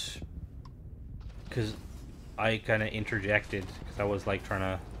close. Because I kind of interjected. Because I was, like, trying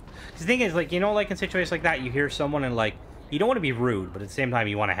to... Because the thing is, like, you know, like, in situations like that, you hear someone and, like, you don't want to be rude, but at the same time,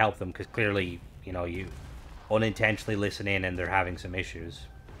 you want to help them. Because clearly, you know, you unintentionally listen in and they're having some issues.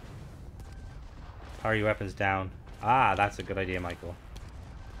 Power your weapons down. Ah, that's a good idea, Michael.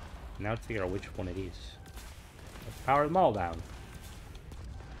 Now to figure out which one it is. Let's power them all down.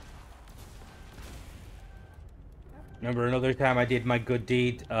 Remember another time I did my good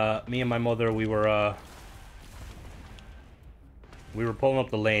deed? Me and my mother, we were pulling up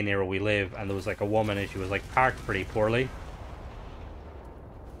the lane near where we live, and there was like a woman, and she was like parked pretty poorly.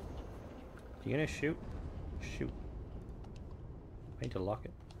 You gonna shoot? Shoot. I need to lock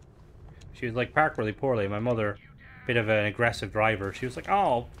it. She was like parked really poorly. My mother, bit of an aggressive driver. She was like,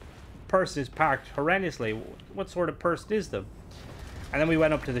 "Oh, person is parked horrendously. What sort of person is them?" And then we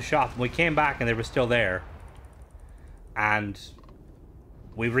went up to the shop and we came back and they were still there. And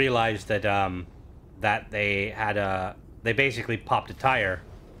we realized that that they basically popped a tire.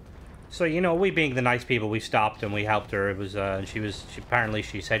 So, you know, we being the nice people, we stopped and we helped her. It was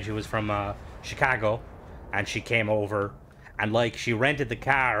she said she was from Chicago, and she came over. And, like, she rented the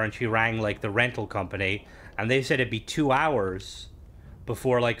car, and she rang, like, the rental company. And they said it'd be 2 hours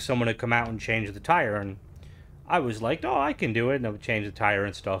before, like, someone would come out and change the tire. And I was like, oh, I can do it. And I would change the tire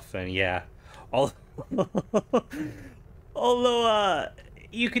and stuff. And, yeah. Although,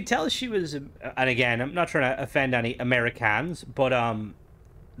 you could tell she was... And, again, I'm not trying to offend any Americans. But,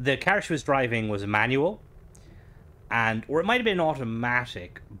 the car she was driving was a manual. Or it might have been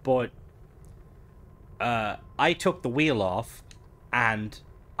automatic. But... I took the wheel off, and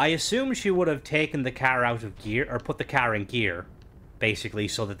I assumed she would have taken the car out of gear, or put the car in gear, basically,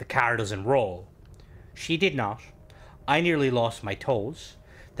 so that the car doesn't roll. She did not. I nearly lost my toes.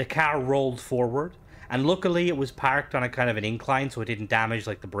 The car rolled forward, and luckily it was parked on a kind of an incline, so it didn't damage,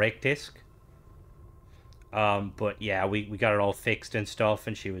 like, the brake disc. But yeah, we got it all fixed and stuff,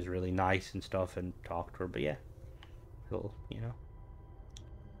 and she was really nice and stuff, and talked to her, but yeah. Cool, you know.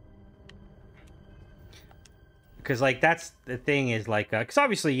 Because, like, that's the thing is, like, because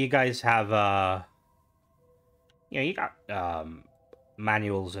obviously you guys have, you know, you got,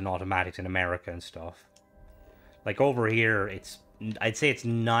 manuals and automatics in America and stuff. Like, over here, I'd say it's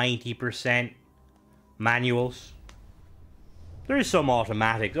 90% manuals. There is some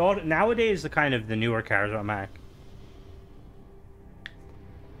automatics. Nowadays, the newer cars are automatic.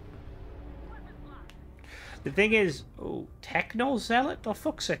 The thing is, oh, Techno Zealot? The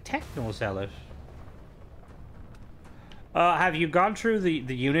fuck's a Techno Zealot? Have you gone through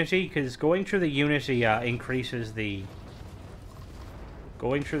the Unity? Because going through the Unity increases the...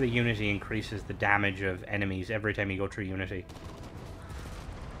 Going through the Unity increases the damage of enemies every time you go through Unity.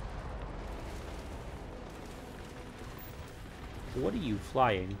 What are you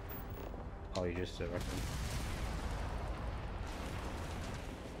flying? Oh, you just...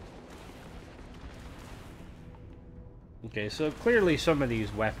 Okay, so clearly some of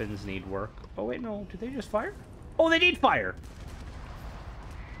these weapons need work. Oh wait, no, did they just fire? Oh, they did fire!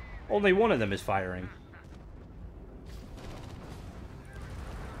 Only one of them is firing.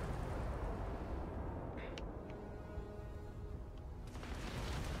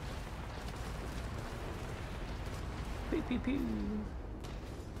 Pew, pew, pew.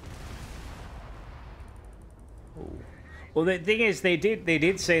 Oh. Well, the thing is, they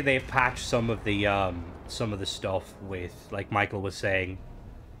did say they patched some of the stuff with, like Michael was saying,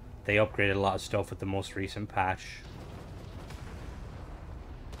 they upgraded a lot of stuff with the most recent patch.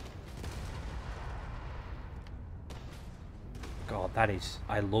 God, that is...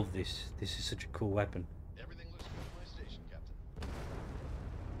 I love this. This is such a cool weapon. Everything looks good at my station, Captain.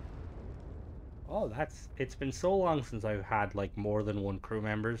 Oh, that's... It's been so long since I've had, like, more than one crew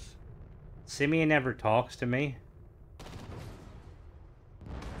members. Simeon never talks to me.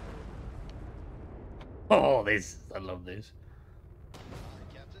 Oh, this... I love this. Hi,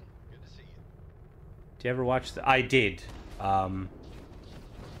 Captain. Good to see you. Do you ever watch the... I did.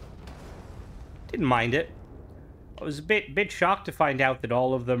 Didn't mind it. I was a bit shocked to find out that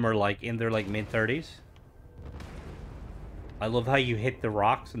all of them are, like, in their, like, mid-30s. I love how you hit the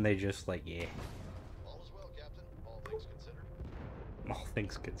rocks and they just, like, yeah. All is well, Captain. All things considered. All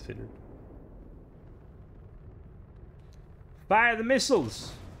things considered. Fire the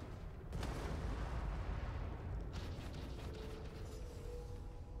missiles!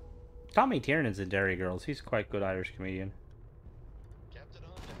 Tommy Tiernan's in Derry Girls. He's a quite good Irish comedian. Captain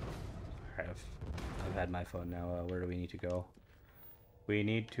on deck. Alright, I've had my phone now. Where do we need to go? We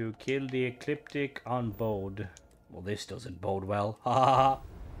need to kill the ecliptic on board. Well, this doesn't bode well. Ha ha ha.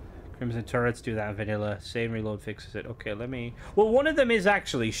 Crimson turrets do that in vanilla. Save and reload fixes it. Okay, let me... Well, one of them is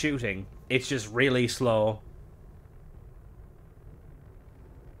actually shooting. It's just really slow.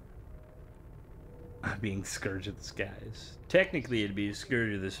 Being Scourge of the Skies. Technically, it'd be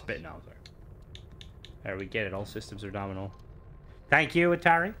Scourge of the Spit. No, sorry. There, we get it. All systems are nominal. Thank you,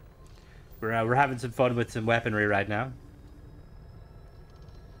 Atari. We're having some fun with some weaponry right now.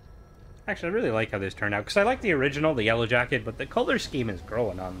 Actually, I really like how this turned out. Because I like the original, the yellow jacket, but the color scheme is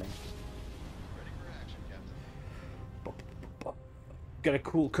growing on me. Ready for action, Captain. Got a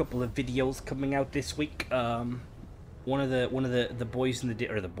cool couple of videos coming out this week. One of the boys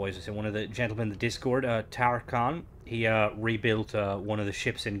in one of the gentlemen in the Discord, Tarkan, he rebuilt one of the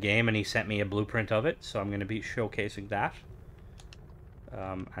ships in game, and he sent me a blueprint of it. So I'm going to be showcasing that.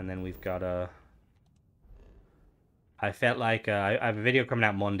 And then we've got a. I felt like I have a video coming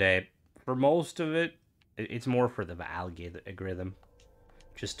out Monday. For most of it, it's more for the algorithm.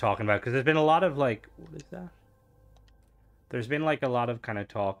 Just talking about, because there's been a lot of like, what is that? There's been like a lot of kind of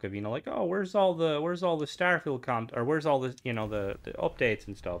talk of, you know, like, oh, where's all the Starfield content, or where's all the, you know, the updates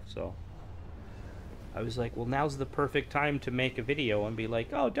and stuff. So I was like, well, now's the perfect time to make a video and be like,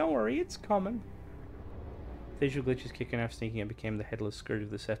 oh, don't worry, it's coming. Visual glitches kicking off sneaking and became the headless scourge of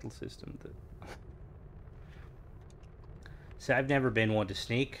the settle system. So I've never been one to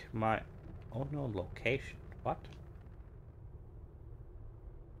sneak. My unknown location. What?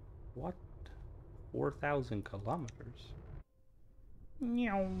 What? 4,000 kilometers.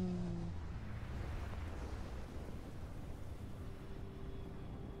 Meow.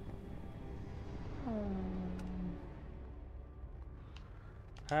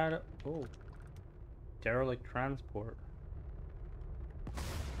 Oh. Derelict transport.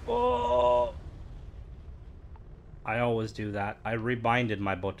 Oh! I always do that. I rebinded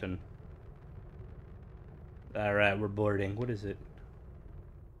my button. Alright, we're boarding. What is it?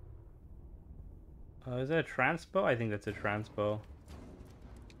 Is that a transpo? I think that's a transpo.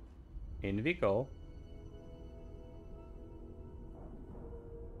 In we go.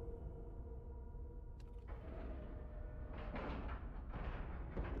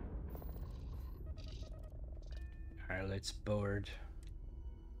 Alright, let's board.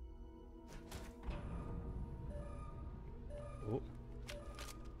 Oh.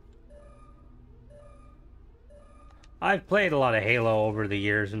 I've played a lot of Halo over the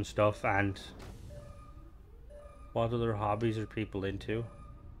years and stuff, and what other hobbies are people into?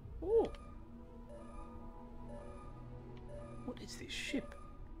 Oh. What is this ship?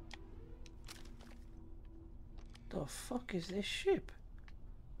 The fuck is this ship?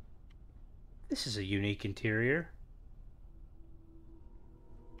 This is a unique interior.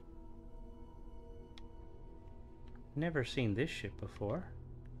 Never seen this ship before.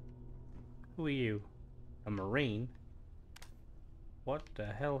 Who are you? A Marine? What the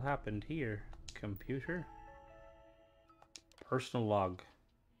hell happened here? Computer? Personal log.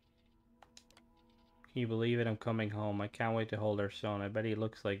 Can you believe it? I'm coming home. I can't wait to hold our son. I bet he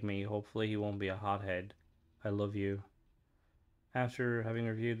looks like me. Hopefully he won't be a hothead. I love you. After having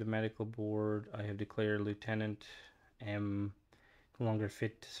reviewed the medical board, I have declared Lieutenant M no longer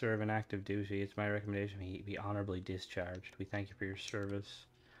fit to serve in active duty. It's my recommendation he be honorably discharged. We thank you for your service.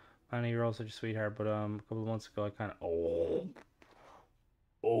 Manny, you're all such a sweetheart, but a couple of months ago I kind of...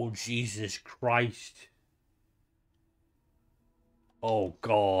 Oh, Jesus Christ. Oh,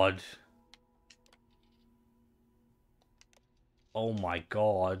 God. Oh, my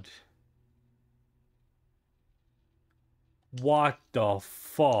God. What the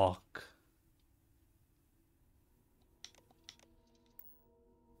fuck?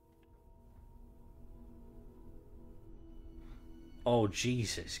 Oh,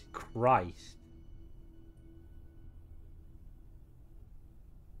 Jesus Christ.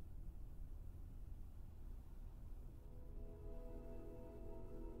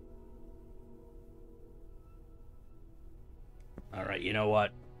 you know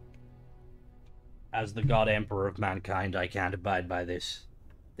what? As the God Emperor of mankind, I can't abide by this.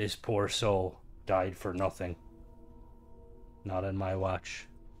 This poor soul died for nothing. Not on my watch.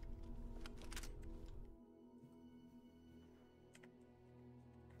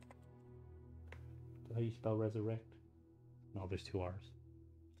 How do you spell resurrect? No, there's 2 R's.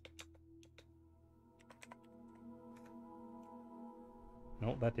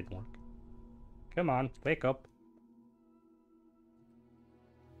 No, that didn't work. Come on, wake up.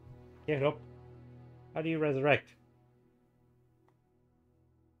 Get up. How do you resurrect?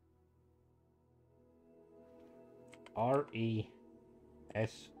 R-E-S-U-R-R-E-C-T.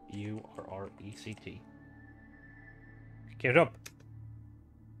 Get up.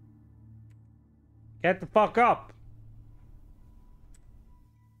 Get the fuck up.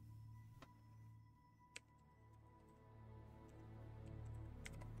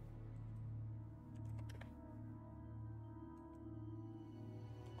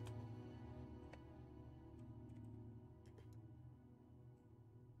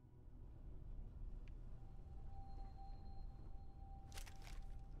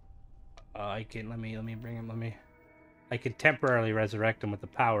 I can let me bring him. I can temporarily resurrect him with the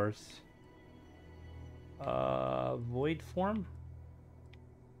powers. Void form?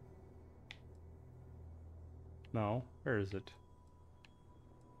 No, where is it?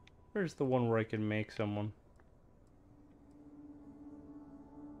 Where's the one where I can make someone?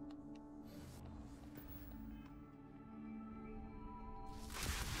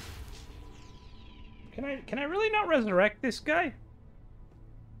 Can I really not resurrect this guy?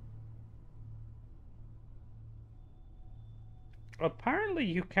 Apparently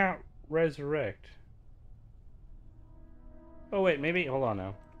you can't resurrect. Oh wait, maybe, hold on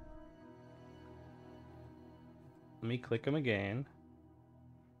now. Let me click him again.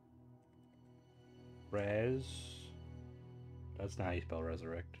 That's not how you spell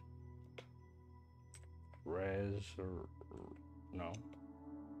resurrect. No.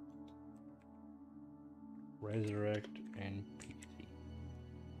 Resurrect NPC.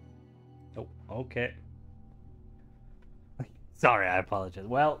 Oh, okay. Sorry, I apologize.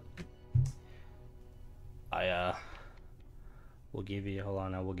 Well, we'll give you, hold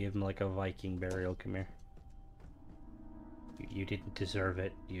on now, we'll give him like a Viking burial. Come here. You didn't deserve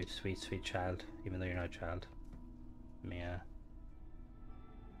it, you sweet, sweet child, even though you're not a child. Yeah.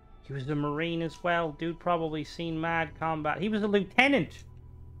 He was a Marine as well. Dude probably seen mad combat. He was a lieutenant!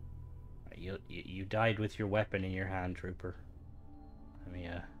 You died with your weapon in your hand, trooper. Let me,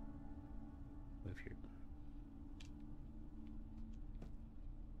 move your...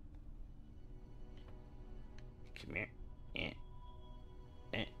 Come here.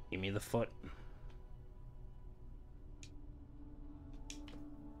 Give me the foot.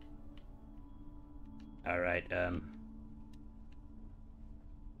 Alright, do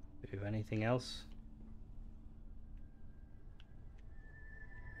you have anything else?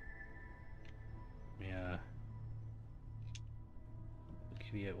 Yeah.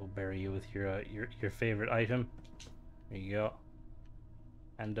 We'll bury you with your favorite item. There you go.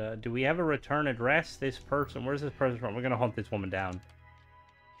 And do we have a return address? This person, where's this person from? We're gonna hunt this woman down.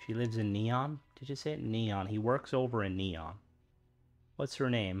 She lives in Neon? Did you say it? Neon. He works over in Neon. What's her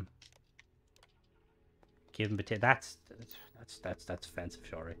name? Give him potato. That's offensive,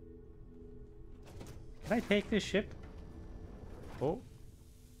 sorry. Can I take this ship? Oh.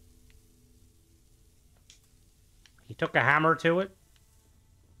 He took a hammer to it.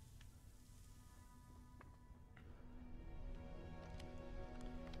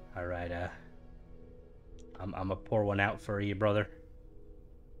 Alright, I'm gonna pour one out for you, brother.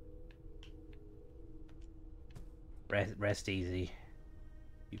 Rest easy,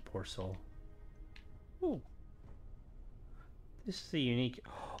 you poor soul. Ooh. This is a unique...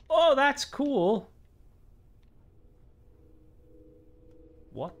 Oh, that's cool!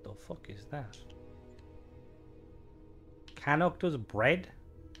 What the fuck is that? Canuck does bread?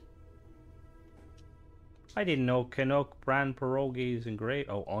 I didn't know Canuck brand pierogies and great.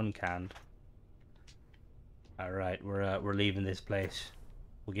 Oh, uncanned. Alright, we're leaving this place.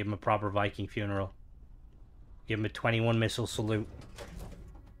 We'll give him a proper Viking funeral. Give him a 21 missile salute.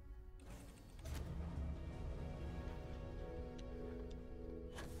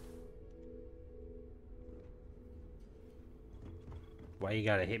 Why you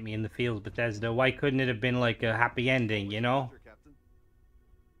gotta hit me in the fields, Bethesda? Why couldn't it have been like a happy ending, you know?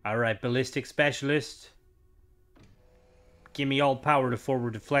 Alright, ballistic specialist. Give me all power to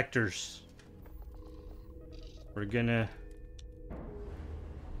forward deflectors. We're gonna...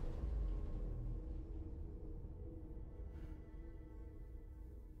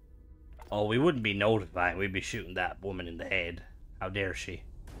 Oh, we wouldn't be notifying. We'd be shooting that woman in the head. How dare she?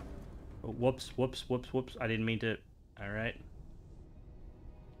 Oh, whoops, whoops, whoops, whoops. I didn't mean to. Alright.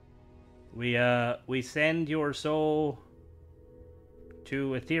 We send your soul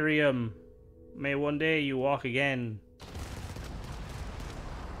to Ethereum. May one day you walk again.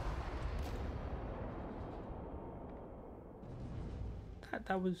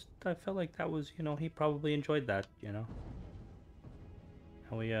 I felt like that was, you know, he probably enjoyed that, you know.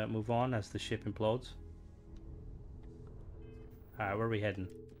 And we move on as the ship implodes. Alright, where are we heading?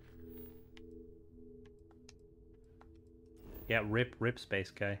 Yeah, rip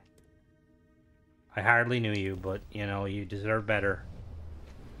space guy. I hardly knew you, but, you know, you deserve better.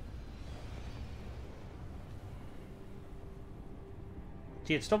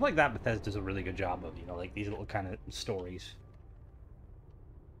 See, it's stuff like that Bethesda does a really good job of, you know, like these little kind of stories.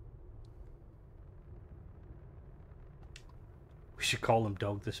 We should call him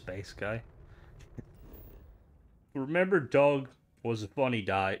Doug the Space Guy. Remember, Doug was a funny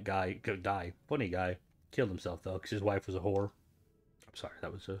funny guy. Killed himself, though, because his wife was a whore. I'm sorry,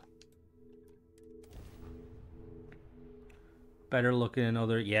 that was a... Better looking than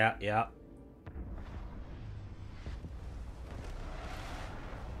other... Yeah.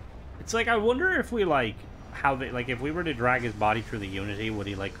 It's like, I wonder if we, like, how they... Like, if we were to drag his body through the Unity, would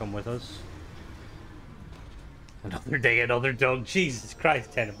he, like, come with us? Another day, another Doug. Jesus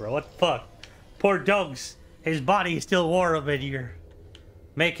Christ, Tenebro, what the fuck? Poor Doug's. His body is still warm and you're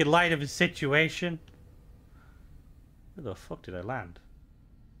making light of his situation. Where the fuck did I land?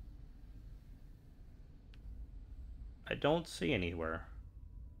 I don't see anywhere.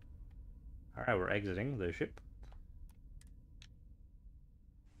 Alright, we're exiting the ship.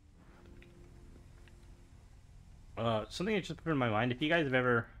 Something that just put in my mind, if you guys have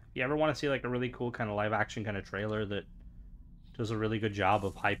ever... You ever want to see like a really cool kind of live action kind of trailer that does a really good job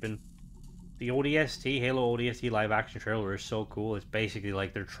of hyping? The ODST, Halo ODST live action trailer is so cool. It's basically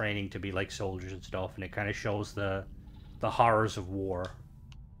like they're training to be like soldiers and stuff, and it kind of shows the horrors of war.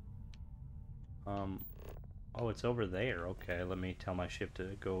 Oh, it's over there. Okay, let me tell my ship to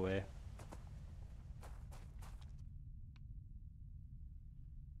go away.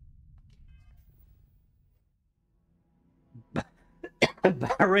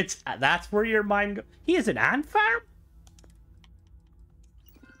 Barrett's, that's where your mind goes. He is an ant farm?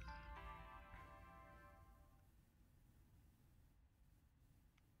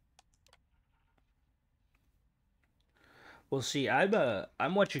 Well, see,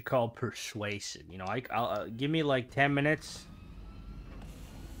 I'm what you call persuasive. You know, I'll give me like 10 minutes.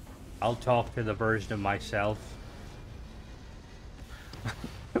 I'll talk to the version of myself.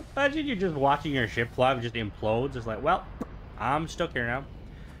 Imagine you're just watching your ship fly and just implodes. It's like, well, I'm stuck here now.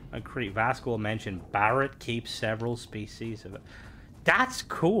 Vasco mentioned Barrett keeps several species of it. That's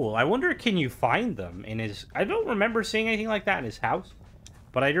cool. I wonder, can you find them in his... I don't remember seeing anything like that in his house.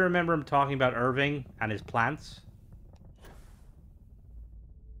 But I do remember him talking about Irving and his plants.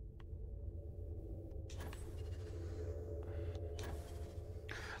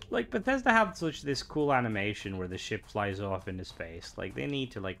 Like, Bethesda have such this cool animation where the ship flies off into space. Like, they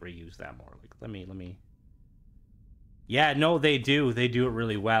need to, like, reuse that more. Like, let me... Yeah, no, they do. They do it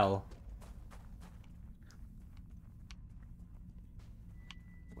really well.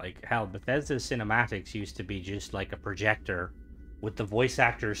 Like, hell, Bethesda's cinematics used to be just like a projector with the voice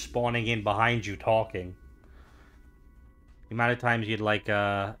actors spawning in behind you talking. The amount of times you'd like,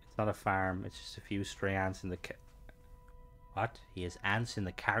 it's not a farm, it's just a few stray ants in the... What? He has ants in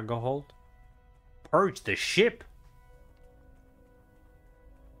the cargo hold? Purge the ship!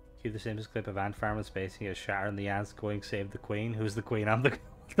 Cue the simplest clip of ant farm in space. He has Shatter and the ants going save the queen. Who's the queen? I'm the...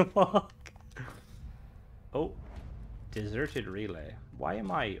 What the fuck? Oh. Deserted relay. Why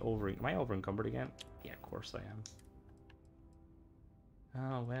am I over... Am I over encumbered again? Yeah, of course I am.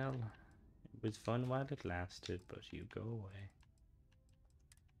 Oh, well. It was fun while it lasted, but you go away.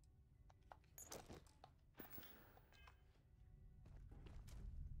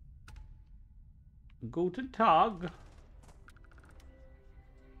 Guten Tag.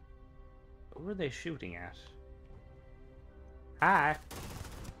 What were they shooting at? Hi.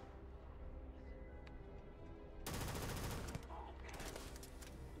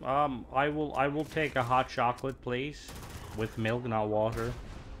 I will take a hot chocolate, please, with milk, not water.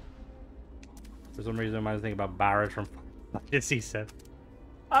 For some reason, I might think about Barrett from Fantasy VII.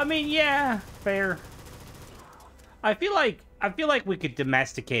 I mean, yeah, fair. I feel like we could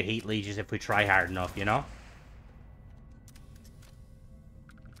domesticate heat leeches if we try hard enough, you know?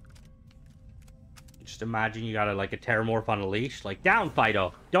 Just imagine you got like a Terramorph on a leash. Like, down,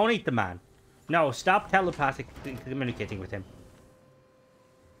 Fido. Don't eat the man. No, stop telepathic communicating with him.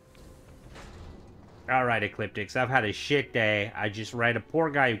 Alright, Ecliptics, I've had a shit day. I just read a poor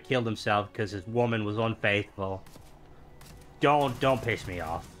guy who killed himself because his woman was unfaithful. Don't piss me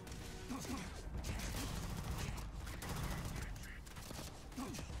off.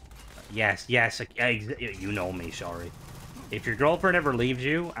 Yes, you know me, sorry. If your girlfriend ever leaves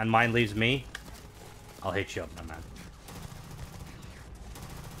you, and mine leaves me, I'll hit you up, my man.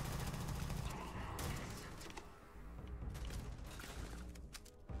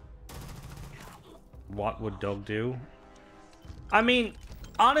 What would Doug do? I mean,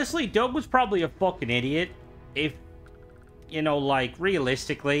 honestly, Doug was probably a fucking idiot. If, you know, like,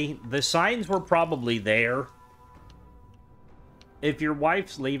 realistically, the signs were probably there. If your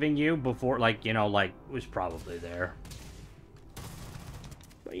wife's leaving you before, like, you know, like, it was probably there.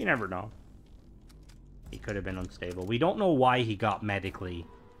 But you never know. He could have been unstable. We don't know why he got medically...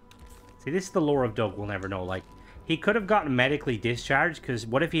 See, this is the lore of Doug, we'll never know. Like, he could have gotten medically discharged, because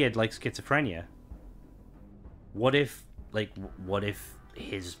what if he had, like, schizophrenia? What if, like, what if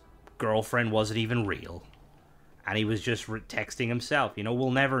his girlfriend wasn't even real? And he was just texting himself? You know,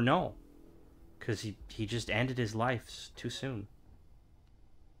 we'll never know. Because he just ended his life too soon.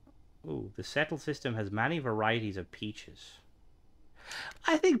 Ooh, the settle system has many varieties of peaches.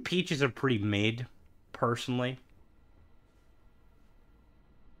 I think peaches are pretty mid, personally.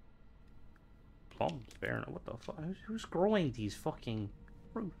 Plums, fair enough. What the fuck? Who's growing these fucking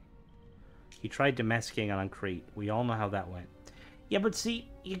fruit? He tried domesticating it on Crete. We all know how that went. Yeah, but see,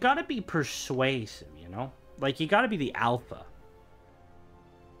 you gotta be persuasive, you know? Like, you gotta be the alpha.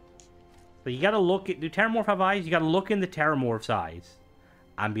 So you gotta look at... Do Terramorph have eyes? You gotta look in the Terramorph's eyes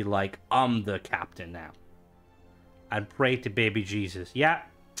and be like, I'm the captain now. And pray to baby Jesus. Yeah.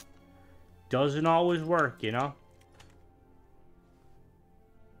 Doesn't always work, you know?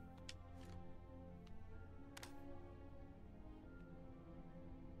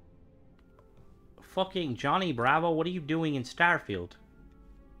 Fucking Johnny Bravo, what are you doing in Starfield?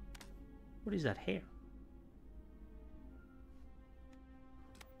 What is that hair?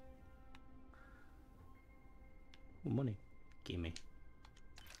 Ooh, money. Gimme.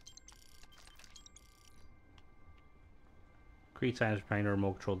 Create science trying to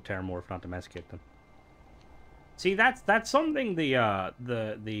remote control the Terramorph, not domesticate them. See, that's something the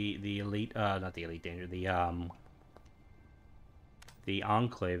elite not the Elite Danger, the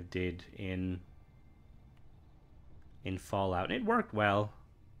Enclave did in Fallout, and it worked well.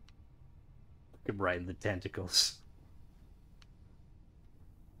 Look at right in the tentacles.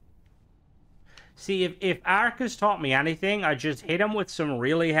 See, if Arcus taught me anything, I just hit him with some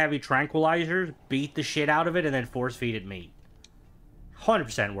really heavy tranquilizers, beat the shit out of it, and then force feed it meat.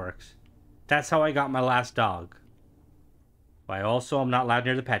 100% works. That's how I got my last dog. But I also am not allowed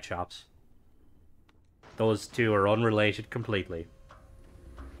near the pet shops. Those two are unrelated completely.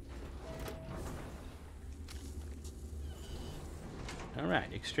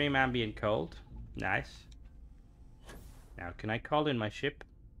 Alright, extreme ambient cold. Nice. Now, can I call in my ship?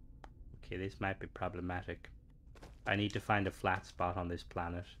 Okay, this might be problematic. I need to find a flat spot on this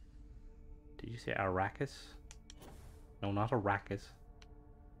planet. Did you say Arrakis? No, not Arrakis.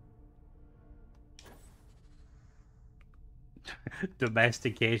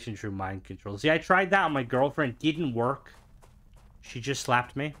 Domestication through mind control. See, I tried that on my girlfriend. Didn't work. She just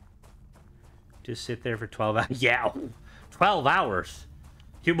slapped me. Just sit there for 12 hours. Yeah, 12 hours?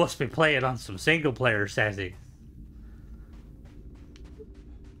 You must be playing on some single player settings.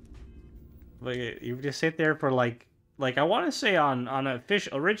 Like, you just sit there for like I want to say on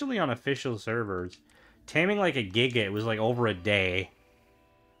originally on official servers, taming like a giga, it was like over a day.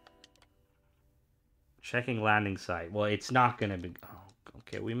 Checking landing site. Well, it's not gonna be. Oh,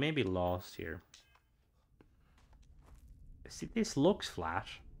 okay, we may be lost here. See, this looks flat.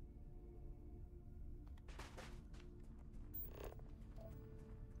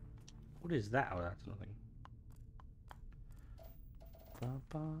 What is that? Oh, that's nothing.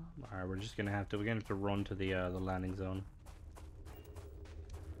 Alright, we're just gonna have to run to the landing zone.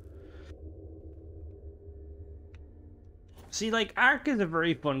 See, like, Ark is a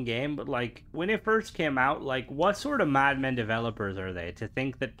very fun game, but like when it first came out, like, what sort of madmen developers are they to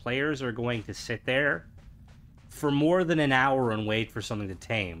think that players are going to sit there for more than an hour and wait for something to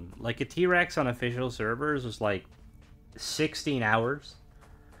tame? Like, a T-Rex on official servers was like 16 hours.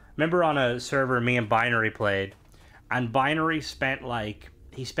 Remember on a server me and Binary played, and Binary spent like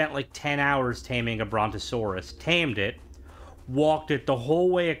 10 hours taming a Brontosaurus, tamed it, walked it the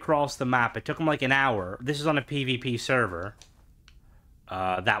whole way across the map. It took him like an hour. This is on a PvP server.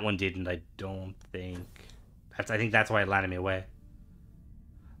 That one didn't, I don't think. I think that's why it landed me away.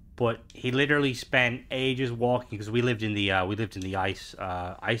 But he literally spent ages walking because we lived in the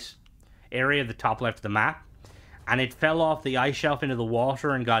ice. area at the top left of the map, and it fell off the ice shelf into the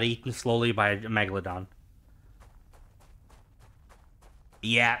water and got eaten slowly by a megalodon.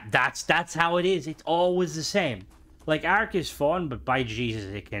 Yeah, that's how it is. It's always the same. Like, Ark is fun, but by Jesus,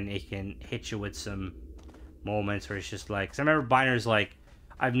 it can hit you with some moments where it's just like... Cause I remember Biner's like,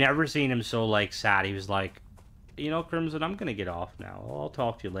 I've never seen him so, like, sad. He was like, you know, Crimson, I'm gonna get off now. I'll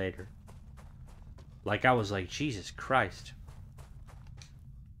talk to you later. Like, I was like, Jesus Christ.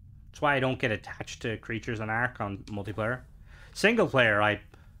 That's why I don't get attached to creatures on Ark on multiplayer. Single player, I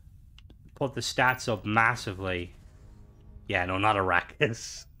put the stats up massively. Yeah, no, not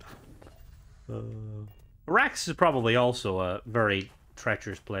Arrakis. Arrakis is probably also a very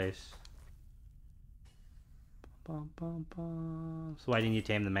treacherous place. So why didn't you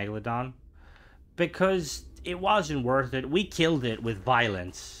tame the Megalodon? Because it wasn't worth it. We killed it with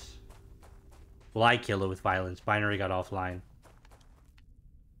violence. Well, I killed it with violence. Binary got offline.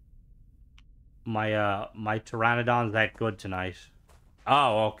 My Pteranodon's that good tonight.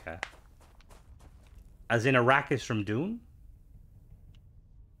 Oh, okay. As in Arrakis from Dune?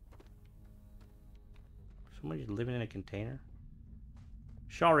 Somebody's living in a container?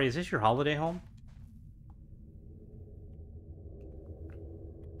 Shari, is this your holiday home?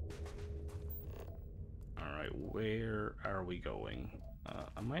 Alright, where are we going?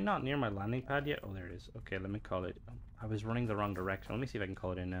 Am I not near my landing pad yet? Oh, there it is. Okay, let me call it. I was running the wrong direction. Let me see if I can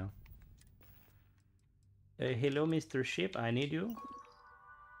call it in now. Hello, Mr. Ship. I need you.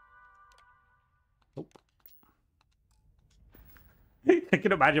 Oh. I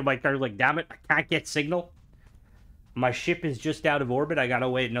can imagine my car's like, damn it, I can't get signal. My ship is just out of orbit. I gotta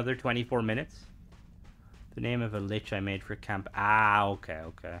wait another 24 minutes. The name of a lich I made for camp. Ah, okay,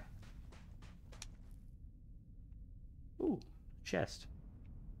 okay. Ooh, chest.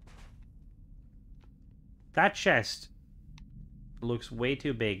 That chest looks way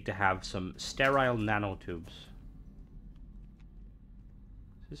too big to have some sterile nanotubes.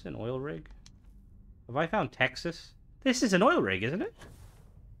 Is this an oil rig? Have I found Texas? This is an oil rig, isn't it?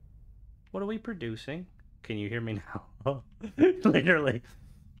 What are we producing? Can you hear me now? Literally.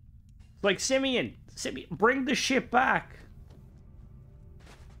 It's like, Simeon, bring the ship back.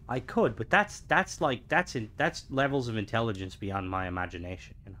 I could, but that's levels of intelligence beyond my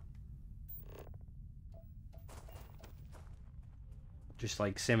imagination, you know. Just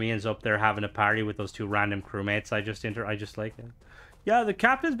like Simeon's up there having a party with those two random crewmates I just like it. Yeah, the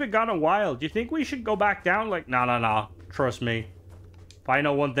captain's been gone a while. Do you think we should go back down? Like, no. Trust me. If I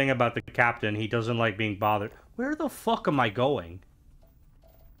know one thing about the captain, he doesn't like being bothered. Where the fuck am I going?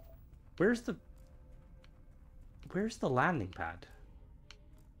 Where's the landing pad?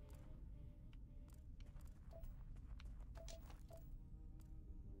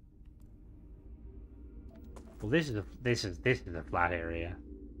 Well, this is a flat area.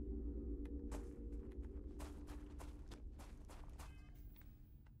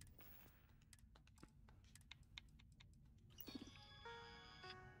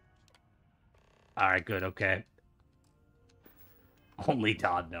 All right, good, okay. Only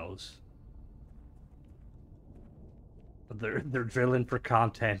Todd knows. They're drilling for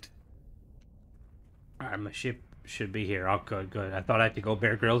content. All right, my ship should be here. Oh, good. I thought I had to go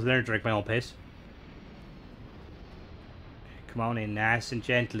Bear Grylls there and drink my own piss. Come on in, nice and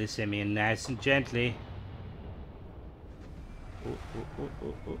gently, Simeon, nice and gently.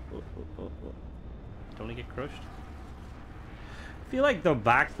 Don't he get crushed? I feel like the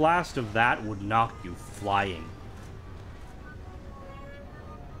backblast of that would knock you flying.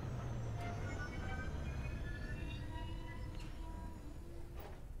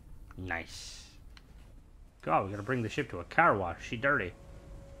 Nice. God, we gotta bring the ship to a car wash. She dirty.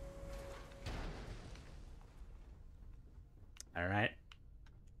 Alright.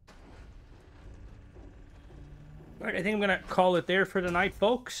 Alright, I think I'm going to call it there for tonight,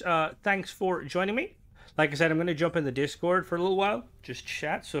 folks. Thanks for joining me. Like I said, I'm going to jump in the Discord for a little while. Just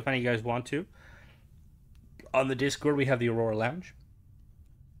chat, so if any of you guys want to. On the Discord, we have the Aurora Lounge.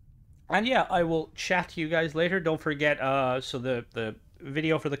 And yeah, I will chat to you guys later. Don't forget, so the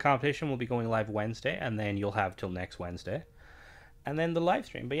video for the competition will be going live Wednesday, and then you'll have till next Wednesday. And then the live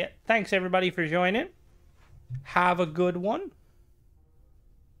stream. But yeah, thanks everybody for joining. Have a good one.